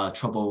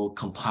trouble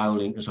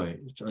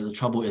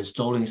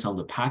installing some of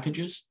the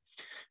packages.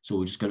 So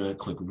we're just going to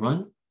click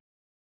run.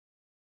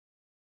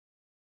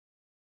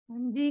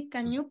 Andy,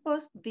 can you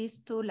post these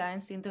 2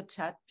 lines in the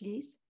chat,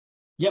 please?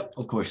 Yep,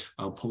 of course.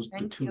 I'll post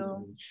Thank the 2 you.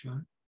 in the chat.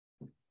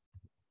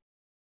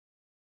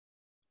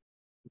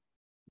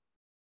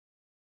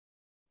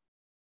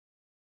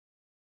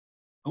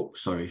 Oh,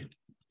 sorry. I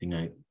think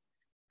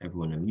I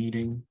everyone in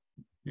meeting.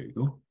 There you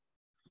go.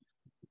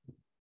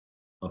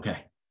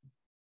 Okay.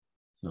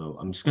 So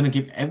I'm just going to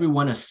give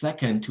everyone a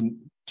second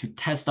to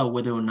test out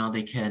whether or not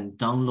they can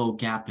download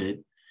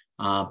GAPIT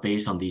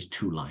based on these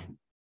two lines.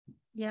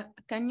 Yeah,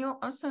 can you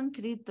also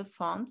increase the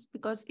fonts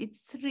because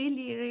it's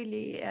really,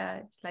 really,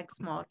 it's like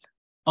small.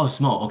 Oh,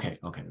 small. Okay,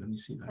 okay. Let me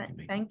see if I can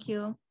make it. Thank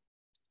you.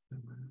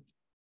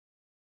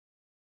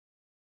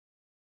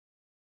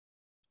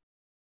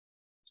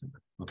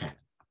 Okay.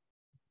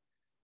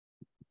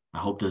 I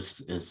hope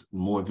this is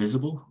more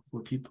visible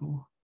for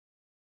people.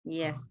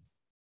 Yes.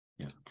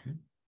 Yeah, okay.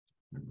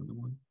 Another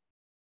one.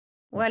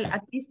 Well, Okay.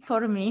 at least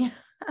for me.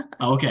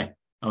 Okay,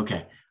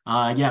 okay.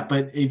 Yeah,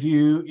 but if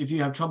you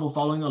have trouble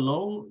following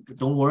along,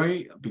 don't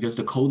worry because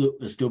the code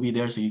will still be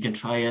there, so you can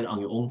try it on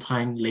your own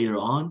time later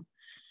on.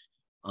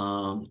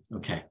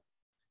 Okay.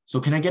 So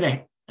can I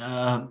get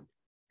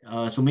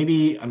so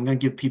maybe I'm gonna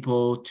give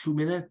people 2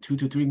 minutes, 2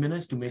 to 3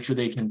 minutes to make sure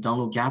they can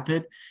download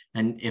GAPIT.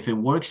 And if it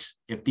works,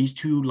 if these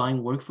two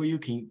lines work for you,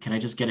 can I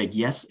just get a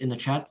yes in the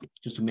chat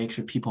just to make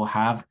sure people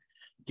have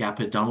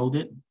GAPIT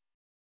downloaded?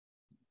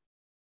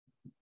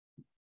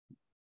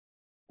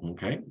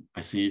 Okay,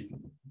 I see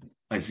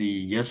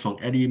yes from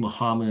Eddie,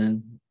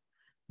 Mohammed.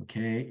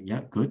 Okay,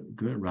 yeah, good,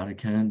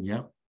 Rajcan,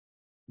 yeah.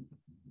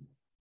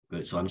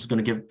 Good, so I'm just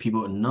gonna give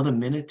people another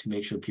minute to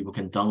make sure people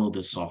can download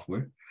this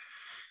software.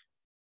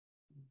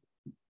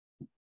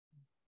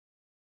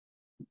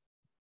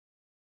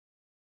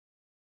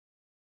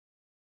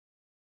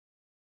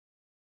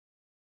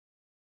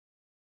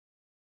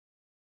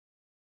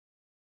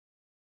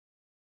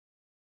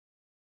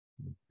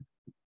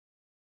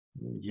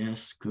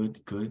 Yes,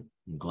 good.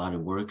 I'm glad it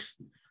works.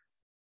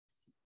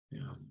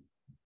 Yeah,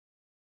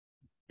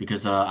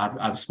 because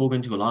I've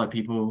spoken to a lot of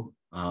people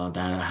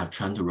that have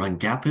tried to run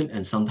GAPIT,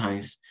 and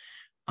sometimes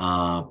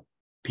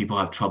people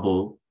have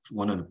trouble.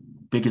 One of the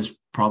biggest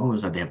problems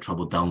is that they have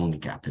trouble downloading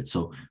GAPIT.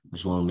 So I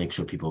just want to make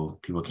sure people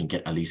can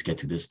at least get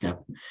to this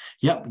step.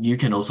 Yep, you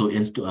can also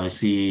install. I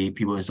see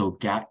people install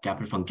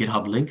GAPIT from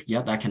GitHub link.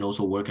 Yeah, that can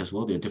also work as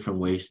well. There are different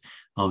ways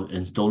of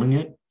installing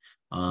it.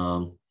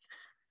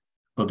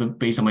 But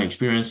based on my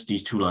experience,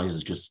 these two lines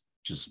is just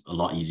a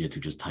lot easier to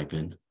just type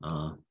in.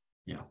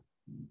 Yeah.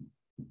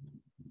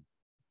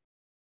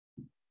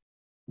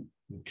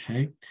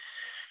 Okay.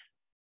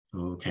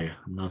 Okay,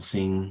 I'm not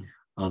seeing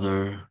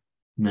other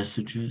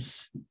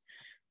messages.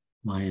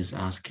 Maya is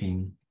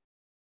asking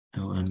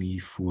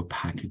LME4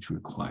 package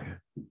required.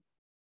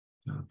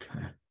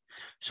 Okay.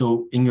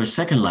 So in your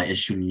second line, it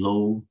should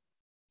load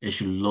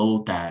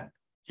that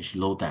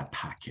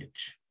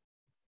package.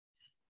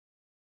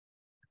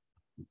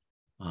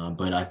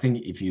 But I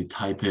think if you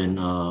type in,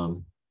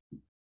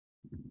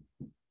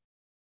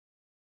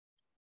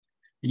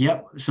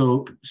 yep,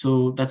 so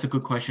that's a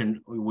good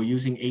question. We're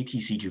using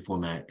ATCG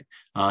format.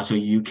 So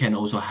you can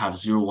also have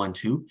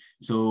 012.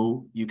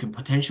 So you can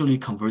potentially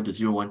convert the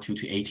 012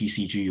 to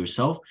ATCG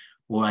yourself,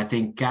 or I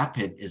think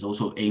GAPIT is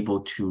also able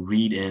to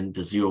read in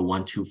the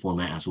 012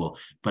 format as well.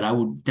 But I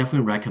would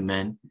definitely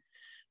recommend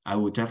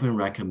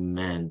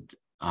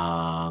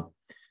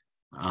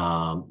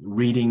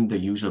reading the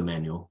user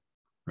manual.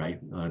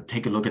 Right,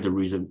 take a look at the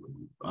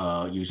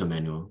user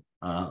manual.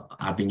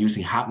 I've been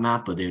using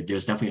HapMap, but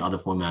there's definitely other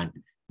format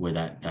where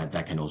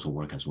that can also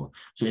work as well.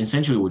 So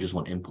essentially, we just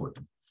want import.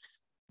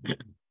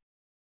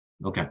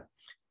 Okay.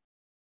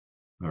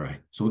 All right.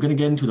 So we're going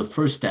to get into the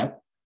first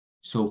step.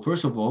 So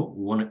first of all,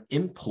 we want to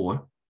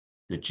import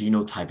the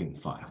genotyping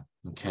file.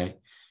 Okay.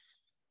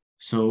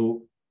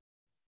 So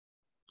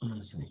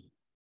let's see.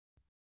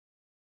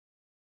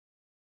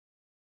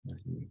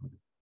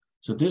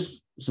 So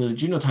the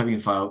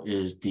genotyping file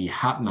is the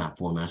HapMap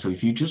format. So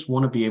if you just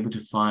want to be able to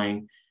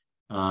find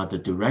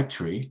the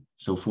directory,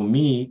 so for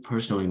me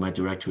personally, my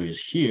directory is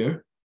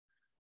here.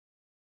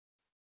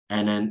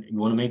 And then you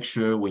want to make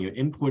sure when you're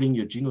importing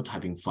your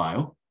genotyping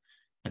file,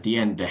 at the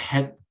end, the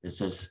head, it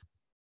says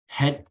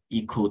head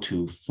equal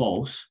to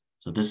false.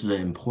 So this is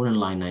an important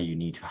line that you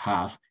need to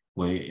have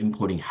when you're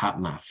importing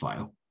HapMap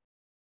file.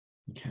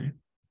 Okay.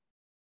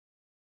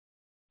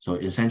 So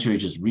essentially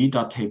just read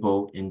that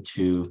table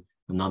into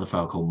another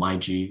file called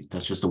myg.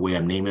 That's just the way I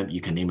name it.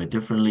 You can name it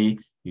differently.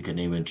 You can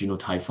name it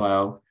genotype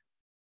file,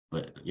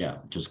 but yeah,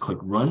 just click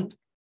run.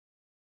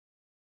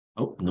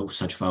 Oh, no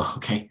such file.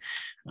 Okay.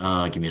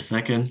 Give me a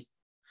second.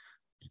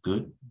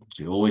 Good.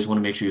 So you always want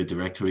to make sure your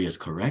directory is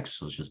correct.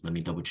 So just let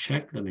me double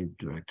check. Let me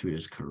directory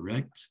is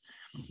correct.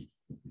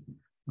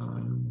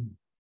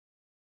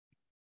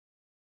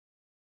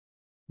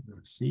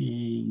 Let's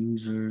see,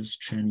 users,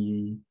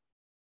 Chen,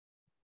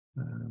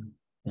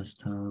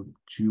 desktop,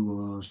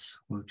 GWAS,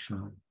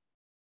 workshop,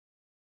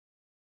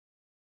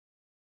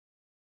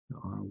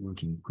 our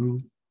working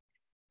group,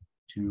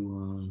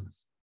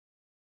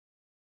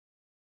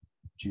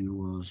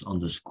 GWAS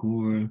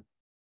underscore,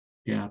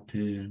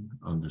 GAPIT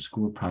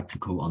underscore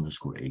practical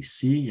underscore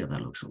AC. Yeah,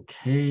 that looks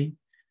okay.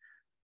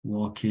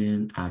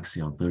 Walk-in,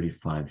 Axion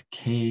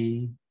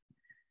 35K.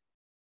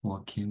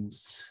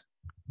 Walk-ins,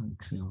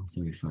 Axion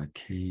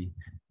 35K,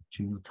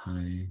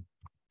 genotype,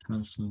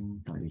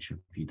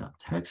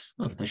 tassel.hp.text.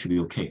 Oh, that should be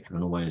okay. I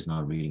don't know why it's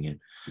not reading it.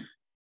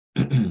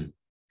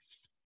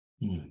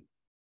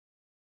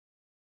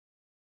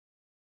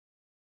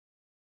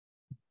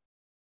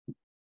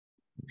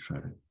 Try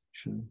to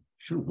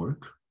should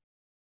work.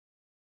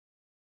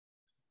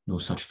 No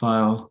such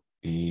file.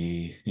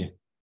 Yeah.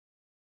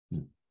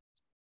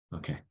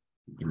 Okay,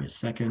 give me a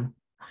second.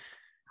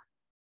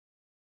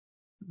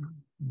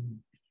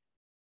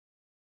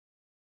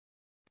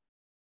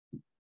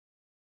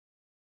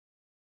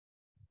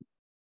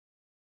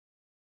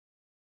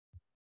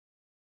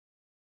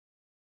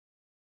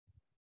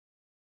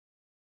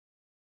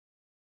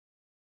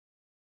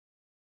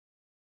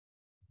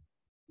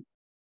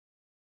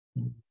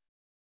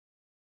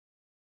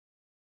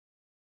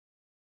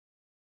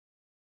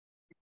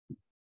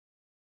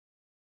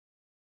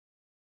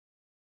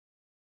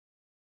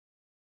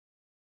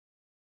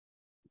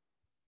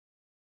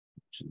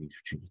 Just need to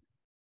change.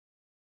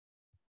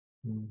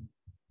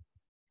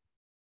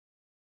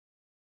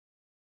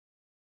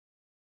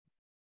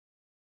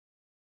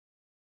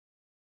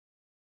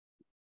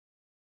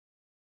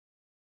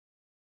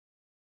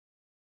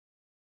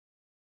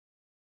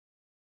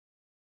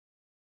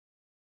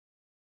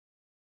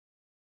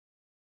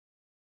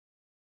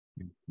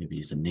 Maybe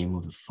it's the name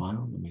of the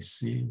file. Let me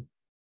see.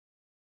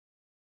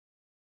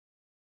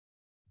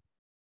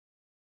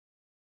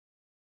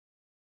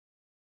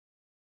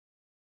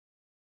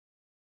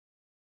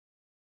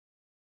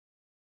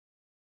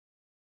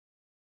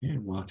 Yeah,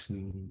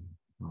 Watson,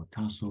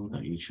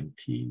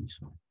 tassel.hmp.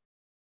 So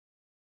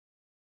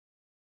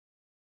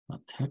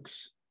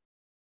text,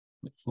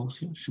 false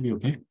here, should be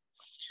okay.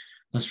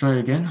 Let's try it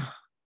again.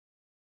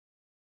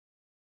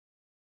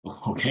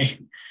 Okay.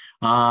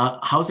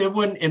 How's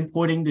everyone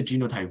importing the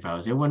genotype file?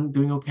 Is everyone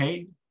doing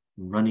okay?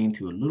 I'm running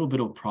into a little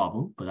bit of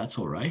problem, but that's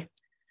all right.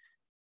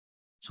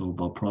 It's all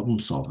about problem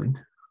solving.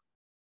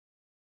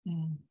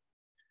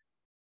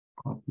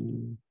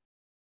 Copy.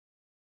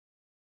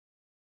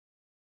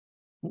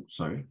 Oh,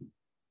 sorry.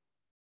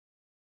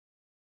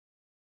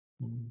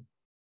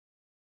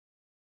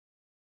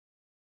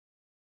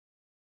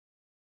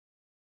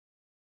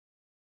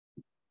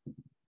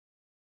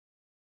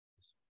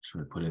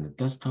 Try to put it in the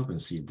desktop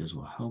and see if this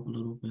will help a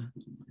little bit.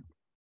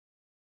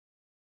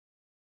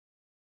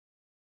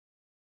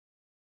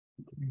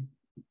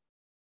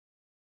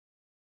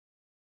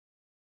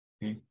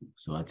 Okay,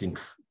 so I think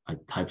I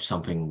typed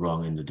something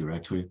wrong in the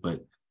directory,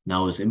 but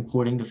now it's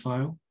importing the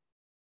file.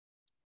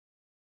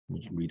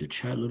 Let's read the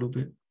chat a little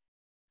bit.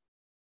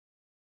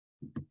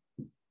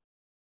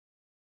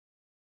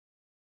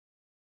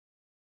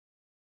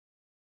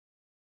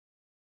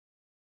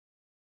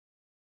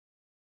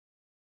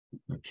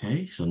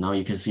 Okay, so now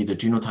you can see the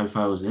genotype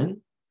file is in.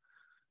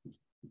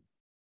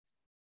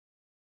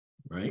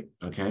 Right,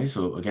 okay,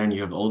 so again,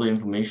 you have all the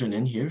information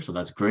in here, so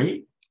that's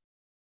great.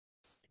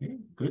 Okay,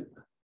 good.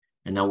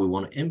 And now we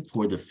want to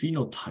import the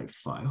phenotype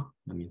file.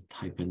 Let me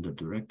type in the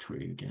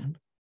directory again.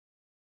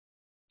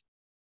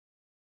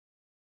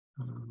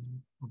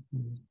 I'm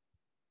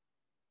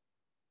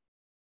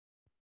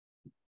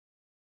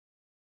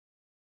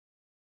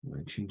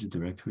going to change the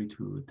directory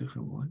to a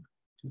different one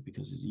just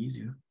because it's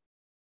easier.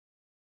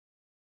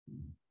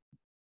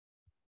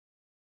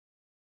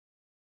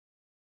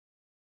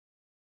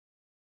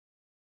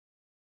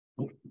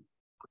 Oh.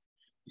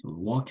 So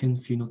walk-in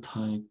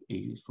phenotype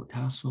A for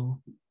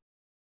tassel.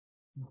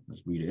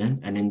 Let's read it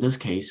in. And in this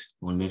case,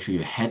 you want to make sure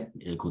your head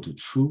is equal to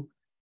true.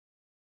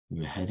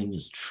 Your heading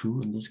is true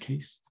in this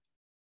case.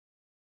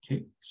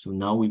 Okay, so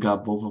now we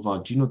got both of our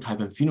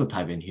genotype and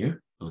phenotype in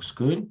here. Looks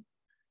good.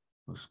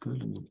 Looks good.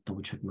 Let me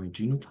double check my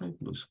genotype.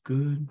 Looks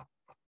good.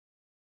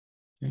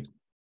 Okay.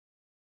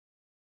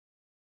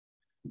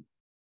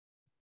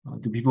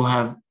 Do people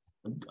have,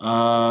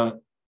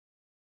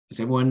 is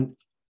everyone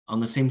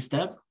on the same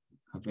step?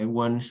 Have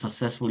everyone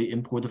successfully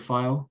imported the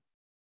file?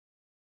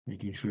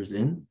 Making sure it's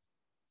in.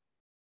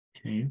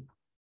 Okay.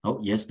 Oh,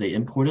 yes, they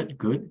imported.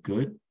 Good,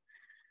 good.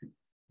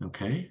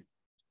 Okay.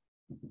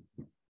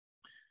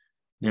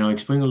 Now, I'll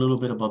explain a little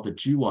bit about the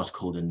GWAS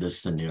code in this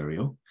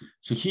scenario.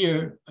 So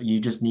here,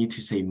 you just need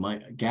to say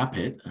gap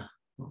it.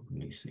 Oh, let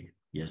me see.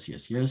 Yes,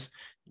 yes, yes.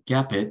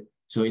 Gap it.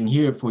 So in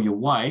here for your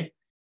Y,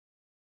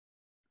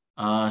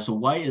 so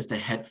Y is the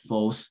head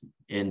false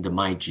in the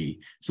MyG.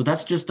 So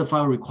that's just the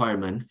file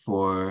requirement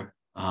for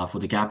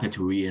the gap it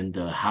to read in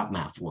the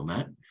HapMap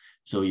format.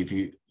 So if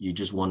you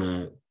just want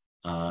to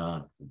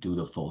do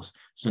the false.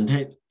 So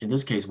in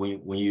this case,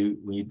 when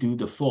you do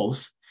the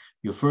false,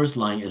 your first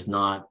line is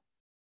not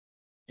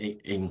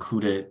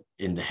included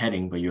in the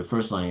heading, but your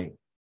first line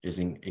is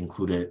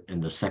included in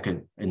the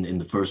second in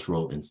the first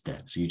row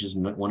instead. So you just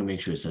want to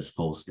make sure it says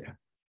false there.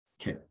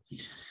 Okay.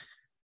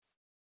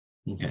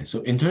 Okay,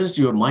 so in terms of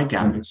your my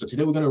gap, so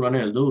today we're going to run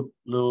it a little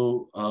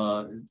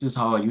this is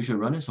how I usually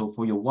run it. So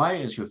for your Y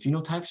is your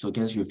phenotype. So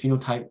against your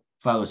phenotype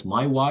file is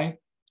my Y,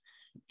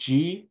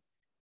 G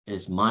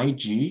is my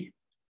G,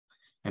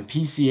 and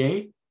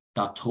PCA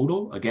dot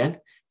total again,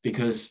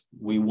 because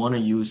we want to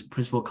use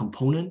principal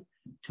component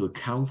to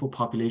account for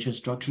population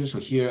structure. So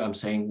here I'm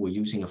saying we're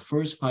using the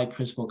first 5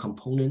 principal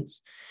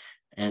components,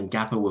 and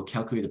GAPA will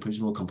calculate the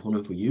principal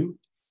component for you.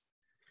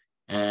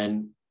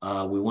 And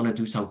we want to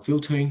do some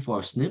filtering for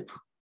our SNP.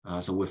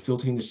 So we're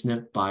filtering the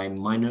SNP by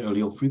minor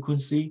allele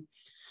frequency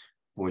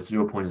for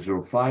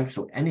 0.05.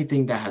 So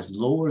anything that has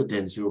lower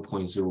than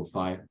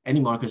 0.05, any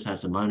markers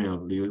has a minor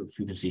allele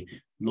frequency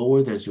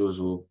lower than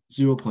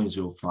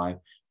 0.05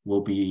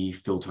 will be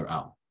filtered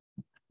out.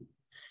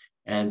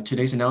 And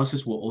today's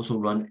analysis will also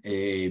run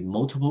a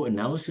multiple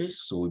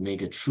analysis. So we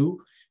make it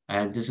true.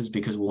 And this is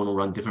because we want to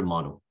run different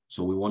model.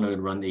 So we want to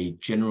run a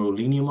general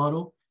linear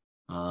model.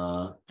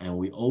 And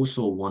we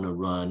also want to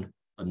run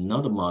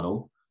another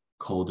model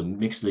called the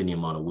mixed linear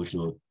model, which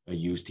will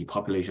use the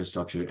population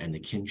structure and the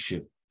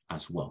kinship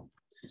as well.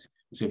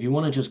 So if you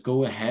want to just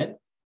go ahead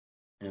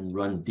and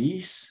run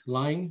these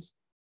lines,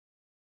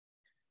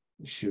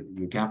 your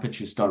GAPA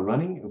should start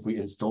running if we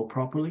install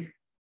properly.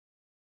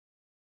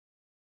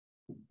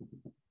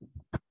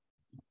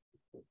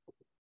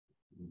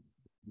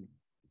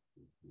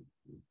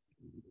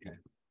 Okay,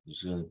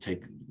 it's going to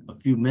take a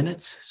few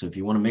minutes. So if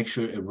you want to make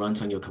sure it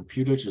runs on your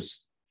computer,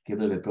 just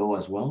give it a go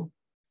as well.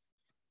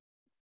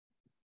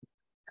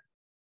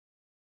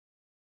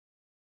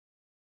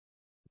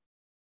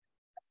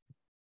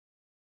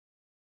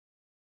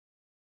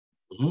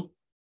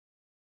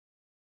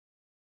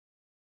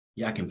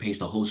 Yeah, I can paste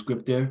the whole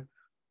script there.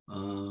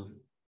 There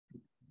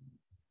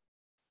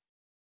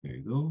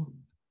you go.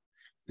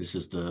 This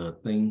is the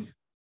thing,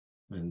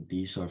 and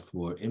these are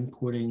for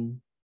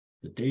importing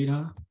the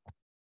data.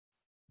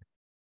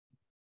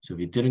 So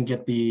if you didn't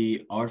get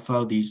the R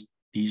file, these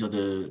are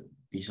the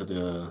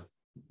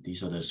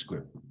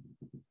script.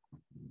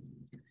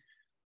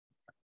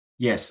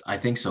 Yes, I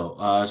think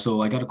so.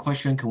 So I got a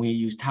question. Can we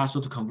use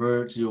Tassel to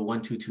convert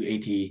 012 to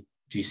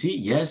ATGC?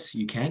 Yes,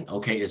 you can.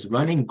 Okay, it's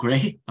running.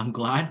 Great. I'm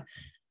glad.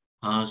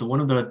 So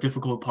one of the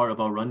difficult part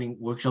about running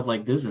workshop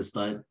like this is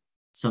that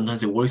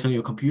sometimes it works on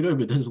your computer,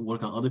 but it doesn't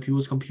work on other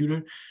people's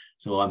computer.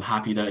 So I'm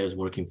happy that it's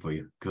working for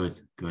you. Good,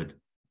 good.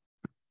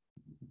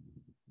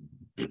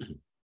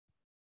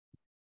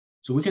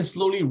 So we can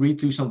slowly read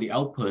through some of the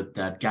output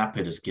that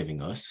GAPIT is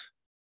giving us.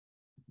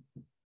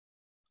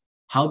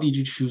 How did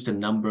you choose the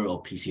number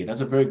of PCA? That's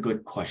a very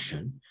good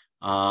question.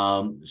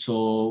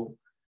 So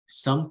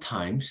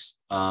sometimes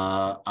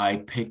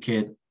I pick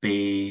it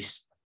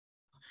based.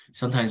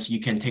 Sometimes you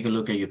can take a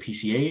look at your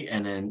PCA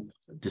and then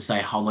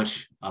decide how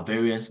much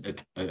variance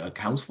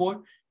accounts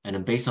for. And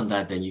then based on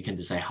that, then you can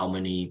decide how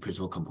many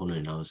principal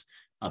component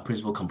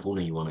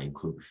you want to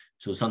include.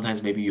 So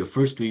sometimes maybe your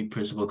first 3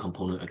 principal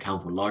component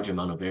account for a large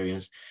amount of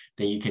variance,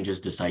 then you can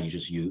just decide you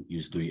just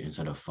use 3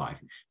 instead of 5.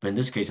 But in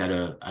this case, I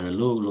had a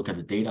little look at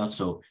the data,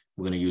 so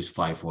we're going to use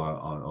 5 for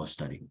our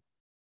study.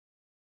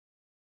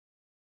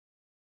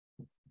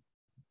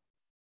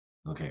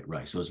 Okay,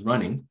 right, so it's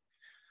running.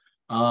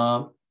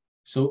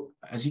 So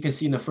as you can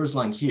see in the first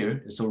line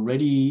here, it's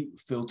already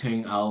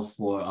filtering out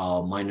for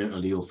our minor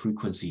allele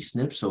frequency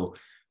SNP. So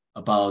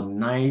about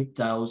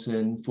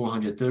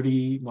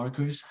 9,430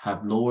 markers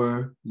have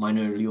lower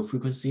minor allele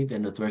frequency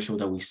than the threshold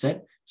that we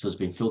set. So it's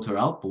been filtered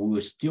out, but we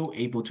were still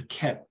able to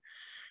keep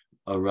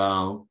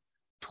around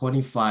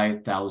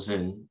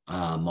 25,000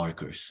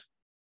 markers.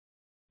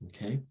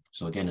 Okay,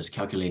 so again, it's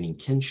calculating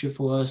kinship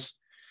for us.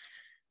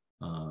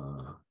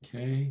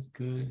 Okay,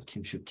 good.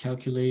 Kinship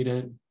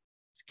calculated.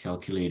 It's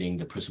calculating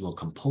the principal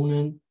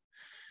component.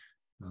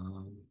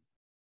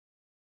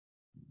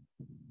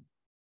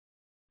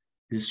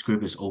 This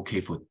script is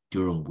okay for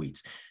durum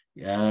weeds.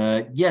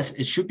 Yes,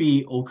 it should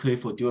be okay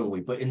for durum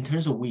weed, but in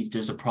terms of weeds,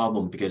 there's a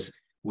problem because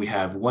we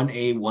have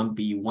 1A,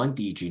 1B,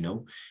 1D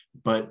genome,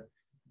 but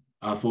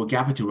for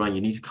GAPA to run,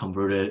 you need to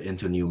convert it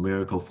into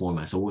numerical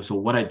format. So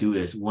what I do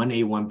is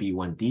 1A, 1B,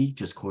 1D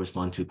just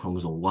correspond to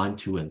chromosome 1,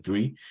 2, and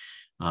 3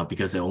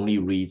 because it only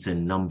reads a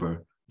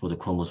number for the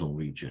chromosome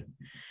region.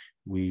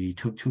 We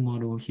took 2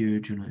 models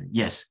here.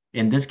 Yes,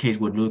 in this case,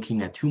 we're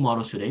looking at 2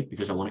 models today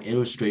because I want to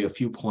illustrate a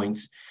few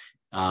points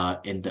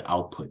in the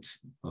outputs.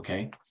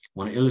 Okay,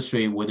 want to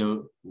illustrate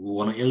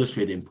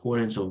the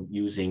importance of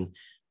using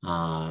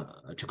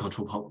to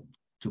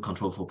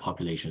control for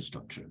population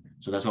structure.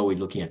 So that's why we're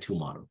looking at 2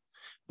 models.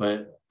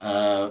 But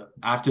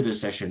after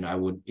this session, I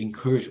would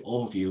encourage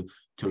all of you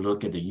to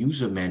look at the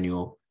user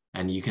manual,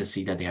 and you can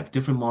see that they have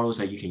different models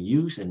that you can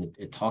use, and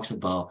it talks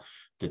about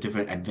the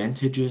different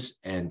advantages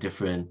and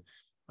different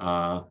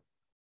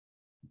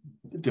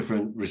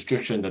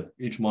restriction that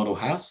each model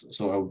has.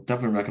 So I would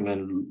definitely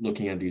recommend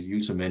looking at these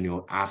user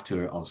manual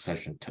after our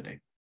session today.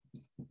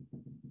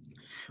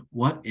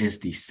 What is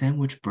the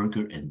sandwich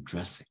burger and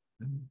dressing?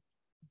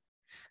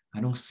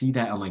 I don't see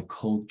that on my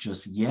code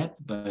just yet,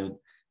 but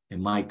it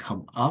might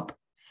come up.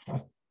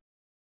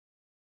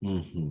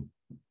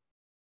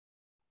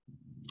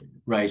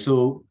 Right,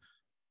 so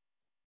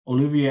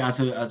Olivia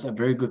asked a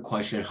very good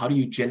question. How do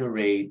you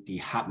generate the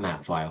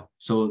HapMap file?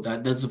 So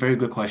that's a very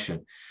good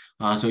question.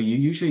 So you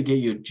usually get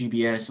your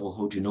GWAS or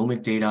whole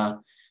genomic data,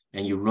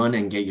 and you run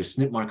and get your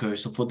SNP marker.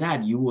 So for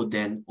that, you will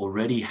then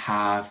already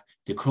have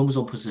the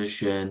chromosome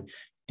position,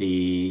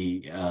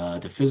 the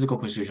physical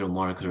positional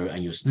marker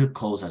and your SNP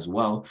codes as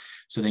well.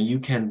 So then you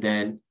can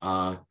then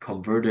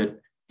convert it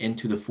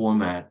into the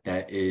format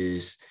that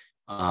is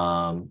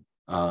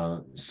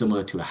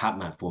similar to the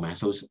HapMap format.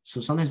 So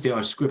sometimes there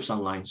are scripts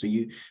online. So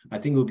I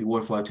think it would be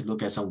worthwhile to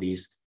look at some of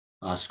these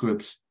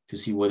scripts to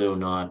see whether or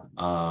not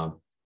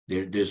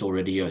there's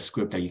already a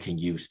script that you can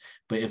use.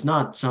 But if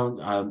not,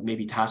 some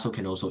maybe Tassel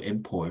can also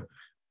import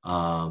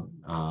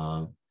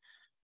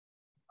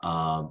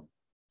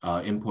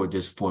import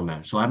this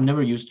format. So I've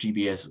never used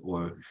GBS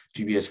or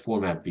GBS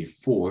format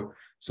before,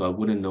 so I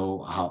wouldn't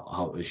know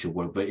how it should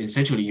work. But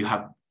essentially, you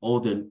have all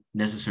the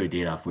necessary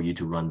data for you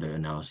to run the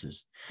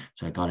analysis.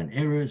 So I got an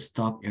error,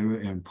 stop error,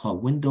 and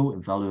plot window,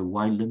 evaluate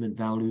Y limit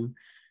value.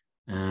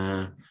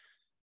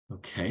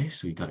 Okay,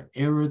 so you got an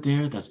error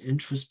there. That's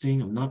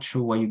interesting. I'm not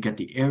sure why you get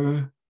the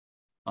error.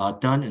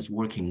 Done is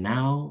working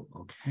now.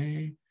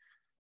 Okay.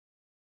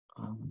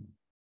 I'm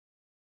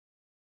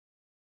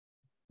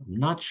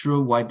not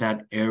sure why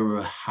that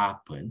error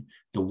happened.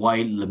 The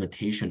Y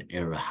limitation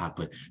error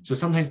happened. So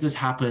sometimes this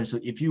happens. So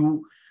if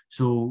you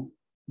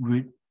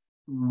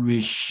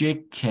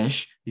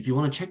Rajcan, if you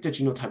want to check the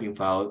genotyping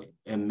file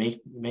and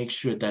make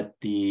sure that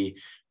the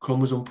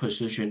chromosome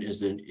position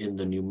is in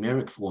the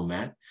numeric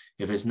format.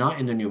 If it's not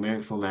in the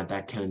numeric format,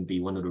 that can be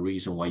one of the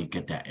reasons why you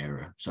get that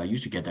error. So I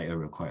used to get that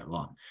error quite a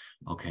lot.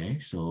 Okay,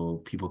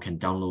 so people can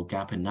download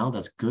GAPIT now.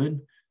 That's good.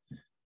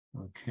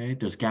 Okay,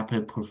 does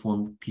GAPIT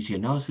perform PC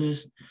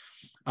analysis?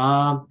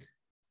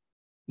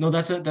 No,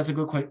 that's a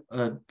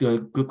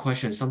good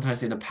question.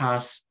 Sometimes in the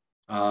past,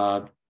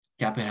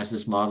 GAPIT has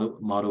this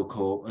model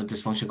called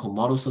this function called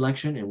model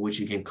selection, in which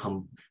you can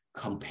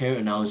compare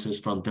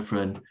analysis from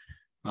different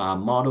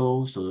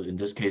models. So in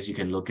this case, you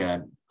can look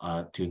at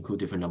to include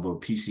different number of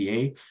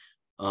PCA.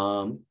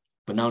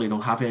 But now they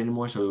don't have it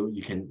anymore, so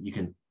you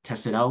can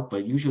test it out.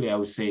 But usually, I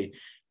would say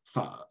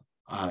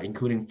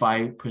including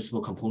 5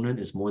 principal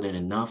components is more than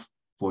enough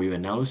for your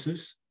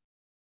analysis.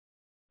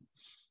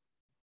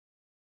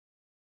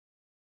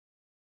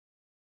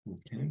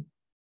 Okay.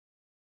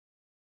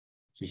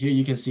 So here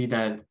you can see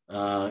that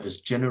it's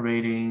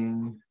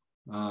generating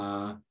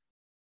the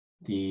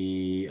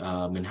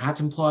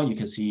Manhattan plot. You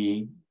can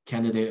see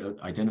candidate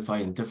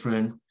identified in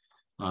different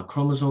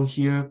chromosomes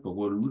here, but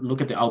we'll look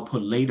at the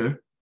output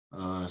later.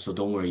 So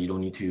don't worry, you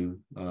don't need to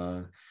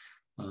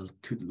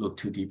look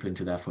too deep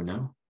into that for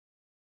now.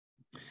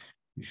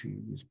 You should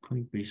use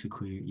Plink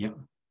basically. Yeah.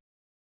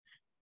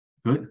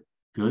 Good.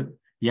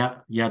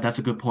 Yeah, that's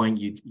a good point.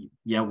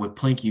 With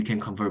Plink you can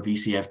convert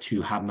VCF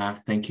to HapMap.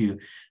 Thank you,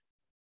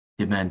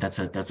 Demand. That's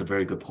a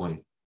very good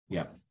point.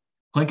 Yeah.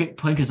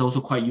 Plink is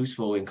also quite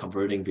useful in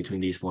converting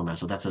between these formats.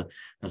 So that's a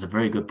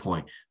very good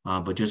point.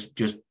 But just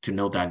to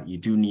know that you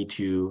do need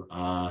to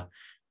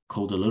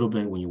code a little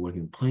bit when you're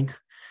working with Plink.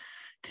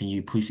 Can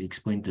you please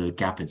explain the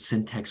GAPIT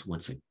syntax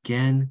once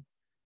again?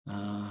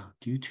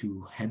 Due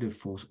to header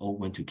false, all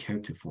went to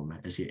character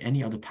format. Is there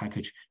any other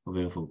package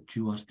available for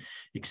GWAS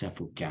except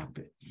for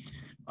GAPIT?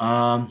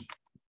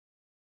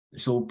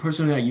 So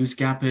personally, I use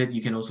GAPIT.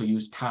 You can also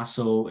use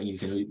Tassel, and you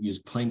can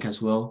use Plink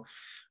as well.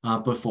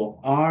 But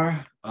for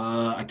R,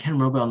 I can't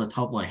remember on the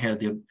top of my head.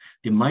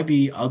 There might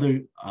be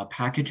other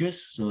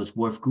packages, so it's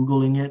worth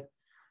Googling it.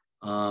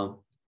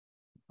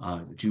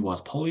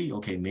 GWAS poly,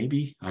 okay,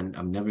 maybe.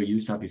 I've never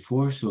used that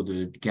before. So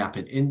the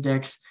GAPIT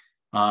index.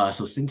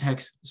 So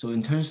syntax. So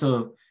in terms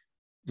of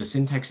the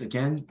syntax,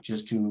 again,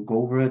 just to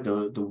go over it,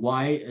 the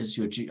Y is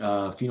your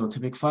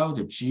phenotypic file,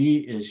 the G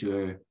is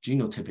your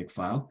genotypic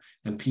file,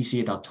 and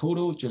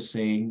PCA.total, just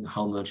saying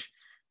how much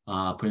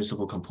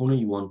principal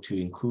component you want to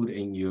include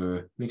in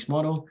your mixed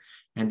model.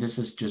 And this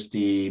is just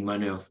the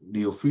amount of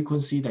allele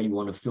frequency that you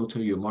want to filter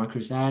your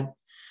markers at.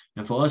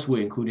 And for us,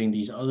 we're including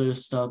these other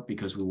stuff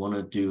because we want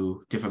to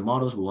do different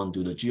models. We want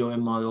to do the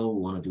GOM model.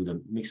 We want to do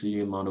the mixed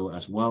allele model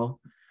as well.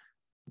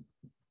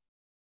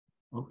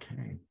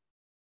 Okay.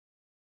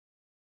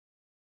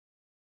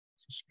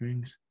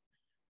 Strings.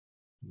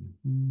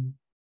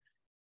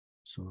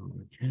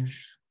 So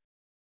cache.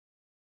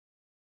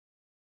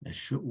 That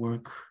should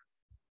work.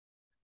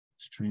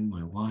 String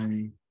my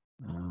Y.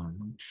 I'm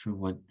not sure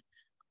what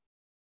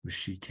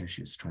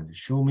Rajcan is trying to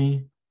show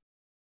me.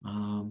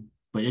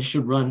 But it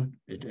should run.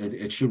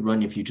 It should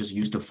run if you just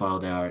use the file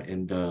that are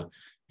in the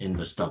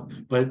stuff.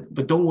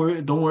 But don't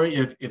worry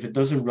if it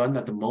doesn't run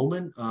at the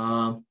moment.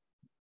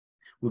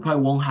 We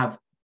probably won't have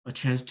a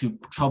chance to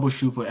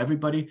troubleshoot for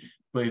everybody.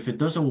 But if it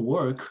doesn't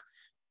work,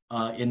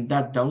 in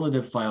that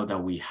downloaded file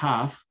that we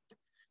have,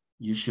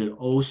 you should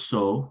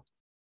also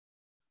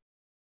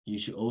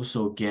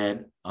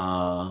get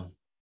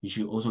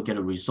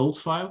a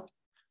results file.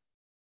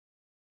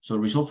 So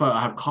result file,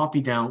 I have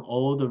copied down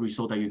all the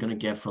results that you're going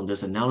to get from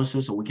this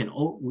analysis. So we can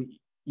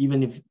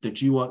even if the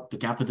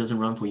GAPIT doesn't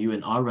run for you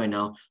in R right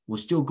now, we'll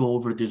still go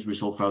over this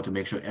result file to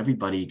make sure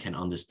everybody can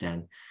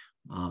understand.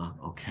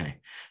 Okay,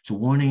 so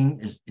warning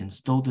is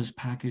install this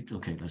package.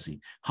 Okay, let's see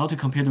how to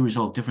compare the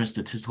result of different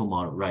statistical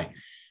model. Right,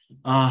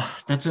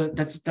 that's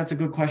a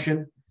good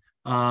question.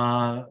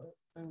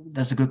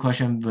 That's a good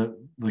question,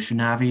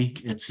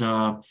 Vaishnavi. It's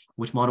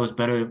which model is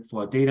better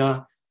for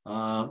data?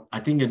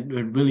 I think it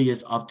really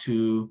is up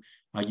to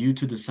you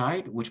to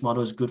decide which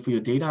model is good for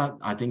your data.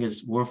 I think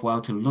it's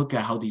worthwhile to look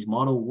at how these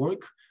models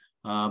work.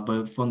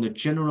 But from the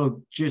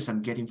general gist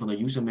I'm getting from the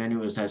user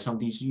manual is that some of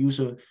these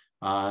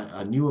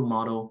a newer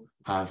model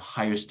have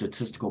higher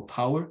statistical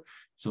power.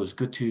 So it's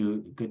good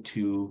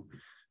to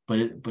but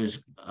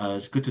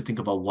it's good to think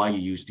about why you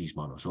use these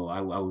models. So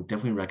I would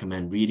definitely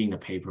recommend reading the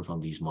paper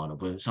from these models,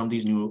 but some of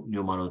these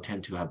new models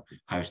tend to have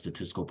higher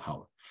statistical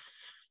power.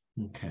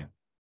 Okay.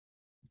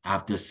 I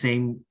have the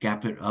same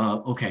gap.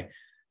 Okay.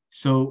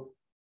 So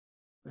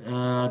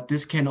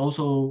this can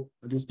also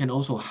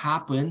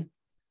happen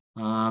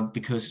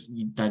because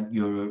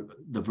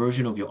the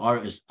version of your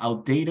R is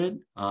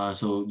outdated.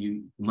 So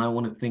you might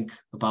want to think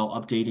about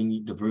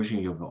updating the version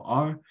of your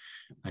R.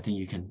 I think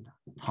you can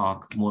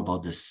talk more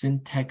about the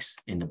syntax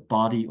in the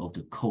body of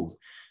the code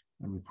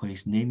and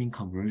replace naming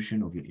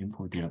conversion of your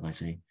import data by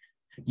saying,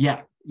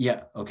 yeah,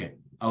 okay.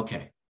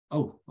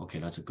 Oh, okay,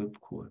 that's a good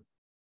quote.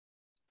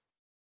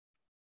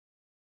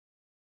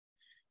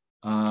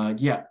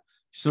 Yeah.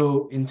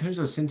 So in terms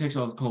of syntax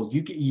of code,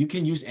 you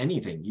can use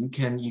anything. You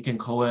can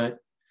call it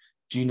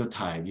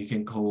genotype, you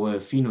can call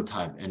it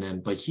phenotype, and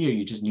then but here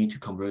you just need to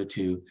convert it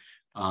to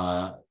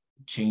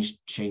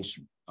change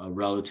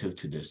relative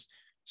to this.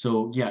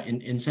 So yeah,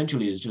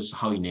 essentially it's just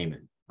how you name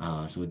it.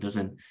 So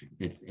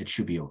it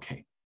should be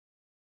okay.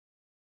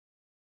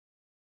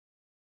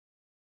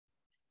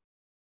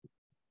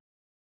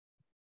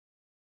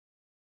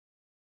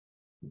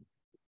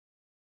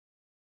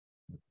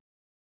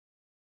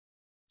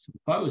 So the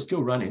file is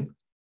still running,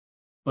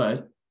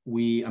 but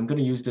I'm going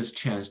to use this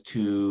chance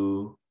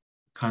to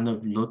kind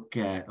of look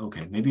at,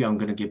 okay, maybe I'm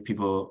going to give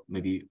people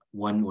maybe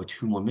 1 or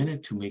 2 more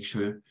minutes to make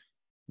sure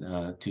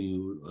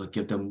to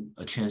give them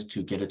a chance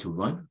to get it to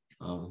run.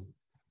 And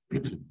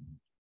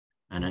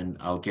then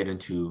I'll get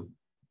into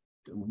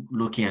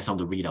looking at some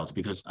of the readouts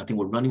because I think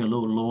we're running a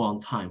little low on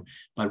time,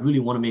 but I really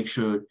want to make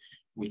sure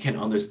we can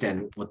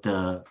understand what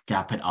the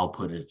GAPIT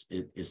output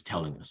is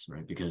telling us,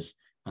 right? Because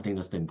I think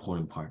that's the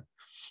important part.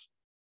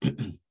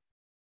 Okay.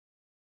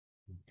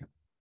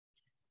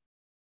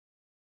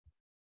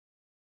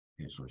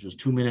 Okay, so just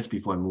 2 minutes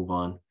before I move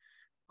on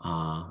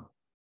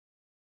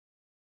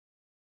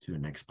to the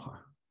next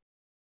part.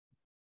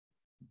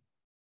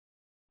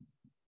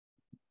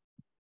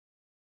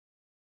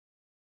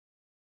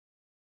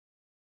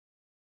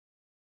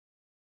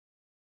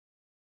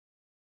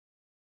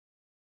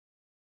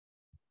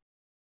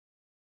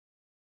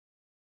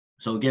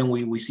 So again,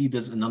 we see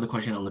this another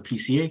question on the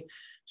PCA.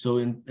 So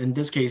in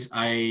this case,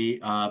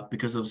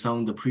 because of some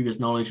of the previous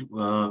knowledge,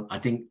 I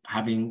think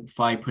having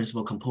 5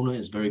 principal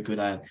components is very good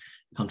at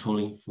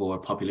controlling for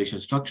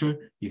population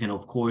structure. You can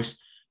of course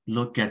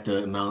look at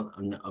the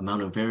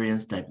amount of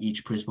variance that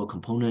each principal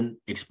component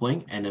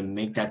explain, and then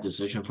make that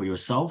decision for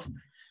yourself.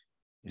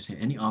 You say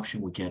any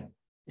option we get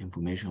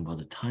information about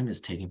the time it's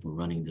taking for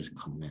running this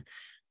command.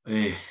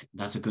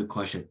 That's a good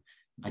question.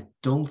 I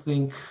don't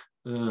think.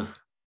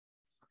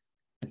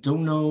 I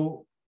don't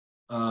know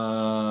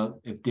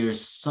if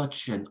there's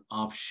such an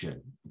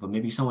option, but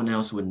maybe someone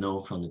else would know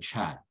from the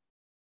chat.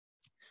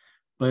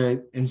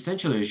 But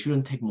essentially, it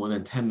shouldn't take more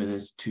than 10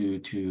 minutes to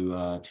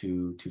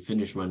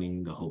finish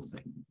running the whole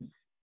thing.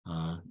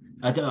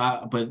 But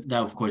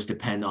that of course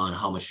depends on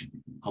how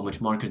much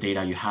marker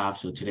data you have.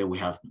 So today we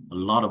have a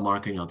lot of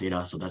marking of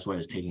data, so that's why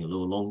it's taking a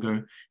little longer.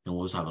 And we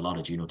also have a lot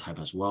of genotype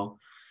as well.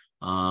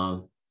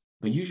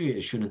 But usually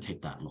it shouldn't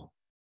take that long.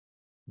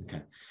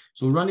 Okay,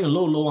 so we're running a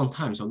little low on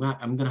time, so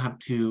I'm gonna have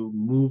to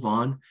move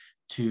on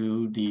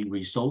to the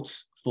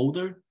results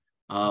folder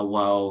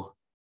while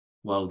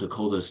the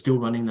code is still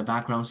running in the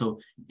background. So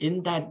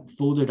in that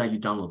folder that you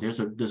download, there's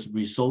this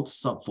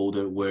results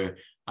subfolder where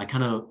I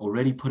kind of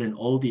already put in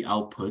all the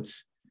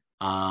outputs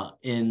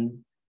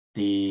in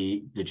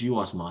the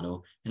GWAS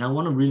model, and I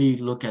want to really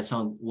look at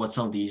what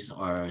some of these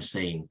are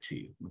saying to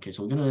you. Okay,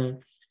 so we're gonna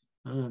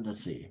let's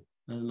see,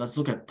 let's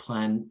look at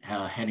plan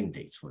heading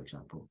dates, for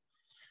example.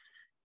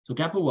 So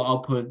GAPIT will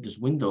output this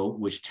window,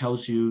 which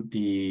tells you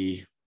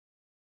the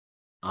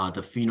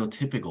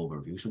phenotypic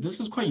overview. So this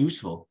is quite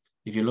useful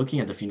if you're looking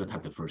at the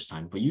phenotype the first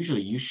time, but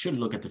usually you should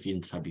look at the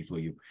phenotype before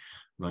you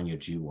run your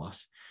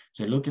GWAS.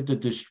 So look at the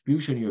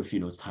distribution of your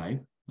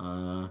phenotype.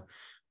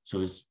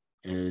 So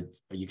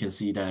you can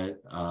see that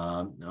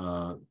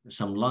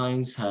some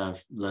lines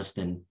have less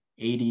than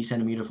 80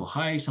 centimeter for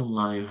height, some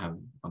lines have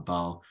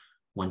about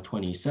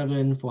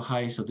 127 for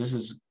height. So this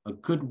is a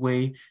good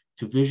way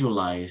to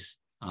visualize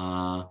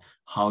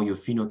how your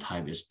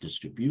phenotype is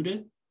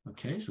distributed.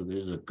 Okay, so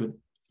this is a good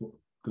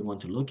one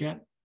to look at.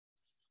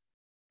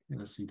 Okay,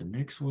 let's see the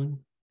next one.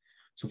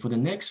 So for the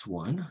next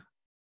one,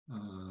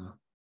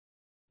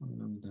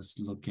 let's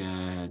look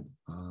at,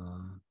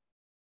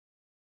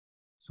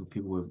 so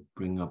people will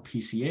bring up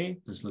PCA.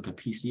 Let's look at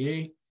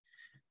PCA.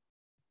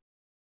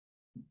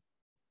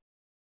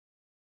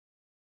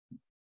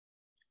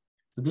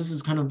 So this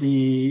is kind of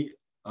the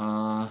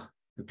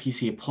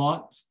PCA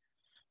plot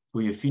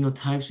for your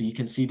phenotype. So you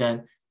can see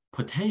that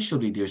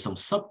potentially there's some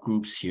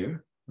subgroups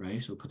here,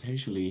 right? So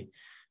potentially,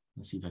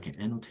 let's see if I can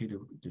annotate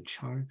the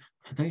chart.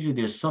 Potentially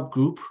there's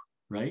subgroup,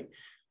 right?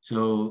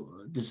 So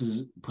this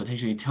is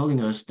potentially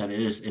telling us that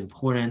it is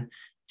important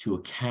to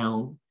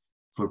account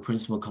for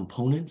principal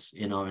components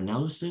in our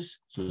analysis.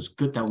 So it's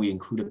good that we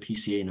included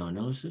PCA in our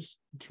analysis,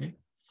 okay?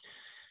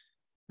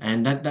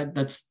 And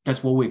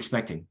that's what we're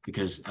expecting,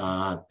 because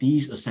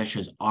these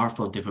accessions are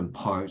from different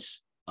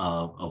parts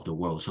of the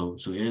world. So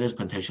it is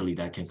potentially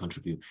that can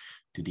contribute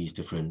to these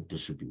different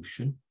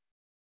distribution.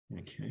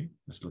 Okay,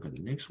 let's look at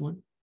the next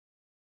one.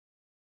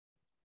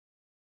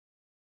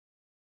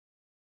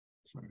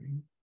 Sorry.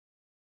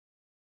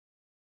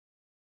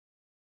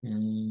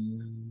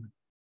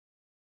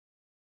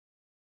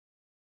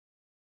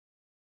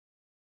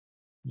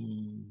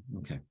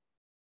 Okay.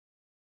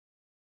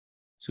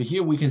 So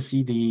here we can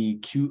see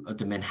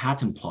the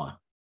Manhattan plot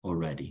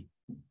already.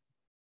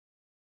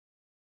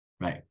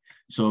 Right.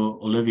 So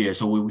Olivia,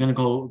 so we're gonna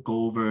go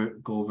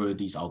over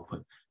these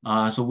output.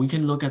 So we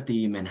can look at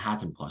the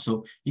Manhattan plot.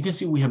 So you can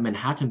see we have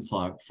Manhattan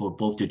plot for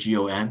both the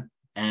GOM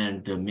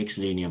and the mixed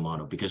linear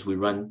model, because we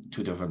run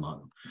two different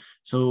models.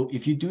 So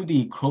if you do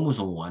the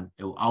chromosome one,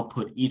 it will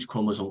output each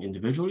chromosome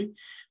individually.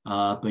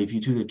 But if you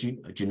do the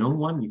genome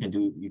one, you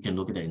can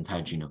look at the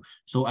entire genome.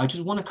 So I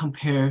just want to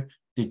compare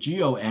the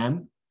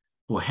GOM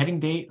for heading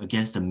date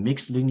against the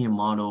mixed linear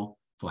model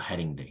for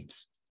heading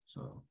dates.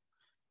 So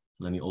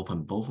let me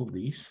open both of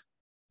these.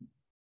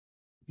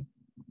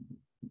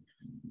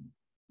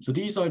 So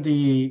these are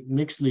the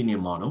mixed linear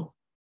model,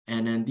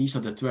 and then these are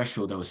the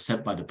threshold that was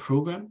set by the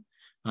program.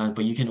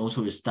 But you can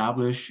also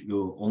establish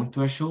your own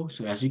threshold.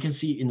 So as you can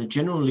see in the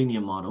general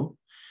linear model,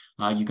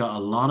 you got a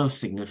lot of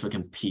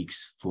significant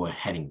peaks for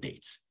heading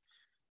dates.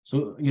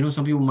 So,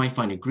 some people might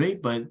find it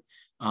great, but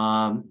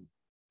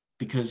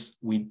because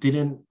we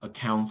didn't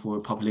account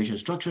for population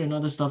structure and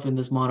other stuff in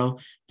this model,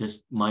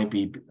 this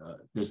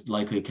this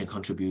likely can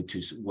contribute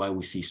to why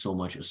we see so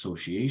much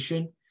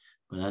association.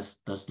 But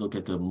let's look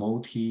at the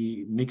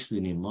mixed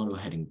linear model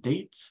heading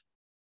dates.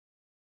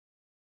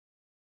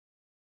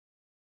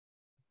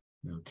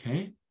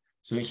 Okay,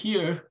 so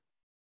here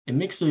in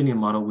mixed linear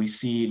model, we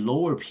see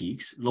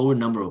lower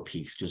number of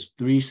peaks, just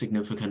 3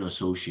 significant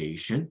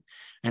association.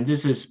 And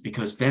this is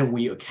because then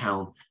we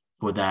account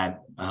for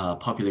that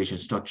population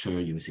structure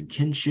using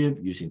kinship,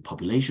 using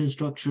population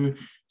structure.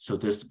 So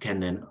this can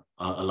then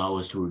allow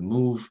us to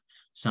remove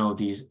some of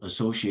these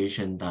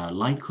associations that are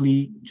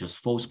likely just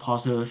false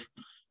positive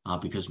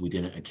because we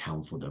didn't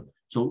account for them.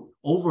 So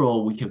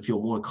overall, we can feel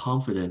more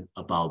confident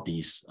about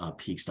these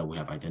peaks that we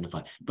have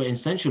identified. But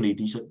essentially,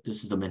 this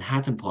is the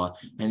Manhattan plot,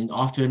 and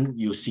often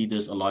you'll see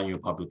this a lot in your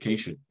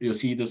publication. You'll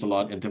see this a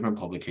lot in different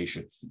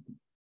publications,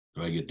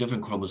 right? Your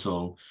different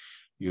chromosome,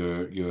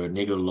 your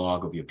negative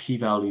log of your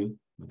p-value,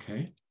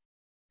 okay?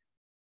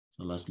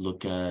 So let's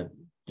look at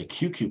the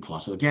QQ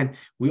plot. So again,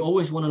 we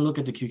always want to look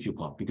at the QQ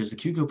plot because the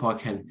QQ plot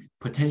can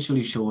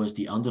potentially show us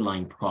the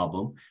underlying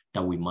problem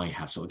that we might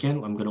have. So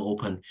again, I'm going to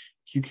open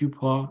QQ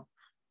plot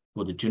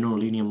for the general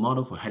linear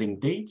model for heading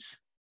dates.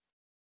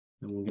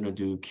 And we're going to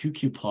do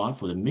QQ plot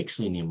for the mixed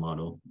linear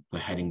model for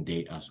heading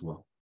date as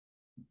well.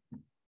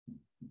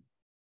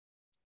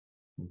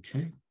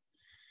 Okay.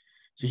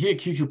 So here,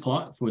 QQ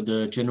plot for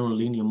the general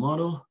linear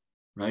model,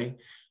 right?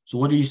 So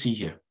what do you see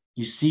here?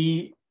 You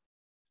see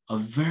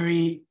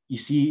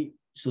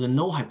so the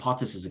null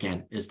hypothesis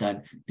again is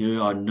that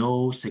there are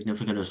no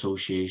significant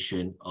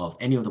association of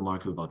any of the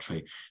marker without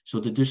trait. So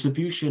the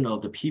distribution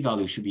of the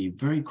p-value should be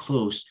very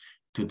close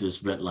to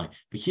this red line.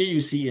 But here you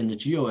see in the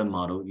GOM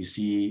model, you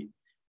see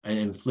an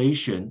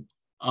inflation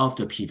of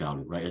the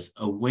p-value, right? It's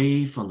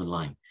away from the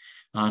line.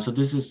 So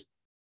this is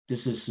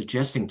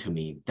suggesting to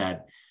me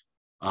that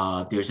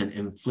there's an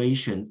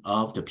inflation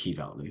of the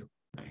p-value,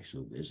 right?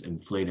 So it's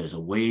inflated, it's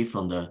away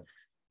from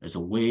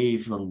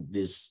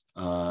this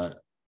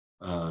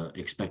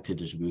expected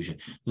distribution.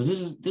 So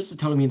this is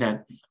telling me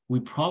that we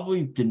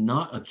probably did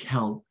not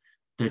account,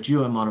 the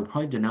GOM model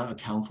probably did not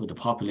account for the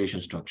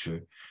population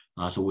structure.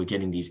 So we're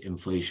getting these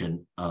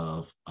inflation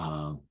of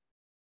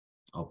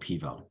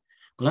p-value.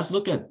 But let's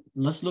look at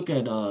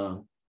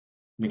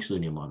mixed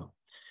linear model.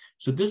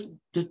 So this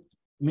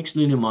mixed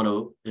linear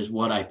model is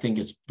what I think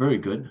is very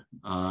good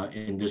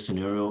in this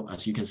scenario.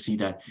 As you can see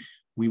that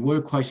we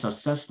were quite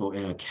successful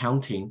in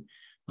accounting.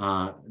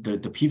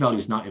 The p-value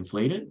is not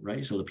inflated,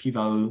 right? So the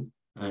p-value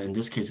in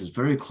this case is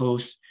very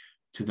close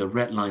to the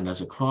red line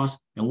that's across.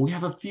 And we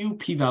have a few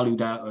p-value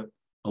that are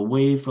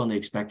away from the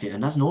expected.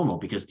 And that's normal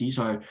because these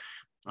are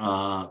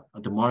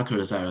the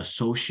markers that are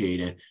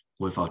associated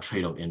with our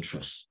trait of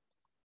interest.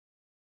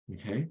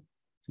 Okay,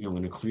 so I'm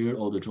going to clear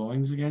all the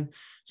drawings again.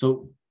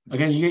 So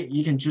again,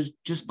 you can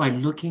just by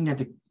looking at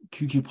the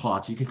QQ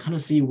plots, you can kind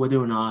of see whether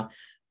or not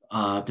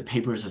the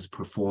papers has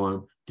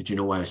performed the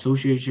Genome-Wide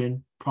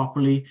Association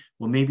properly,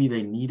 or maybe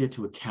they needed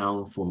to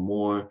account for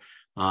more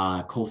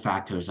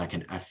cofactors that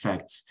can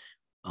affect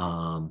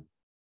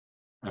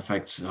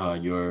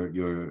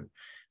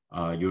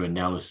your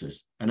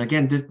analysis. And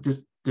again,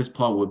 this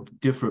plot would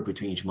differ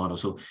between each model.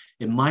 So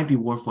it might be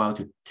worthwhile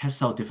to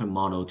test out different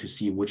model to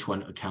see which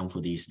one account for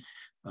these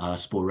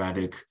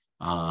sporadic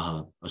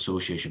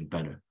association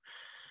better.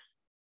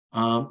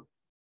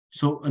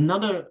 So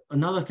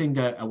another thing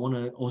that I want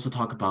to also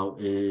talk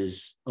about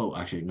is, oh,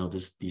 actually, no,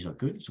 these are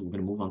good. So we're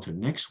going to move on to the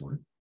next one.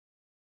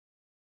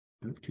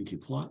 Good,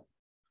 QQ plot.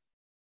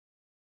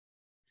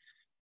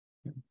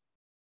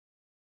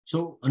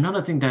 So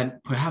another thing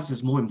that perhaps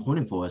is more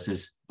important for us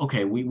is,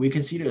 okay, we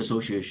can see the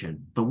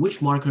association, but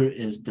which marker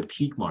is the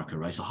peak marker,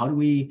 right? So how do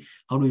we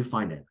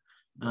find it?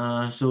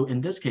 So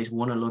in this case, we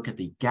want to look at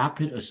the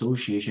GAPIT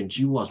association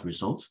GWAS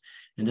results.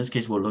 In this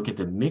case, we'll look at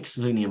the mixed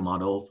linear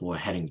model for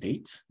heading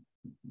dates.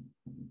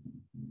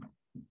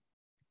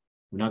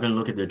 We're not going to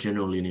look at the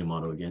general linear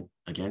model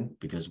again,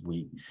 because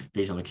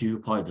based on the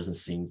QQ plot, it doesn't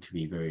seem to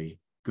be very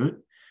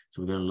good.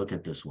 So we're going to look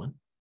at this one.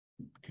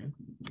 Okay,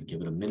 give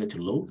it a minute to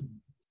load.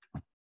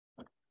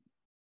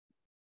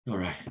 All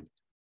right.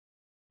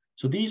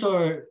 So these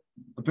are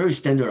a very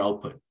standard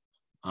output,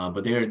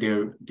 but they're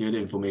the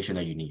information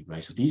that you need,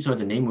 right? So these are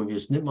the name of your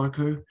SNP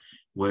marker,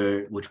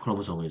 which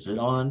chromosome is it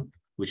on,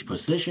 which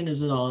position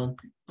is it on,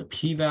 the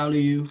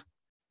p-value,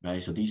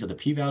 right? So these are the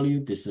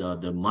p-value. This is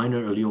the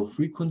minor allele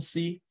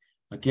frequency.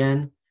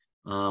 Again,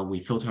 we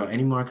filter out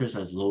any markers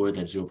as lower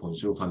than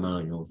 0.05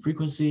 minor allele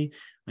frequency,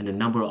 and the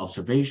number of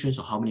observations,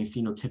 so how many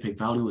phenotypic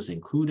values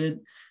included.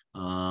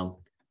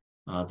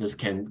 This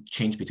can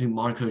change between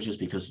markers just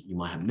because you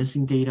might have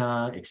missing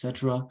data,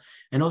 etc.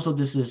 And also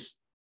this is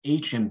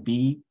H and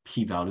B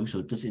p-value.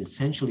 So this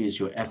essentially is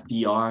your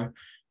FDR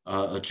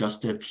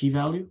adjusted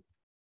p-value.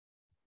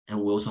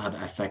 And we also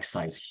have effect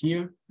size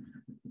here.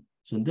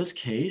 So in this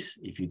case,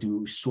 if you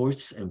do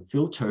sorts and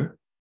filter,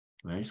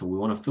 right? So we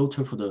want to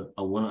filter for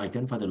I want to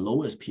identify the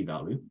lowest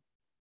p-value.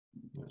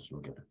 Let's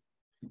look at it.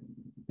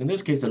 In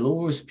this case, the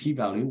lowest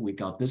p-value, we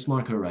got this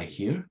marker right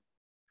here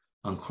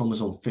on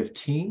chromosome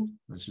 15.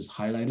 Let's just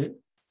highlight it.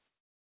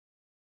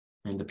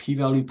 And the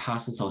p-value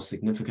passes our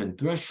significant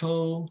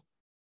threshold.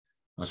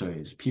 Oh,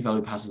 sorry,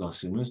 p-value passes our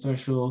significant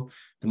threshold.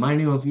 The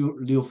minor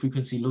allele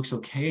frequency looks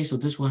okay. So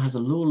this one has a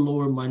little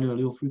lower minor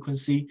allele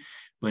frequency,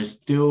 but it's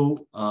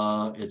still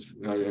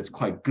it's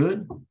quite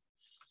good.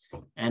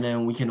 And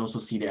then we can also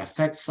see the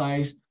effect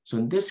size. So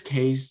in this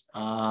case,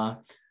 I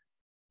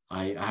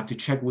have to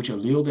check which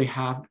allele they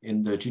have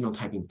in the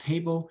genotyping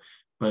table.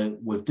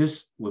 But with a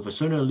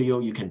certain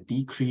allele, you can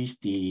decrease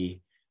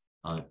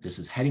this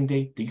is heading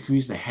date,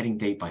 decrease the heading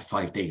date by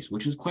 5 days,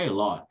 which is quite a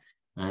lot.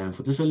 And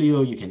for this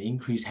allele, you can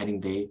increase heading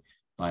date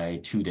by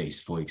 2 days,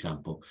 for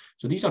example.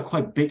 So these are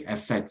quite big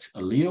effects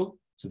allele.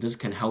 So this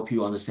can help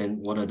you understand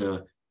what are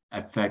the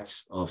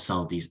effects of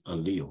some of these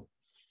allele.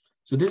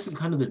 So this is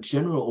kind of the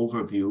general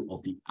overview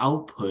of the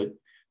output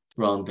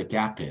from the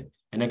GAPIT.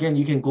 And again,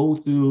 you can go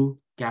through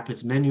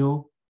GAPIT's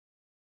manual.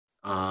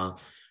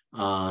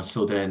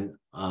 So then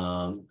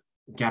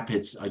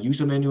GAPIT's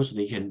user manual, so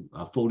they can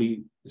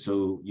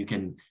so you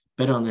can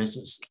better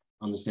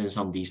understand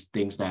some of these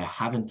things that I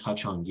haven't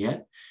touched on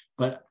yet.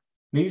 But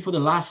maybe for the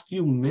last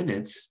few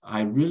minutes,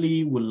 I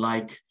really would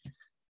like,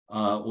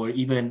 or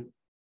even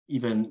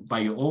by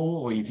your own,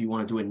 or if you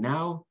want to do it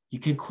now, you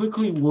can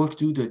quickly work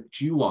through the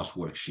GWAS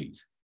worksheets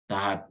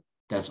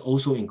that's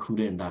also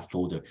included in that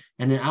folder.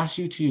 And it asks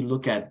you to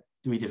look at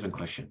 3 different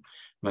questions,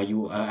 right?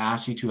 You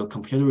ask you to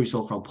compare the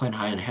result from plant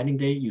height and heading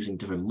date using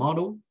different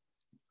model.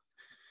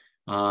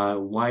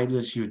 Why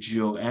does your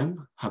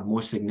GOM have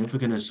more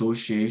significant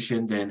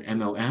association than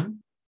MLM,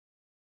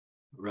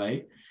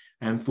 right?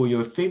 And for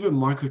your favorite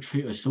marker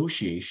trait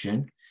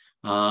association,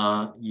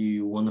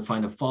 you want to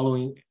find the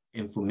following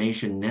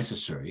information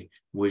necessary,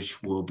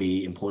 which will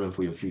be important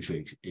for your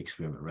future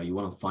experiment, right? You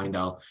want to find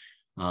out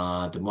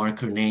the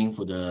marker name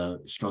for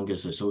the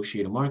strongest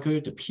associated marker,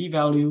 the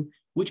p-value,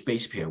 which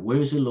base pair, where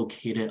is it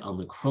located on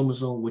the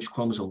chromosome, which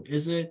chromosome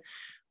is it,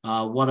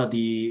 what are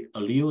the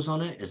alleles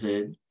on it, is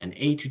it an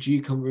A to G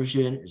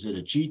conversion, is it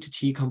a G to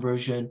T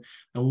conversion,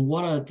 and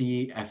what are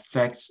the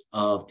effects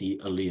of the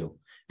allele.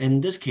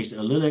 In this case,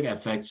 allelic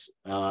effects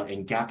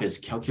in GAP is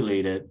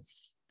calculated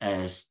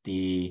as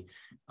the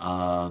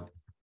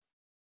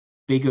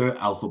bigger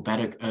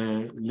alphabetic,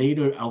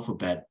 later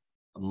alphabet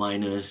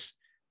minus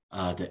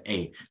the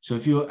A. So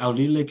if your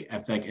allelic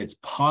effect is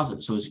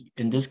positive, so it's,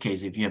 in this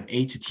case, if you have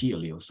A to T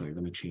allele, sorry,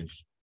 let me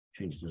change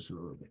this a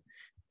little bit.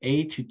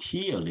 A to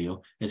T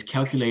allele is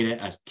calculated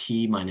as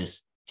T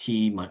minus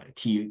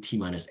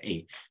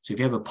A. So if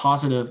you have a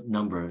positive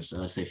number, so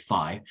let's say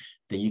 5,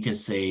 then you can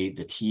say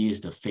the T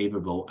is the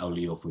favorable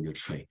allele for your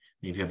trait.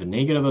 And if you have a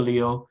negative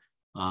allele,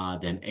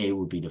 then A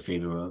would be the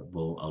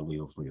favorable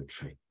allele for your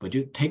trait. But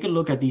you take a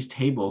look at these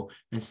tables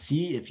and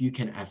see if you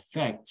can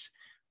affect,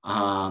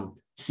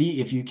 see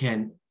if you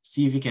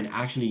can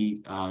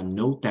actually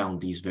note down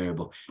these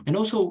variables, and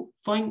also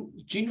find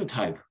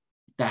genotype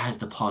that has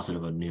the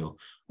positive allele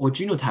or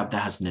genotype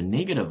that has the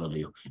negative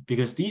allele,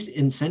 because these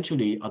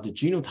essentially are the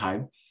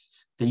genotype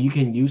that you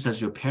can use as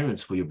your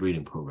parents for your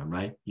breeding program,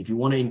 right? If you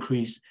want to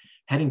increase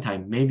heading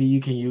time, maybe you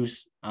can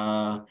use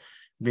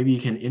maybe you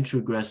can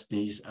introgress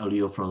these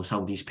allele from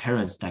some of these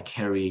parents that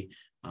carry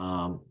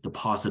the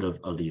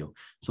positive allele.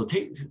 So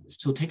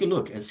take a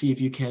look and see if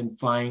you can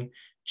find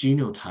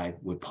genotype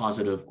with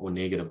positive or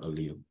negative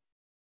allele.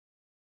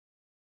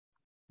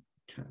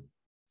 Okay.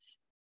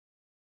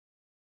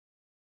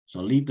 So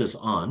I'll leave this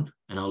on,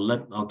 and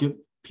I'll give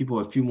people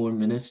a few more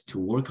minutes to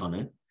work on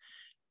it,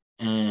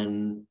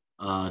 and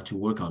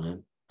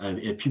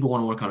if people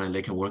want to work on it,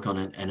 they can work on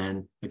it. And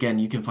then again,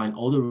 you can find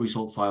all the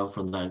result file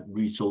from that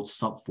results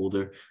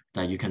subfolder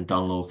that you can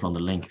download from the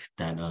link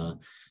that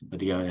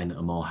Adia and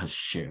Amal has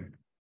shared.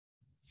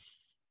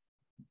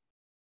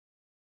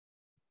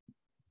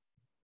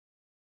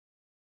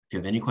 If you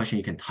have any question,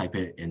 you can type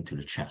it into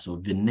the chat. So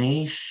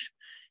Vinay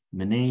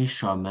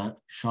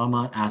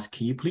Sharma asks,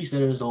 can you please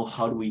let us know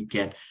how do we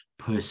get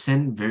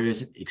percent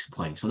variance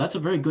explained? So that's a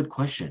very good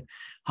question.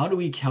 How do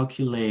we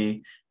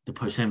calculate the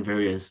percent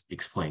variance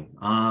explained?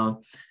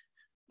 So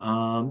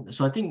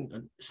I think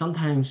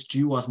sometimes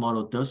GWAS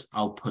model does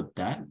output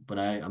that, but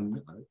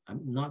I'm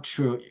not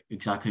sure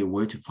exactly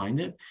where to find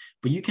it.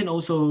 But you can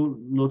also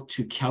look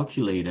to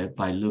calculate it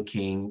by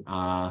looking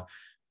at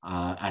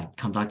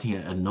conducting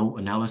a node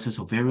analysis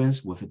of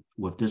variance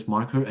with this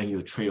marker and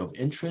your trait of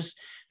interest.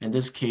 In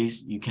this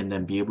case, you can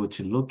then be able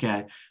to look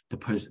at the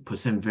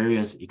percent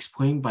variance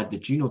explained by the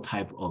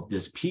genotype of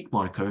this peak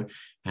marker.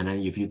 And then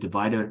if you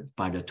divide it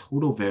by the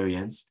total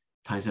variance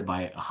times it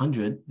by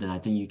 100, then I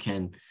think you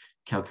can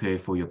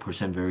calculate for your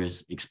percent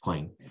variance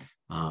explained.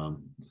 But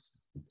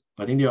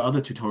I think there are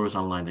other tutorials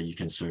online that you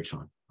can search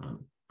on.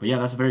 But yeah,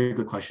 that's a very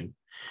good question.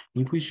 Can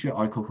you please share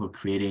article for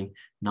creating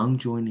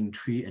non-joining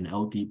tree and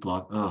LD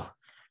block? Oh,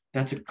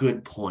 that's a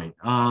good point.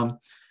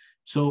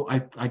 So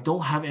I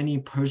don't have any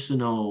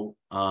personal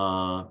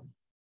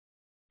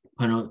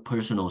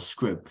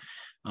script.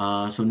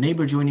 So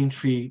neighbor joining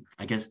tree,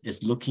 I guess,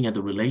 is looking at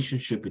the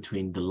relationship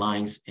between the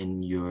lines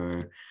in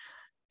your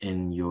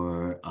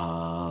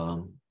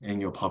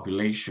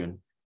population.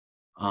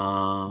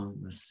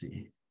 Let's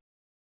see.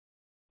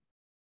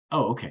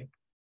 Oh, okay.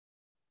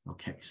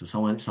 Okay, so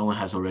someone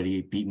has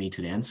already beat me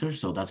to the answer,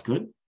 so that's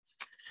good.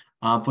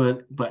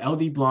 But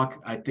LD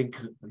block, I think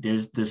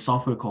there's the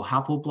software called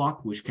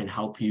HaploBlock, which can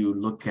help you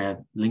look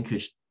at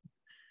linkage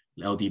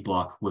LD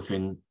block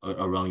within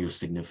around your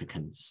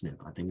significant SNP.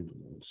 I think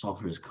the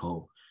software is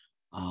called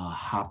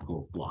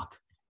HaploBlock.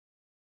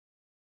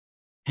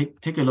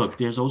 Take a look.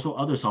 There's also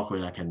other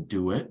software that can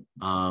do it.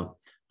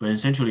 But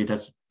essentially,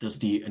 that's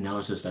the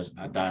analysis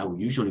that I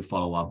will usually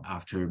follow up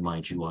after my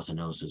GWAS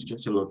analysis,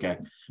 just to look at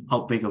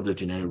how big of the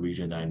genetic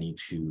region that I need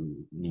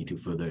to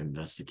further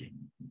investigate.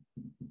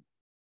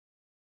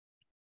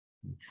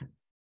 Okay.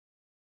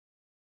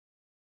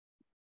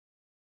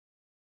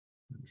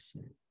 Let's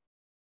see.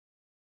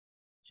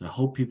 So I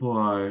hope people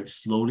are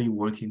slowly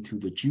working through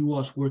the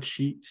GWAS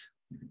worksheet.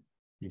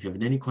 If you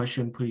have any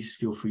question, please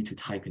feel free to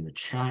type in the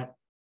chat.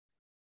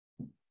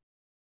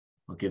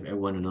 I'll give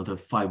everyone another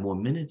 5 more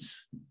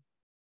minutes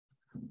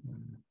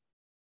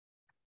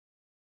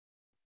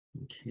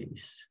in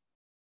case.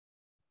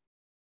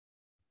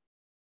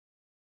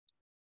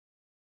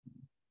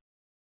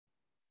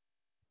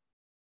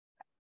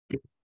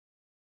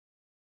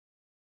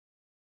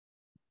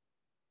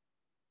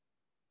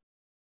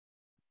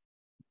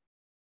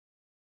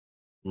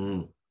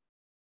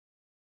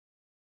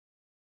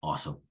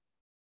 Awesome.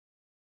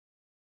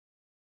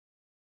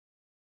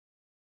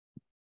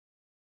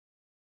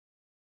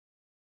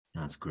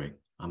 That's great.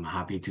 I'm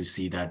happy to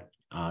see that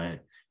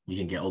you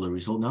can get all the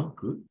result now.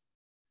 Good.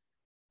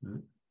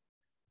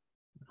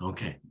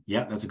 Okay.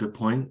 Yeah, that's a good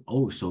point.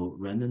 Oh, so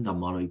random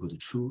model equal to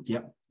true.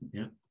 Yep.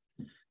 Yeah.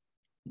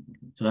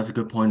 So that's a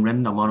good point.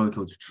 Random model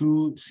equal to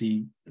true.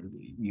 See,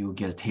 you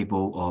get a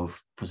table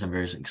of percent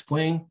variance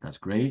explained. That's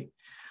great.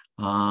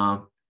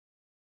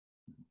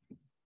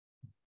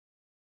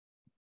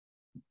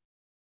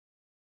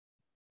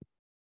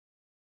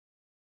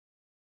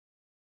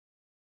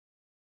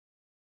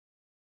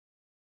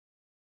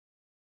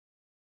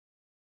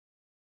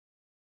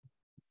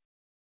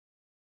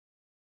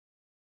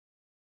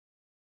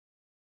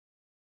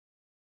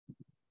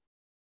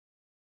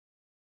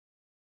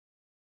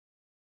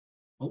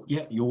 Oh,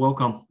 yeah, you're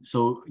welcome.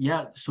 So,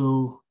 yeah,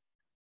 so,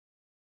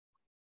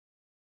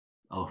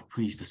 oh,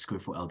 please, the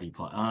script for LD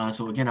plot.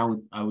 So again,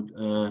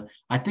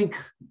 I think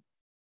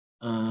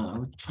I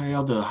would try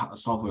out the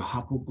software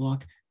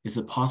HaploBlock. Is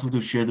it possible to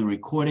share the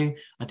recording?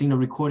 I think the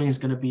recording is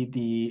going to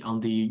be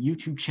on the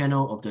YouTube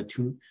channel of the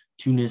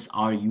Tunis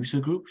R user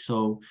group.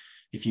 So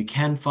if you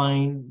can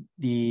find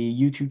the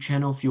YouTube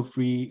channel, feel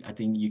free. I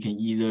think you can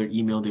either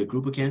email the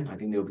group again. I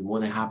think they'll be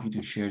more than happy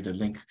to share the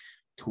link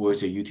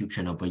towards the YouTube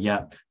channel. But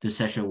yeah, this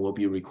session will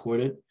be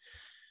recorded.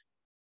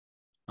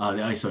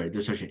 Sorry,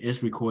 this session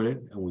is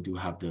recorded and we do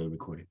have the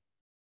recording.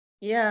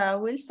 Yeah,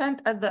 we'll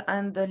send at the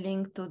end the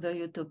link to the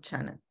YouTube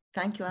channel.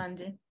 Thank you,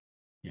 Andy.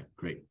 Yeah,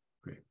 great,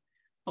 great.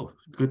 Oh,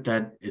 good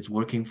that it's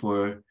working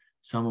for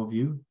some of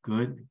you.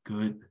 Good,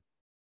 good.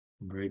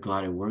 I'm very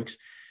glad it works.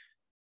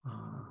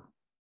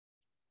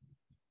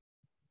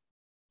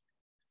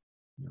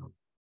 No.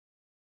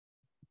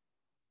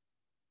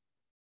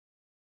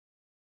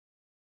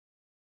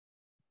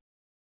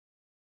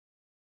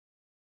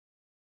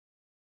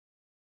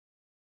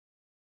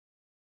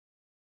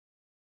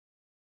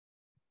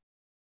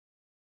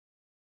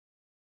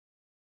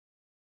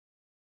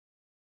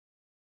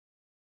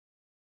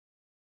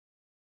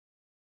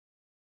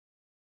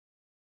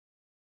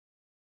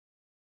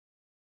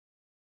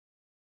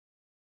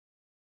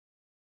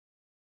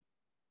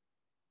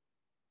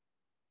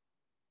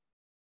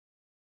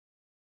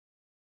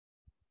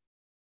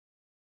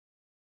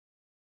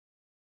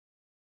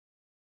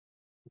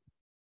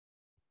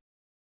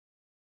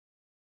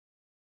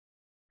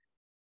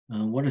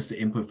 what is the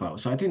input file?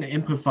 So I think the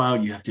input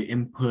file, you have to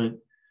input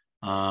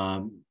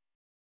the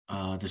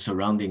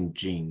surrounding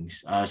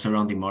genes,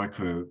 surrounding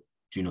marker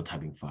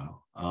genotyping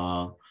file.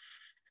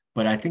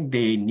 But I think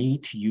they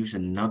need to use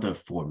another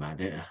format.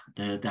 The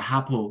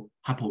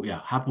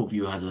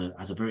HapoView has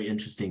a very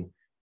interesting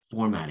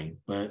formatting,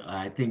 but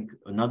I think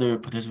another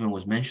participant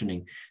was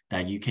mentioning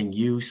that you can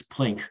use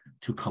Plink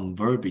to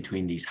convert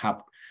between these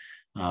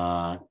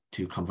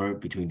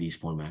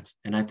formats.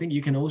 And I think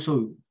you can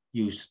also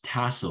use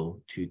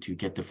Tassel to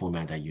get the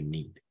format that you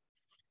need.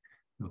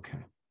 Okay.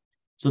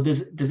 So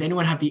does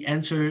anyone have the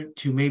answer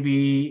to,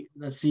 maybe,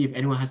 let's see if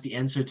anyone has the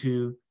answer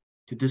to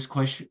this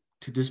question,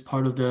 to this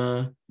part of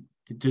the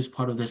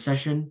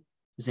session?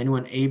 Is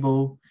anyone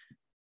able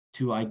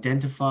to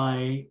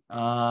identify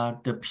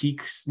the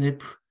peak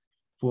SNP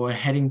for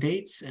heading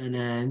dates, and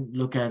then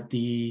look at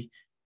the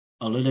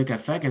allelic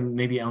effect and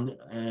maybe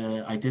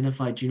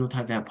identify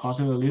genotype that have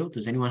positive allele?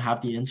 Does anyone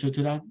have the answer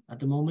to that at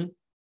the moment?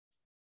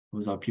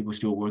 Or are people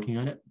still working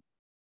on it?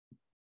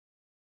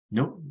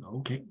 No?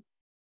 Okay.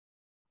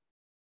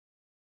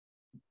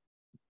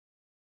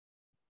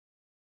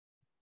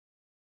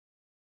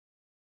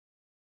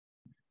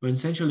 But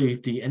essentially,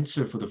 the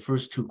answer for the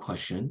first two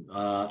questions,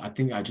 I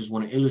think I just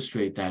want to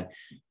illustrate that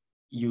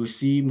you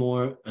see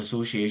more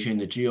association in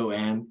the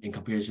GOM in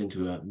comparison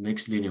to a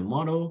mixed linear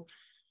model.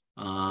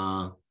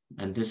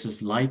 And this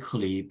is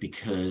likely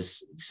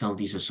because some of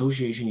these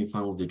association you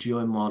find with the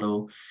GOM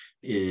model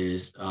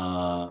is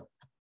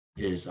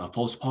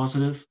false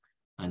positive.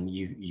 And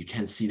you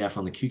can see that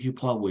from the QQ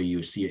plot, where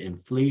you see an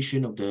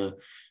inflation of the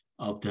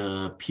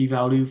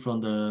p-value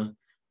from the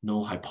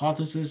null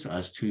hypothesis,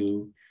 as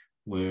to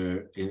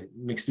where in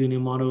mixed linear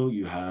model,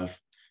 you have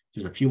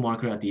just a few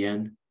markers at the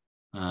end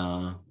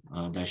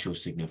that show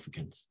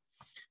significance.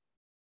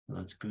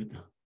 That's good.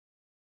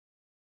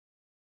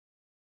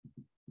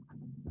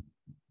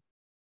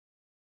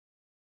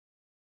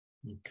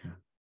 Okay.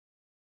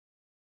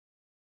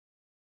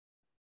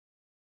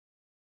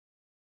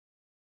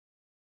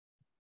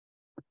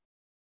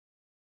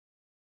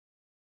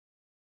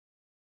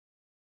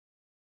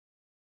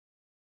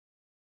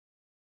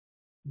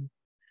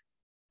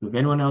 If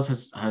anyone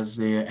else has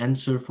the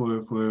answer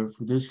for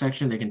this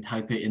section, they can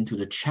type it into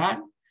the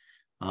chat.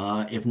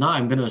 If not,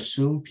 I'm going to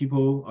assume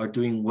people are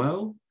doing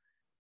well.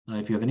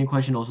 If you have any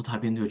question, also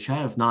type into the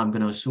chat. If not, I'm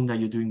going to assume that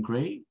you're doing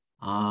great.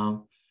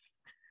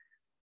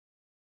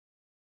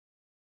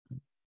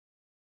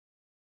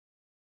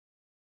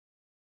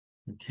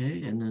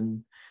 Okay, and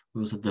then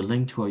we also have the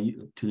link to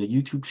the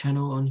YouTube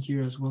channel on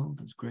here as well.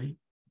 That's great.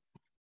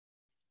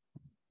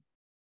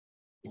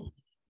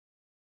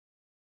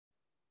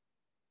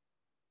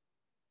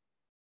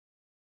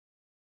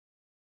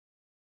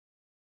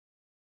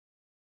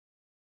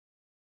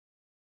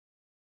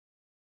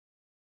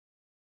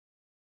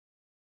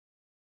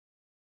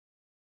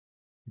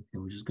 Okay,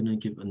 we're just gonna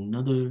give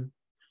another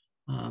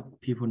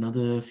people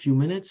another few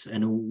minutes,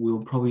 and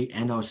we'll probably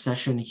end our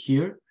session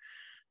here.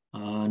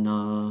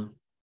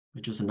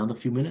 Just another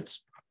few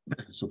minutes,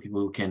 so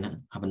people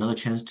can have another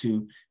chance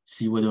to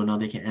see whether or not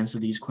they can answer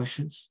these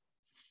questions.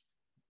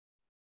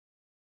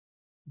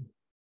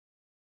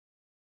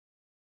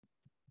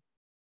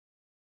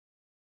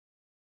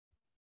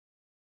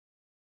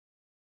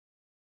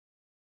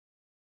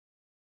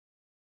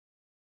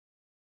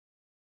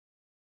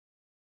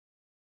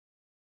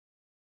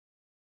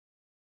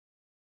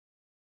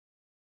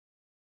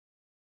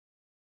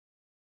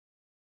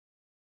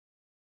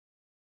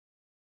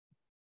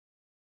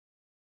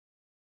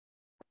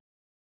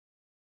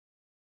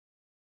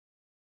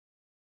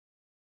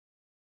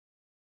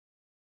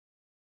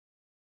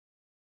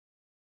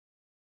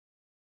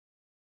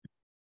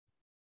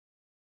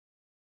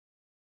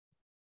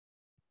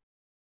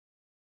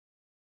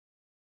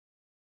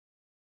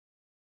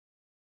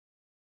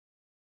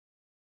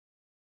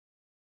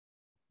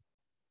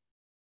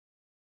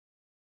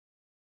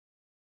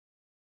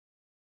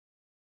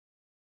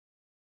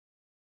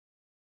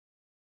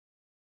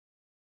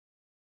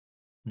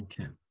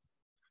 Okay,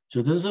 so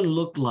it doesn't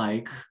look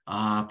like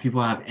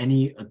people have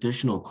any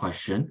additional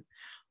question.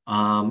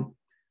 I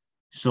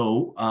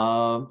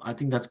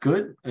think that's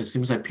good. It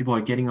seems like people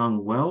are getting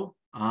on well.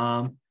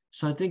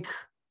 So I think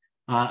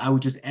I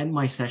would just end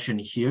my session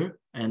here.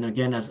 And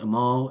again, as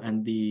Amal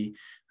and the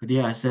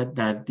idea, I said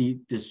that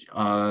this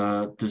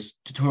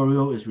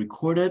tutorial is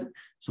recorded,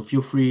 so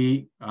feel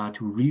free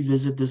to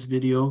revisit this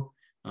video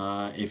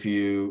if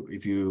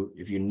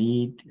you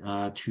need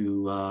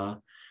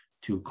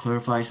to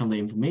clarify some of the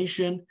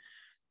information.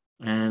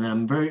 And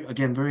I'm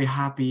very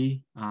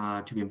happy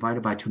to be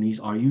invited by Tunis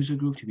R user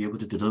group to be able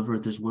to deliver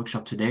this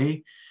workshop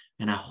today.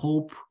 And I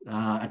hope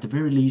at the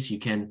very least you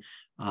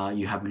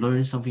have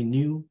learned something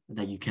new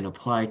that you can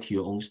apply to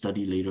your own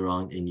study later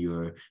on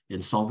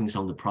in solving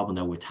some of the problem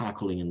that we're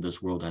tackling in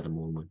this world at the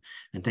moment.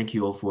 And thank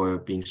you all for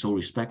being so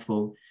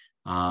respectful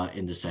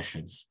in the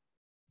sessions.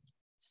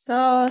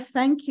 So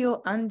thank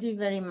you, Andy,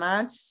 very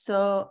much.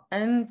 So,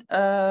 and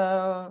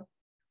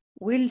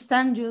we'll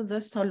send you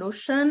the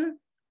solution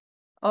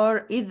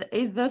Or is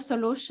the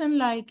solution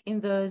like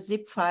in the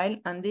zip file,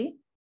 Andy?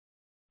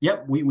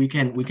 Yep, we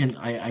can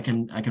I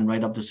can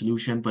write up the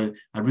solution, but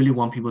I really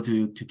want people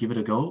to give it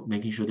a go,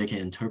 making sure they can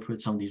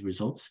interpret some of these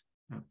results.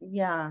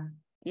 Yeah,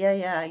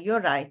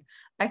 you're right.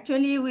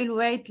 Actually, we'll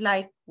wait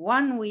like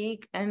 1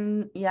 week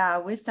and yeah,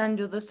 we'll send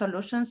you the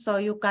solution so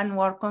you can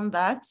work on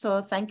that.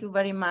 So thank you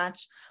very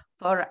much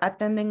for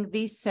attending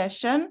this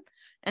session.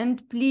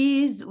 And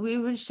please, we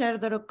will share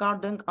the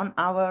recording on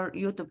our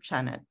YouTube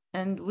channel.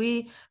 And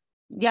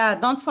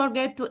don't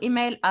forget to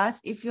email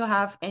us if you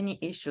have any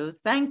issues.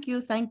 Thank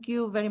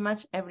you very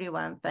much,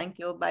 everyone. Thank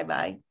you,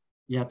 bye-bye.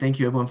 Yeah, thank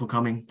you everyone for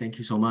coming. Thank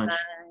you so much. Bye.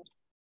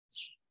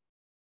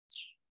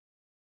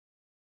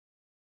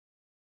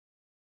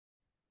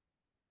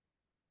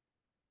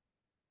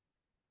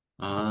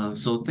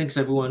 So thanks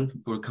everyone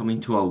for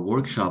coming to our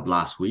workshop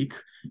last week.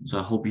 So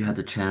I hope you had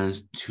the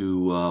chance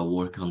to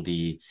work on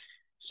the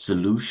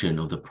solution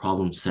of the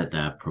problem set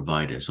that I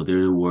provided. So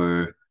there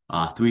were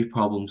 3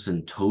 problems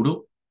in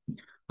total.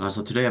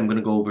 So today I'm going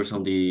to go over some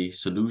of the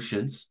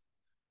solutions,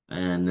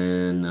 and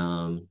then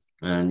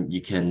and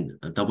you can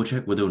double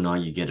check whether or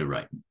not you get it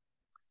right.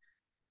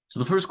 So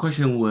the first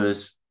question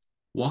was,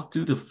 walk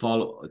through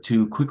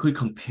to quickly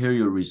compare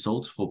your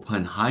results for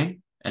plant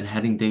height and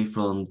heading date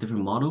from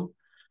different model.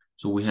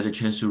 So we had a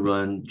chance to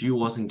run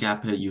GWAS and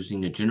GAPIT using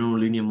the general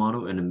linear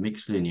model and a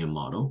mixed linear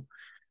model,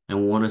 and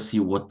we want to see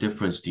what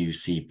difference do you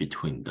see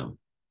between them.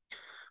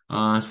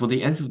 So for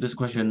the answer of this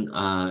question,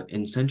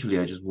 essentially,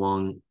 I just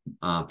want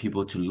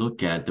people to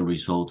look at the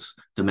results,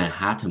 the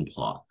Manhattan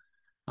plot.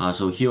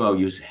 So here I'll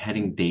use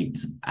heading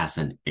dates as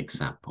an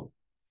example.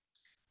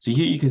 So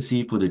here you can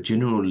see for the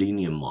general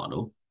linear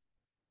model,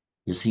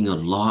 you're seeing a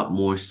lot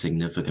more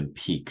significant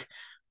peak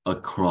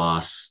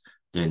across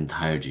the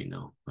entire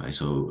genome, right?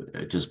 So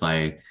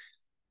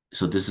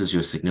so this is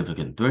your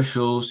significant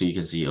threshold. So you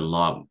can see a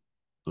lot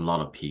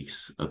of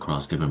peaks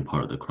across different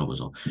part of the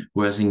chromosome.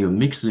 Whereas in your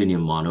mixed linear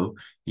model,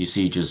 you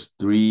see just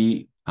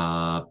 3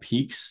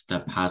 peaks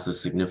that pass the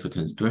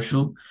significance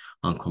threshold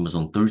on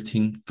chromosome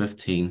 13,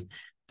 15,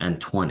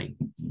 and 20.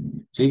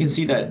 So you can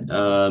see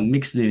that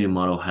mixed linear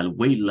model had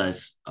way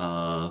less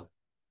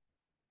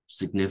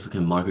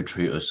significant marker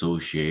trait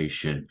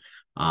association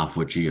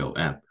for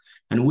GOM.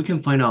 And we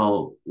can find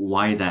out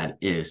why that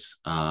is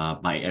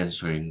by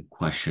answering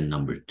question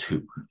number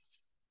 2.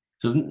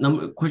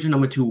 So question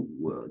number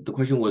 2, the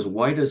question was,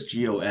 why does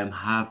GOM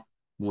have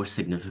more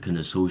significant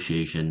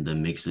association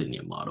than mixed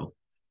linear model?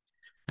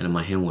 And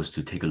my hint was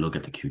to take a look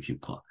at the QQ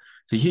plot.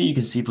 So here you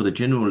can see for the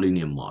general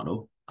linear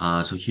model,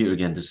 so here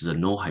again, this is a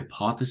null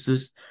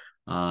hypothesis.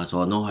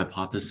 So a null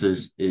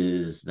hypothesis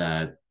is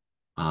that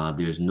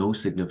there's no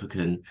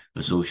significant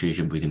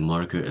association between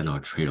marker and our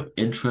trait of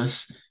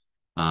interest.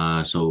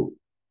 So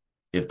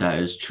if that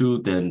is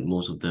true, then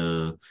most of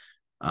the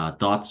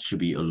dots should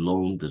be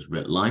along this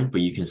red line, but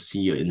you can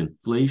see an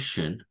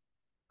inflation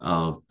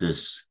of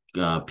this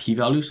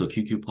p-value. So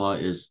QQ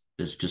plot is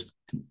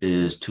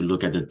to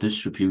look at the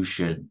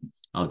distribution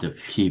of the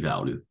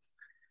p-value.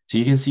 So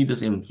you can see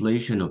this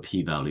inflation of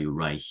p-value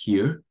right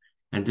here,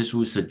 and this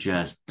would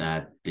suggest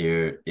that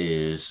there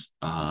is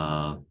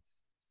a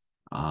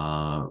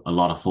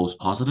lot of false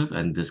positive,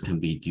 and this can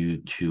be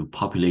due to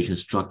population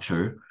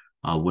structure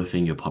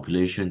within your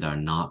population that are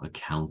not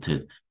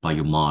accounted by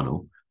your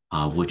model,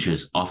 which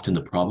is often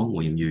the problem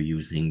when you're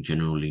using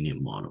general linear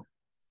model.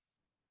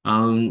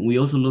 We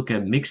also look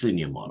at mixed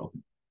linear model.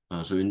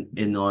 So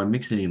in our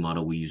mixed linear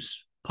model, we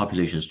use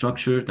population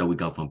structure that we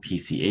got from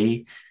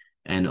PCA,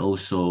 and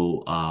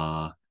also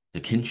the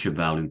kinship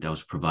value that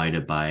was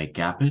provided by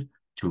GAPIT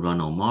to run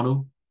our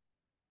model.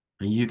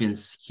 And you can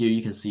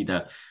see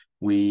that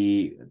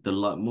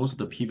most of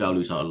the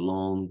p-values are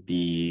along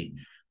the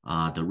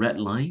red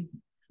line,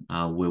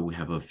 where we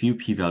have a few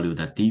p-value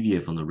that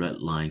deviate from the red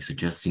line,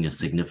 suggesting a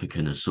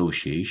significant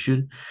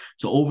association.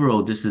 So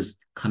overall, this is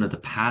kind of the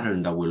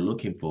pattern that we're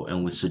looking for,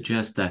 and we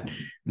suggest that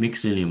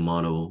mixed linear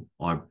model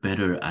are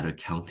better at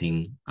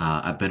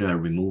better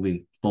at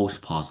removing false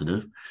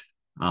positive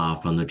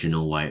from the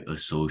Genome-Wide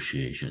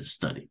Association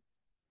study.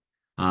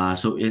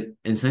 So it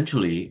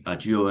essentially,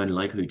 GON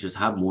likely just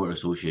have more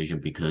association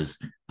because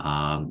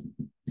the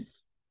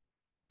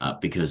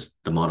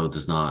model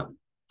does not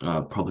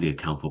properly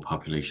account for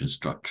population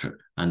structure,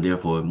 and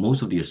therefore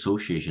most of the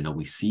association that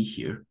we see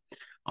here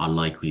are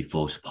likely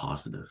false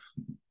positive.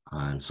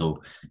 And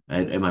so,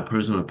 in my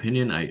personal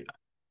opinion,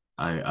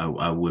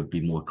 I would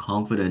be more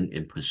confident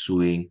in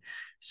pursuing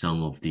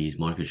some of these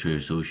marker trait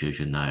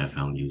association that I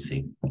found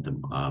using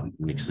the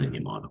mixed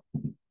linear model.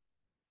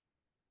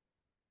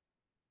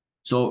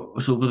 So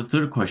for the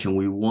third question,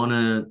 we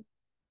wanted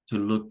to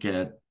look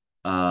at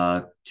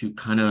to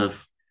kind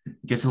of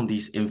get some of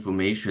these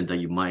information that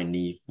you might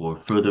need for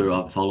further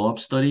follow-up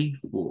study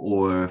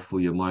or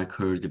for your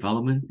marker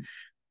development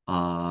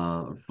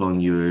from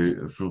your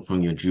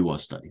GWAS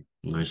study.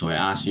 Okay, so I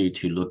asked you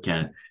to look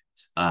at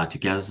to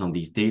gather some of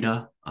these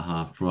data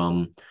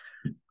from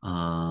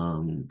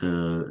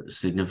the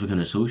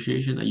significant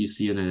association that you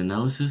see in an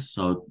analysis.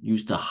 So I'll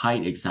use the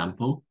height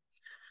example.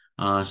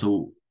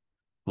 So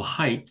For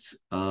height,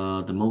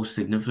 the most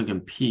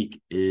significant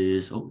peak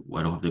is, oh,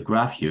 I don't have the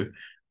graph here,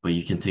 but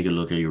you can take a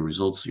look at your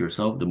results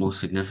yourself. The most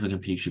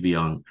significant peak should be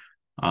on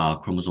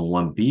chromosome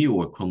 1b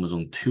or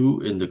chromosome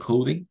 2 in the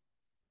coding.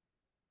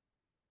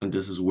 And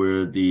this is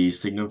where the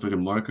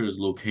significant marker is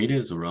located.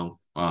 It's around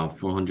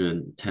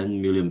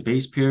 410 million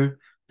base pair.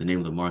 The name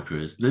of the marker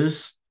is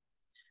this.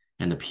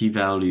 And the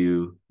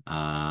p-value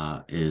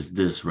is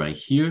this right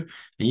here.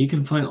 And you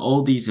can find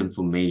all these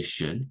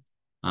information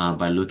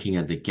by looking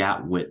at the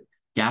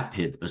gap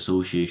hit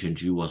association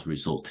GWAS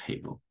result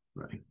table,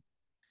 right?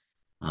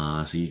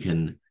 So you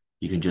can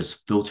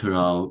just filter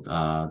out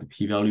the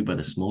p-value by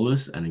the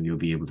smallest, and then you'll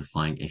be able to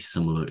find a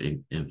similar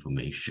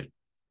information.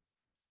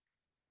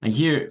 And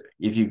here,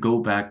 if you go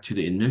back to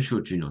the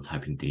initial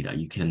genotyping data,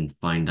 you can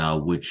find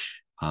out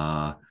which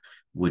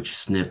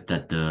SNP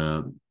that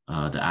the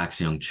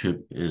Axion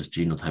chip is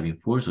genotyping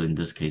for. So in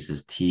this case,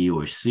 it's T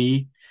or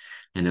C,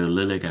 and the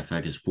allelic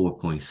effect is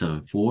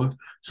 4.74.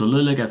 So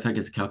allelic effect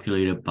is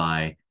calculated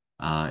by,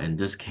 in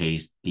this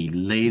case, the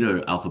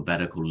later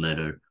alphabetical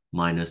letter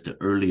minus the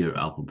earlier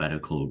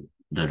alphabetical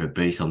letter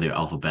based on their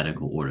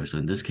alphabetical order. So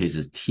in this case,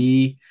 it's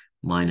T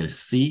minus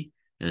C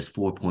is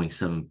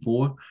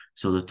 4.74.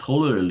 So the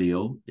taller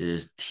allele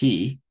is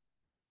T,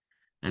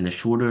 and the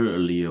shorter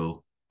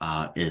allele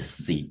is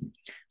C.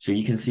 So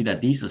you can see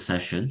that these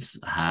accessions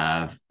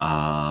have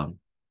contain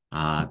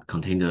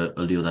the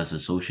allele that's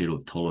associated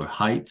with taller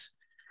height,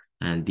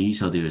 and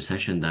these are the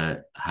accessions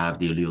that have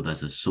the allele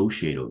that's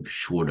associated with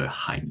shorter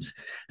height.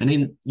 And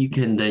then you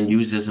can then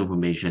use this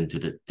information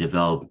to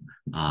develop,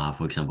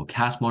 for example,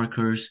 Cas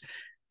markers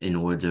in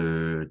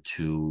order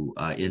to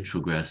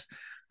introgress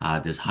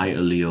this high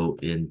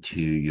allele into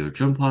your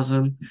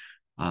germplasm,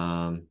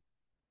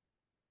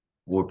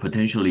 or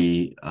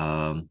potentially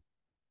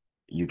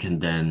you can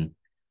then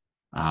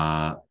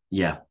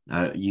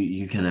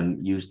you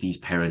can use these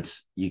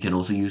parents. You can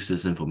also use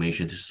this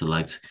information to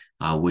select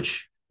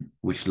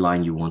which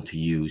line you want to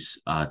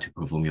use to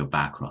perform your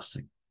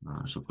backcrossing.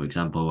 So for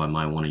example, I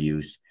might want to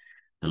use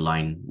the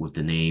line with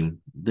the name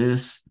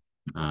this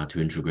to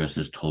introgress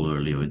this taller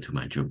allele into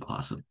my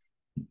germplasm.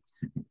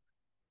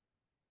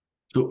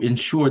 So in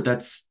short,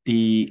 that's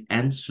the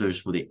answers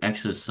for the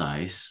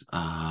exercise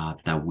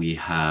that we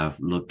have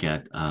looked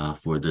at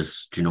for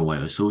this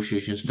Genome-Wide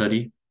Association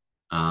study.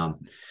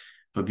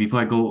 But before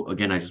I go,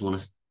 again, I just want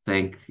to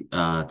thank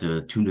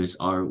the Tunis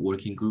Art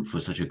Working Group for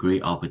such a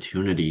great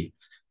opportunity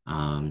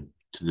to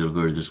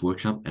deliver this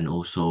workshop, and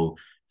also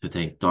to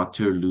thank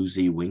Dr.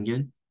 Lucy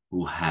Wingen,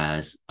 who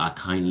has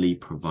kindly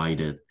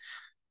provided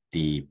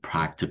the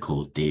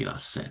practical data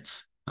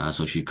sets.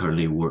 So she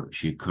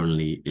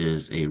currently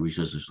is a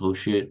research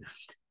associate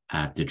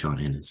at the John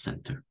Innes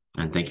Center.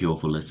 And thank you all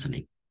for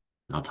listening.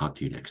 I'll talk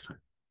to you next time.